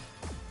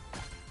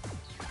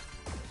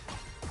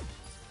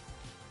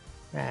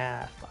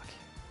 Ah, fuck.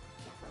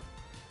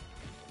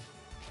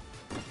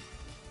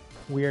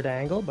 Weird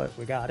angle, but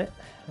we got it.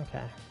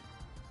 Okay.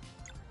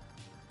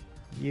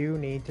 You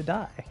need to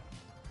die.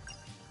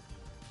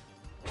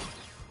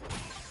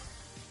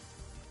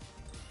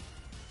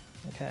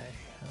 Okay.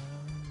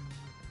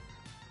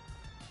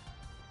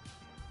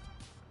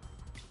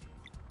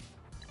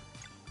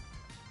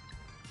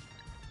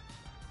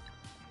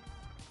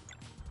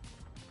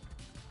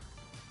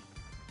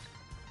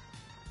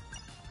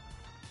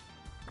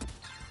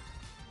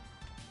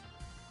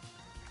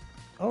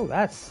 Oh,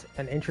 that's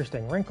an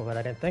interesting wrinkle that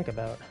I didn't think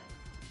about.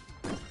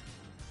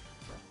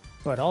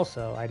 But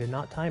also, I did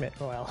not time it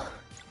well.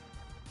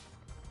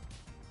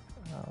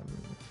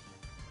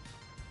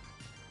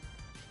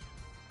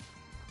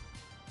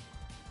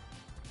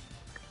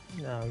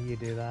 No, you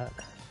do that.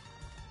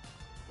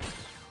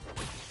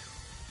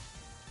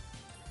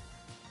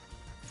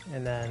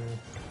 And then,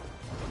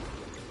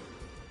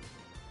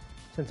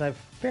 since I'm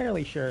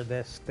fairly sure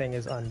this thing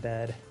is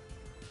undead,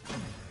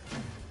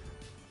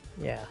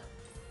 yeah.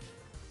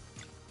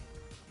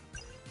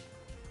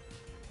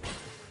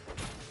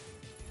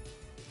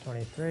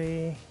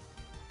 $23.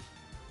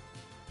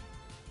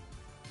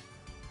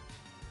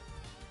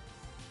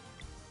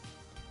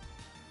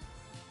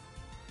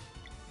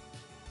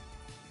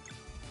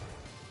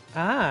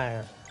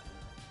 Ah!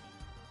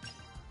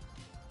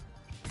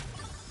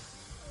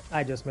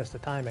 I just missed the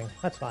timing.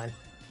 That's fine.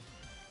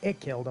 It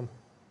killed him.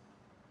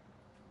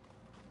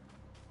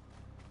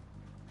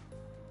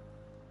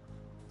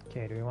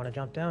 Okay, do we want to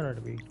jump down or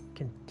do we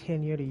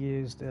continue to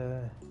use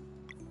the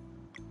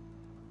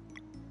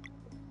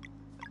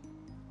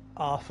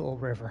awful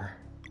river?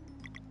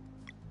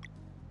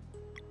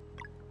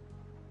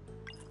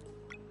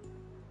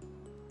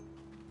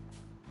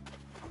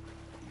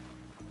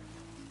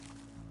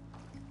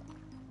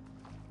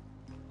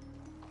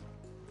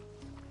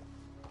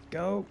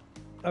 Go.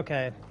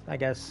 Okay, I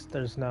guess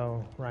there's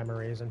no rhyme or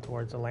reason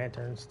towards the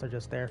lanterns. They're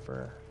just there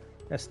for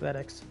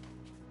aesthetics.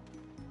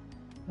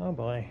 Oh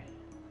boy.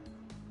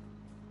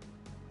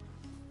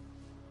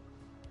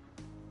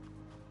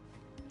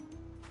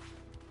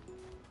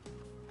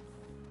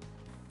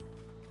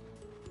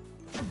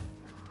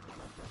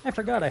 I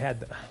forgot I had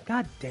the...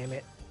 God damn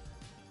it.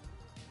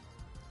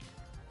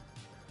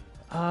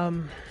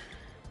 Um...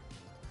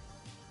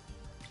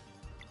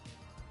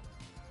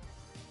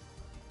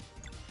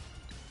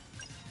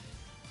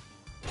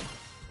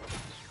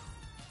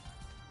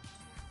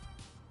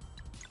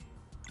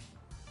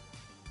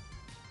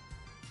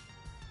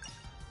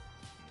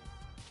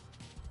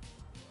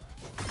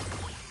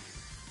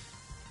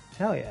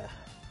 Hell yeah.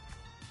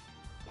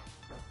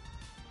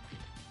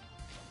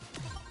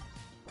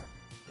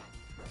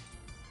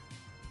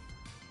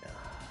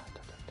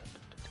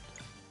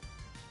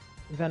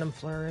 Venom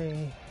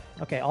Flurry.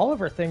 Okay, all of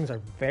her things are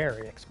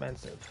very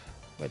expensive,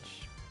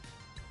 which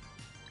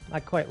I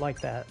quite like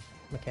that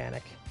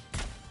mechanic.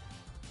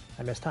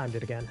 I mistimed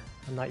it again.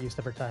 I'm not used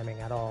to her timing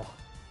at all.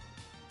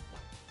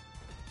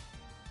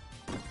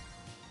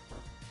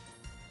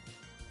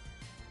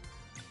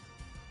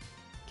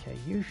 Okay,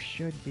 you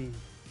should be...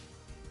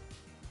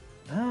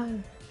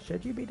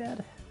 should you be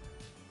dead?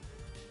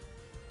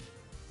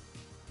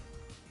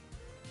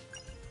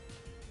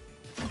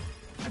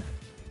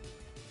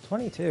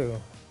 $22.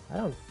 I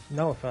don't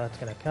know if that's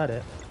gonna cut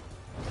it.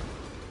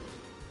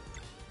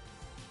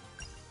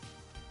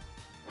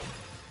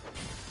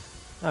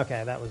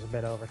 Okay, that was a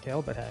bit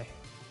overkill, but hey.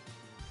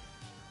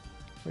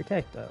 We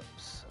take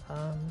those.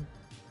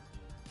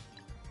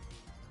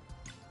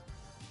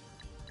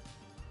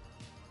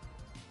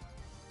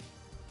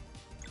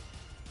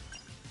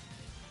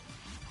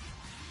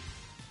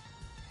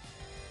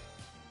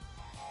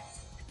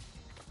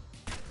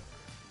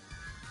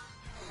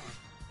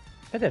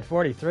 I did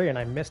 43 and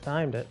I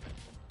mistimed it.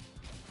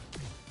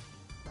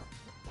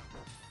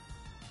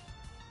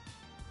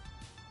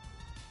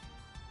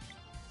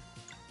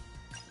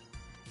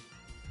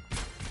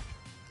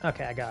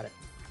 Okay, I got it.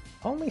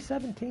 Only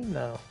 17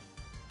 though.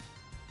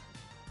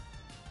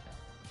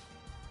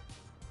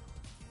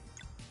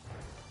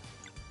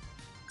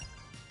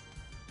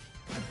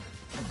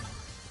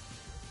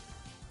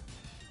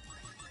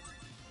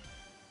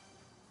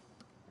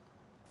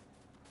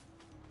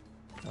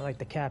 I like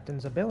the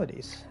captain's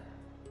abilities.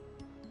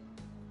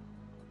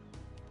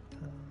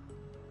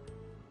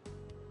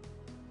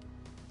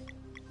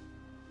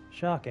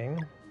 Shocking,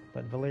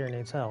 but Valir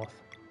needs health.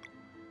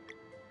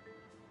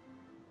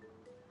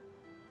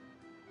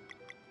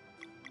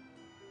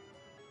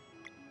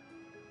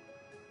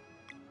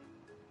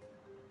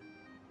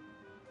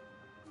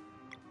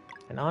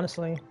 And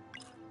honestly,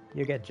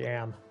 you get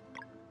jam.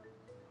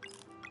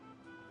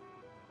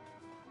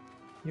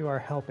 You are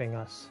helping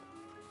us.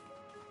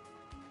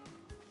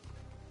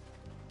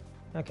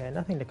 Okay,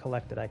 nothing to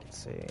collect that I can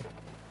see.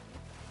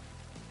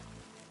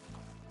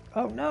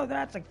 Oh no,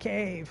 that's a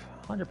cave!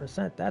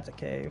 100% that's a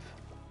cave.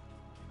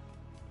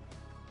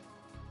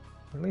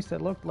 At least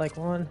it looked like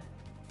one.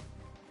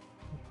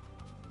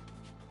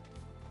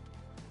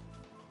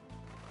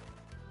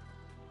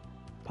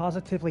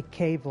 Positively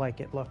cave-like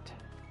it looked.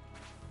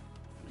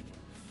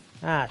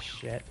 Ah,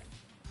 shit.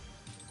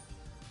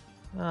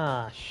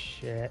 Ah,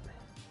 shit.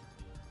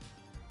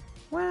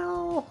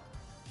 Well...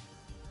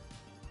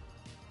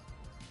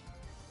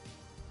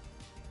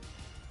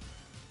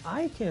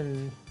 I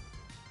can...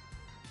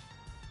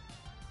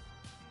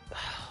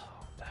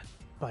 that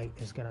bite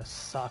is gonna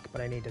suck,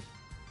 but I need to...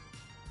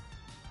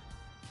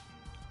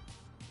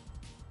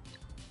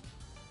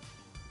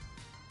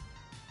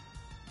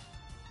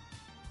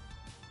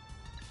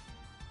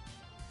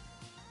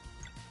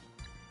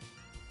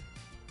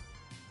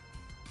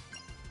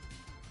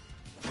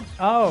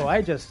 Oh,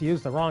 I just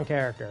used the wrong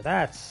character.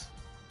 That's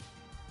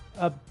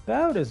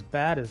about as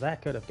bad as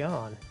that could have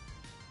gone.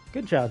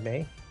 Good job,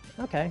 me.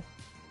 Okay.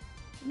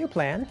 New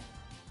plan.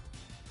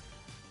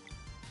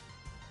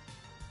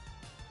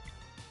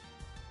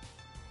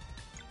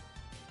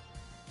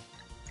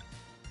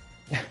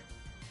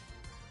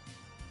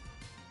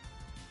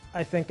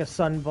 I think a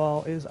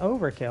sunball is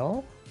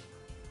overkill.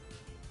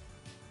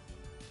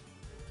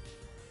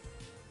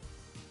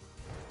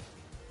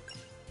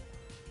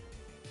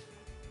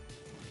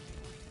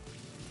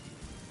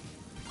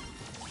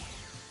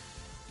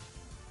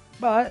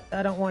 But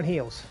I don't want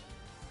heals.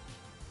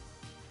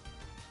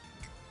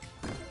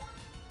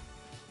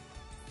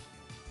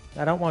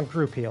 I don't want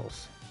group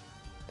heals.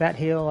 That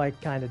heal, I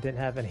kind of didn't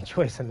have any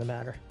choice in the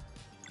matter.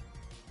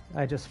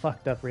 I just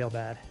fucked up real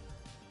bad.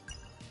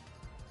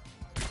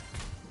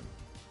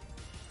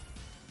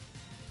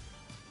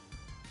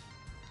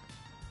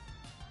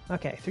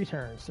 Okay, 3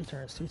 turns, 3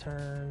 turns, 3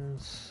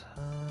 turns.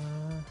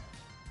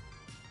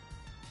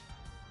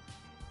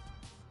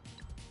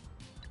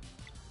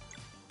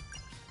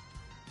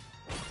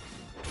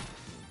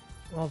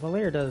 Well,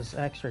 Valir does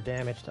extra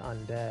damage to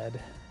undead,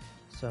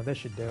 so this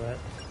should do it.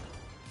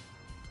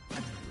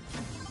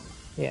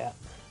 Yeah.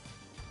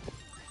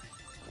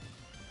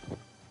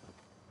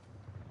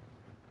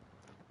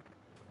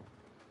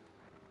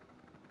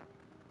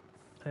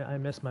 I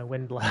missed my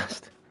wind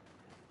blast.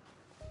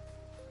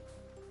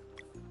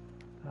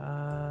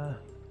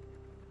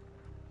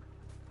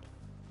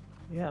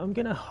 Yeah, I'm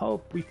gonna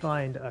hope we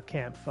find a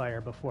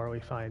campfire before we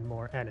find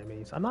more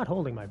enemies. I'm not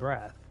holding my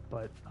breath,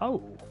 but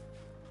oh,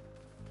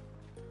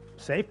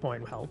 save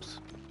point helps.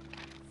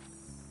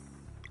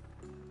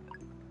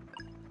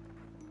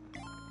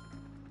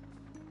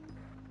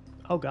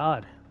 Oh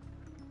god.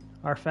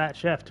 Our fat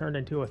chef turned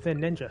into a thin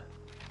ninja.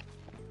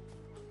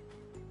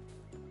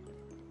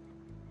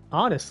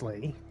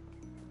 Honestly,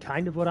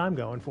 kind of what I'm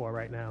going for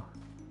right now.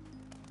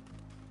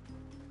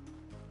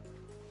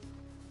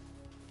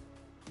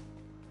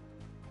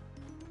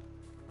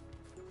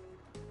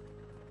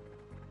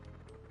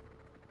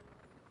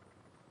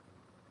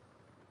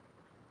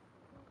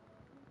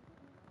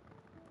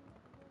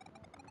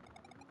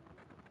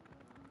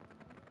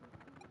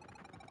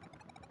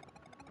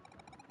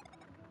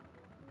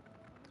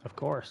 Of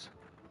course.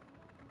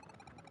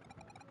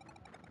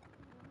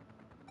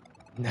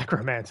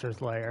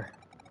 Necromancer's lair.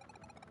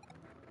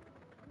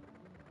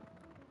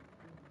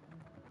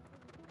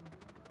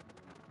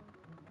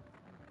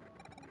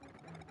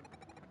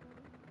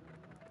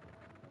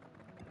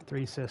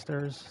 Three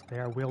sisters. They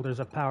are wielders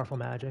of powerful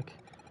magic.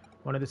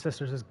 One of the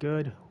sisters is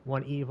good,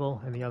 one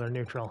evil, and the other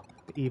neutral.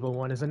 The evil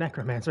one is a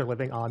necromancer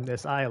living on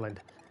this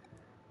island.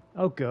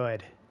 Oh,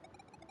 good.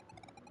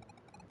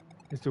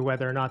 As to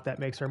whether or not that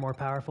makes her more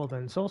powerful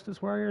than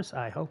Solstice Warriors,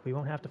 I hope we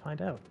won't have to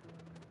find out.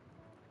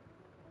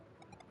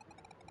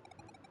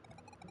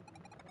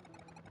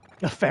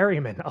 A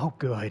ferryman. Oh,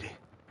 good.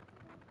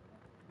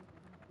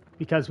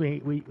 Because we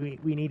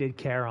needed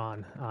care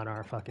on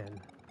our fucking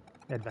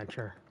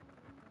adventure.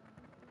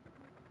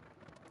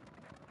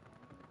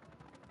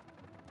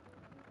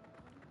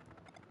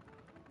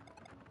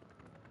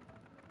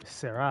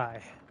 Sarai.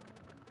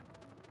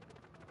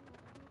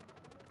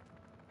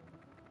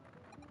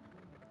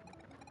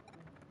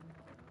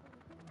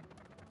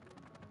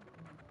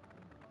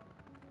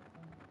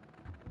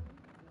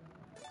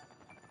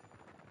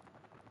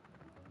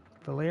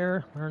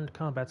 Valir learned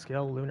combat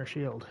skill, Lunar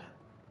Shield.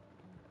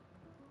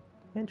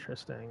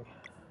 Interesting.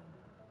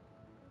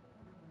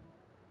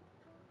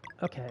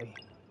 Okay.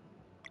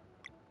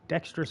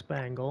 Dexterous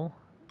Bangle.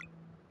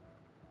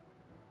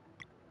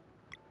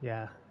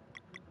 Yeah.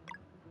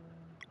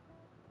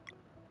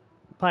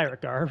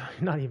 Pirate Garb,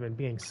 not even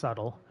being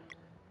subtle.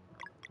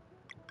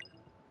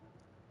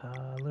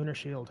 Lunar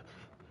Shield.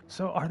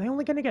 So are they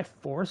only going to get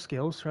 4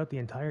 skills throughout the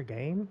entire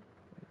game?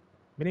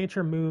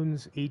 Miniature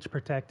moons each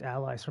protect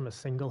allies from a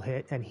single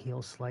hit and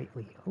heal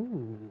slightly.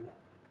 Ooh.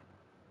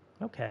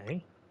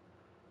 Okay.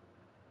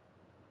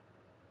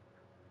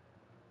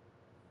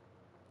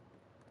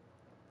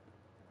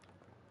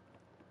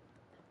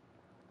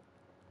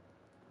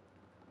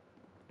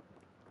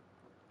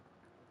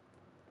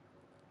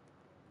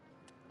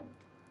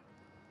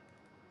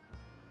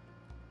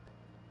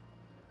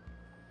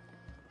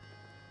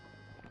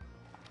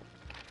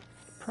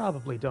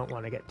 Probably don't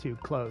want to get too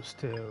close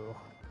to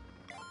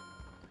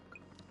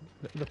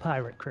the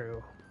pirate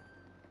crew,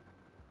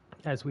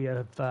 as we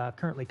have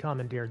currently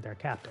commandeered their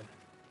captain.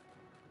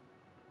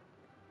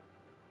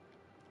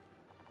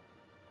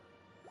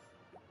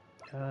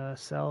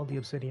 Sell the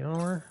obsidian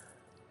ore.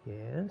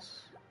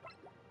 Yes.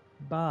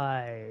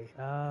 Buy.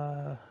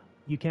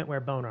 You can't wear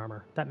bone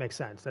armor. That makes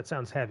sense. That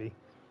sounds heavy.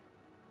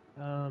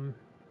 And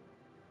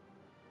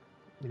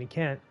you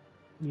can't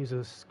use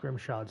a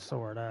scrimshod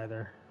sword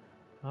either.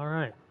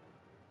 Alright.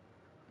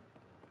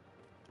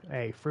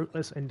 A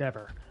fruitless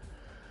endeavor.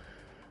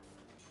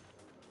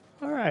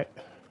 Alright.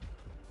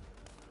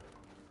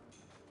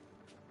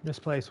 This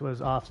place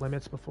was off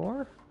limits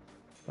before,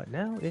 but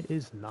now it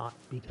is not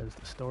because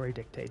the story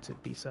dictates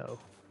it be so.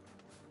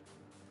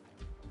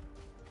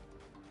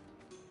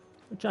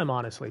 Which I'm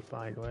honestly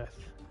fine with.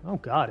 Oh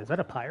god, is that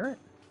a pirate?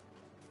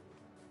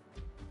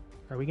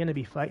 Are we going to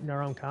be fighting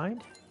our own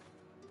kind?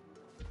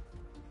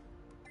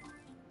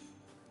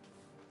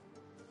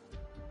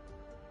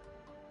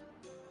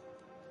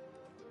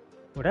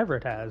 Whatever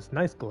it has,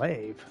 nice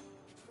glaive.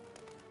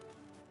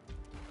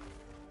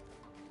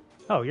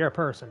 Oh, you're a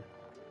person.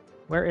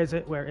 Where is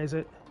it? Where is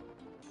it?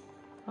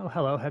 Oh,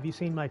 hello. Have you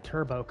seen my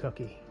turbo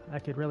cookie? I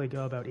could really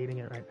go about eating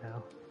it right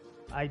now.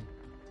 I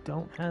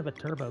don't have a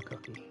turbo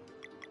cookie.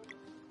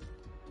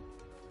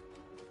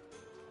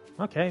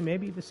 Okay,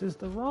 maybe this is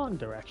the wrong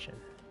direction.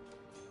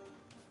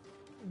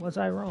 Was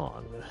I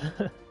wrong?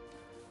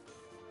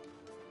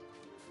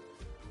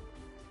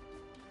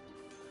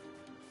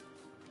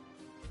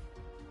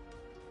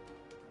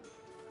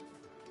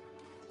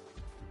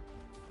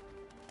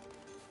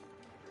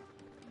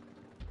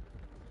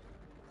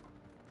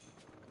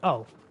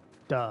 Oh,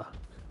 duh.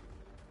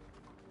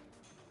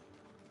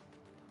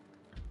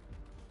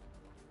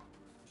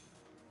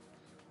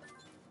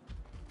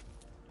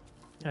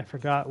 I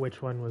forgot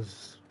which one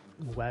was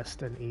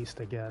west and east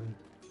again.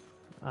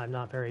 I'm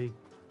not very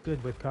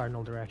good with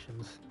cardinal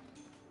directions.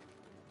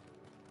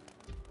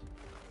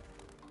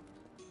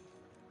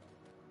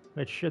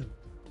 Which should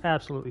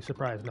absolutely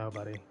surprise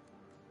nobody.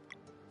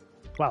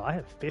 Wow, I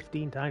have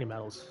 15 tiny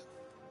metals.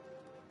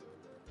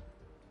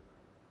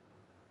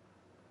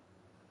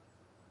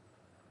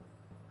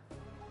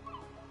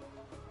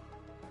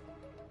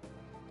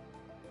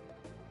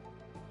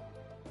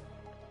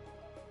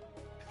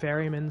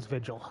 Ferryman's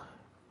Vigil.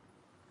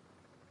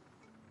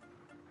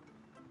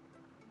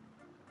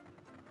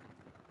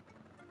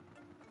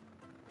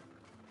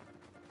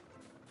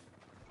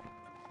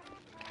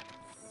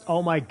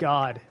 Oh my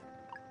god.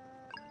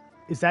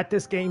 Is that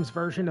this game's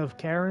version of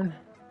Karen?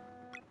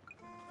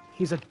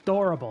 He's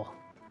adorable.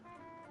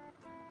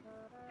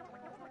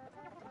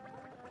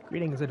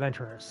 Greetings,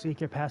 adventurers.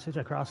 Seek your passage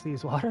across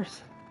these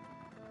waters?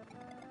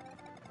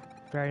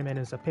 Ferryman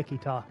is a picky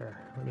talker.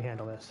 Let me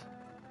handle this.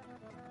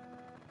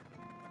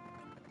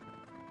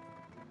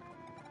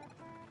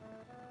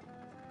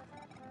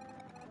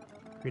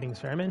 Greetings,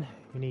 Ferryman.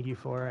 We need you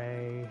for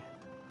a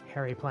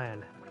hairy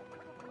plan.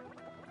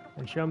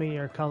 And show me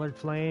your colored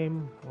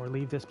flame, or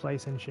leave this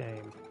place in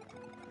shame.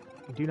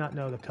 We do not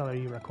know the color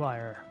you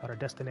require, but our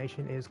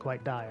destination is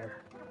quite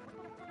dire.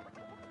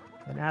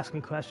 And ask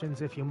me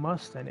questions if you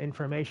must, and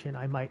information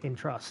I might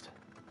entrust.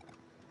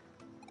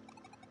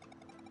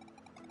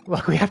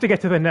 Look, we have to get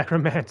to the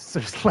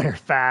Necromancer's lair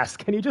fast.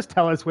 Can you just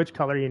tell us which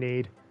color you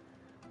need?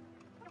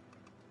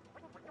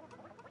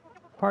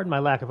 Pardon my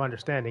lack of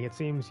understanding. It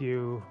seems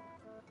you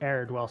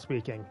erred while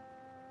speaking.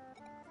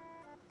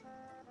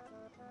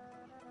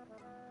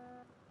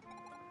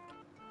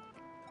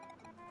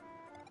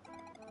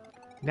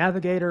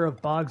 Navigator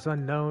of bogs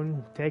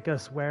unknown, take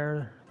us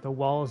where the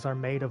walls are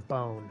made of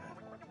bone.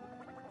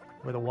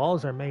 Where the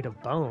walls are made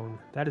of bone,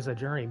 that is a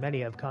journey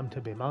many have come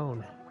to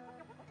bemoan.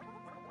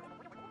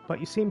 But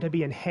you seem to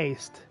be in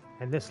haste,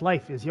 and this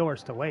life is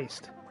yours to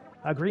waste.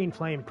 A green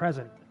flame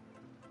present,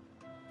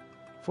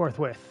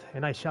 forthwith,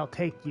 and I shall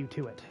take you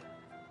to it.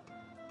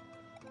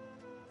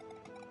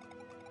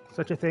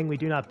 Such a thing we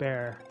do not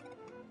bear.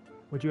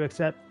 Would you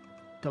accept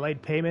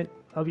delayed payment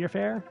of your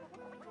fare?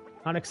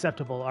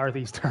 Unacceptable are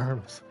these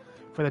terms,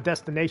 for the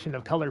destination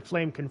of colored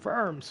flame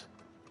confirms.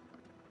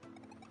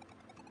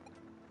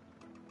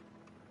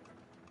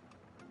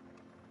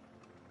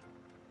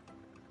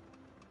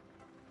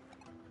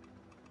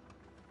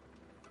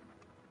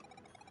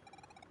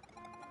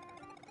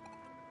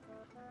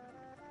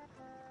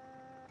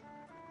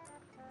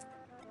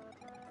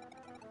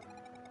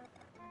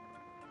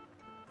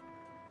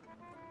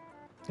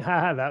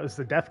 Haha, that was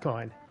the death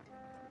coin.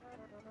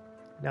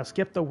 Now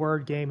skip the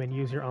word game and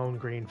use your own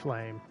green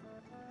flame.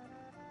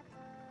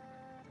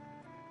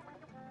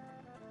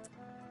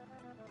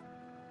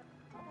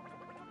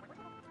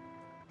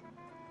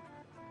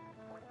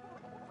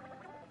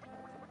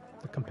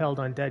 The compelled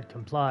undead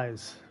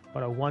complies,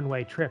 but a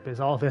one-way trip is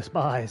all this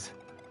buys.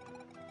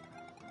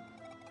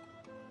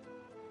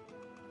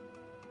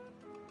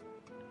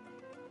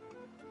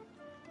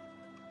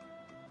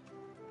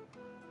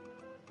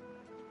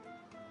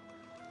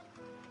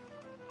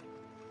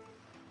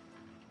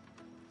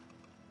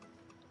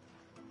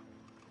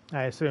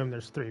 I assume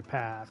there's 3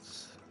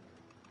 paths.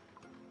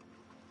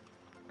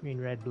 Green,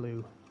 red,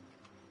 blue.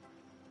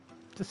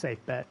 It's a safe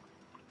bet.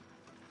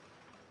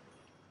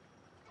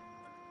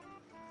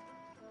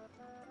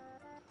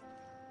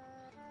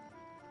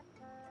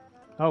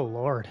 Oh,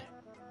 Lord.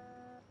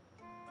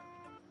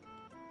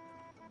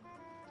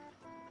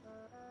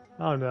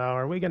 Oh no,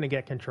 are we going to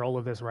get control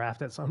of this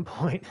raft at some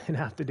point and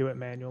have to do it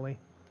manually?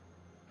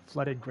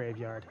 Flooded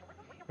graveyard.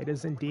 It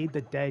is indeed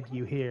the dead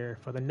you hear,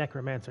 for the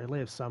necromancer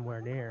lives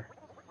somewhere near.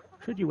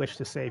 Should you wish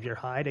to save your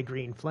hide, a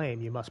green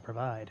flame you must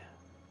provide.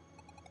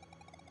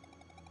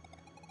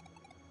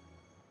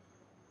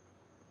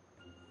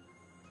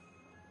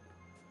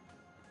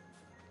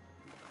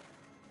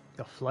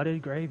 The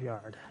flooded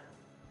graveyard.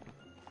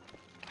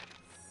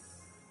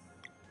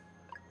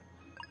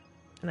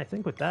 And I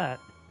think with that,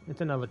 it's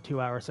another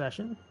 2-hour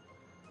session.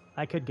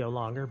 I could go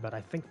longer, but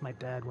I think my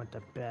dad went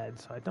to bed,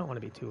 so I don't want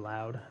to be too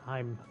loud.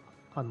 I'm,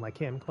 unlike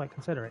him, quite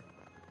considerate.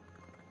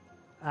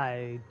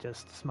 I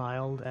just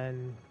smiled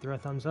and threw a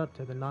thumbs up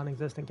to the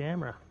non-existent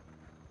camera.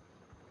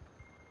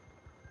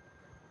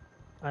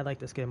 I like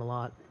this game a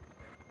lot.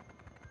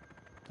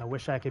 I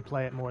wish I could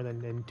play it more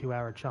than in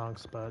 2-hour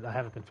chunks, but I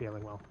haven't been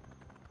feeling well.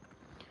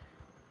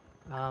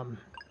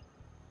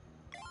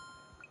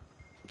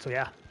 So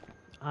yeah,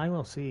 I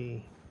will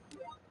see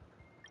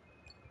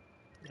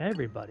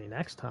everybody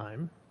next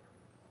time.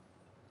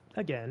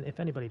 Again, if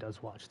anybody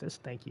does watch this,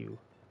 thank you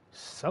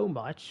so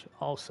much.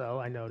 Also,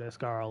 I noticed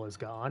Garl is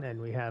gone,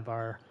 and we have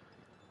our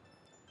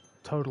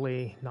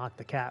totally not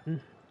the captain.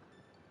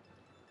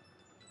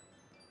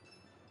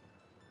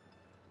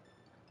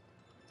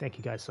 Thank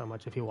you guys so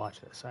much if you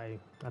watch this. I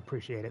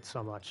appreciate it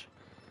so much.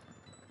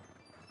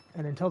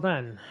 And until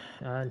then,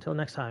 until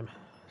next time,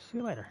 see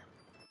you later.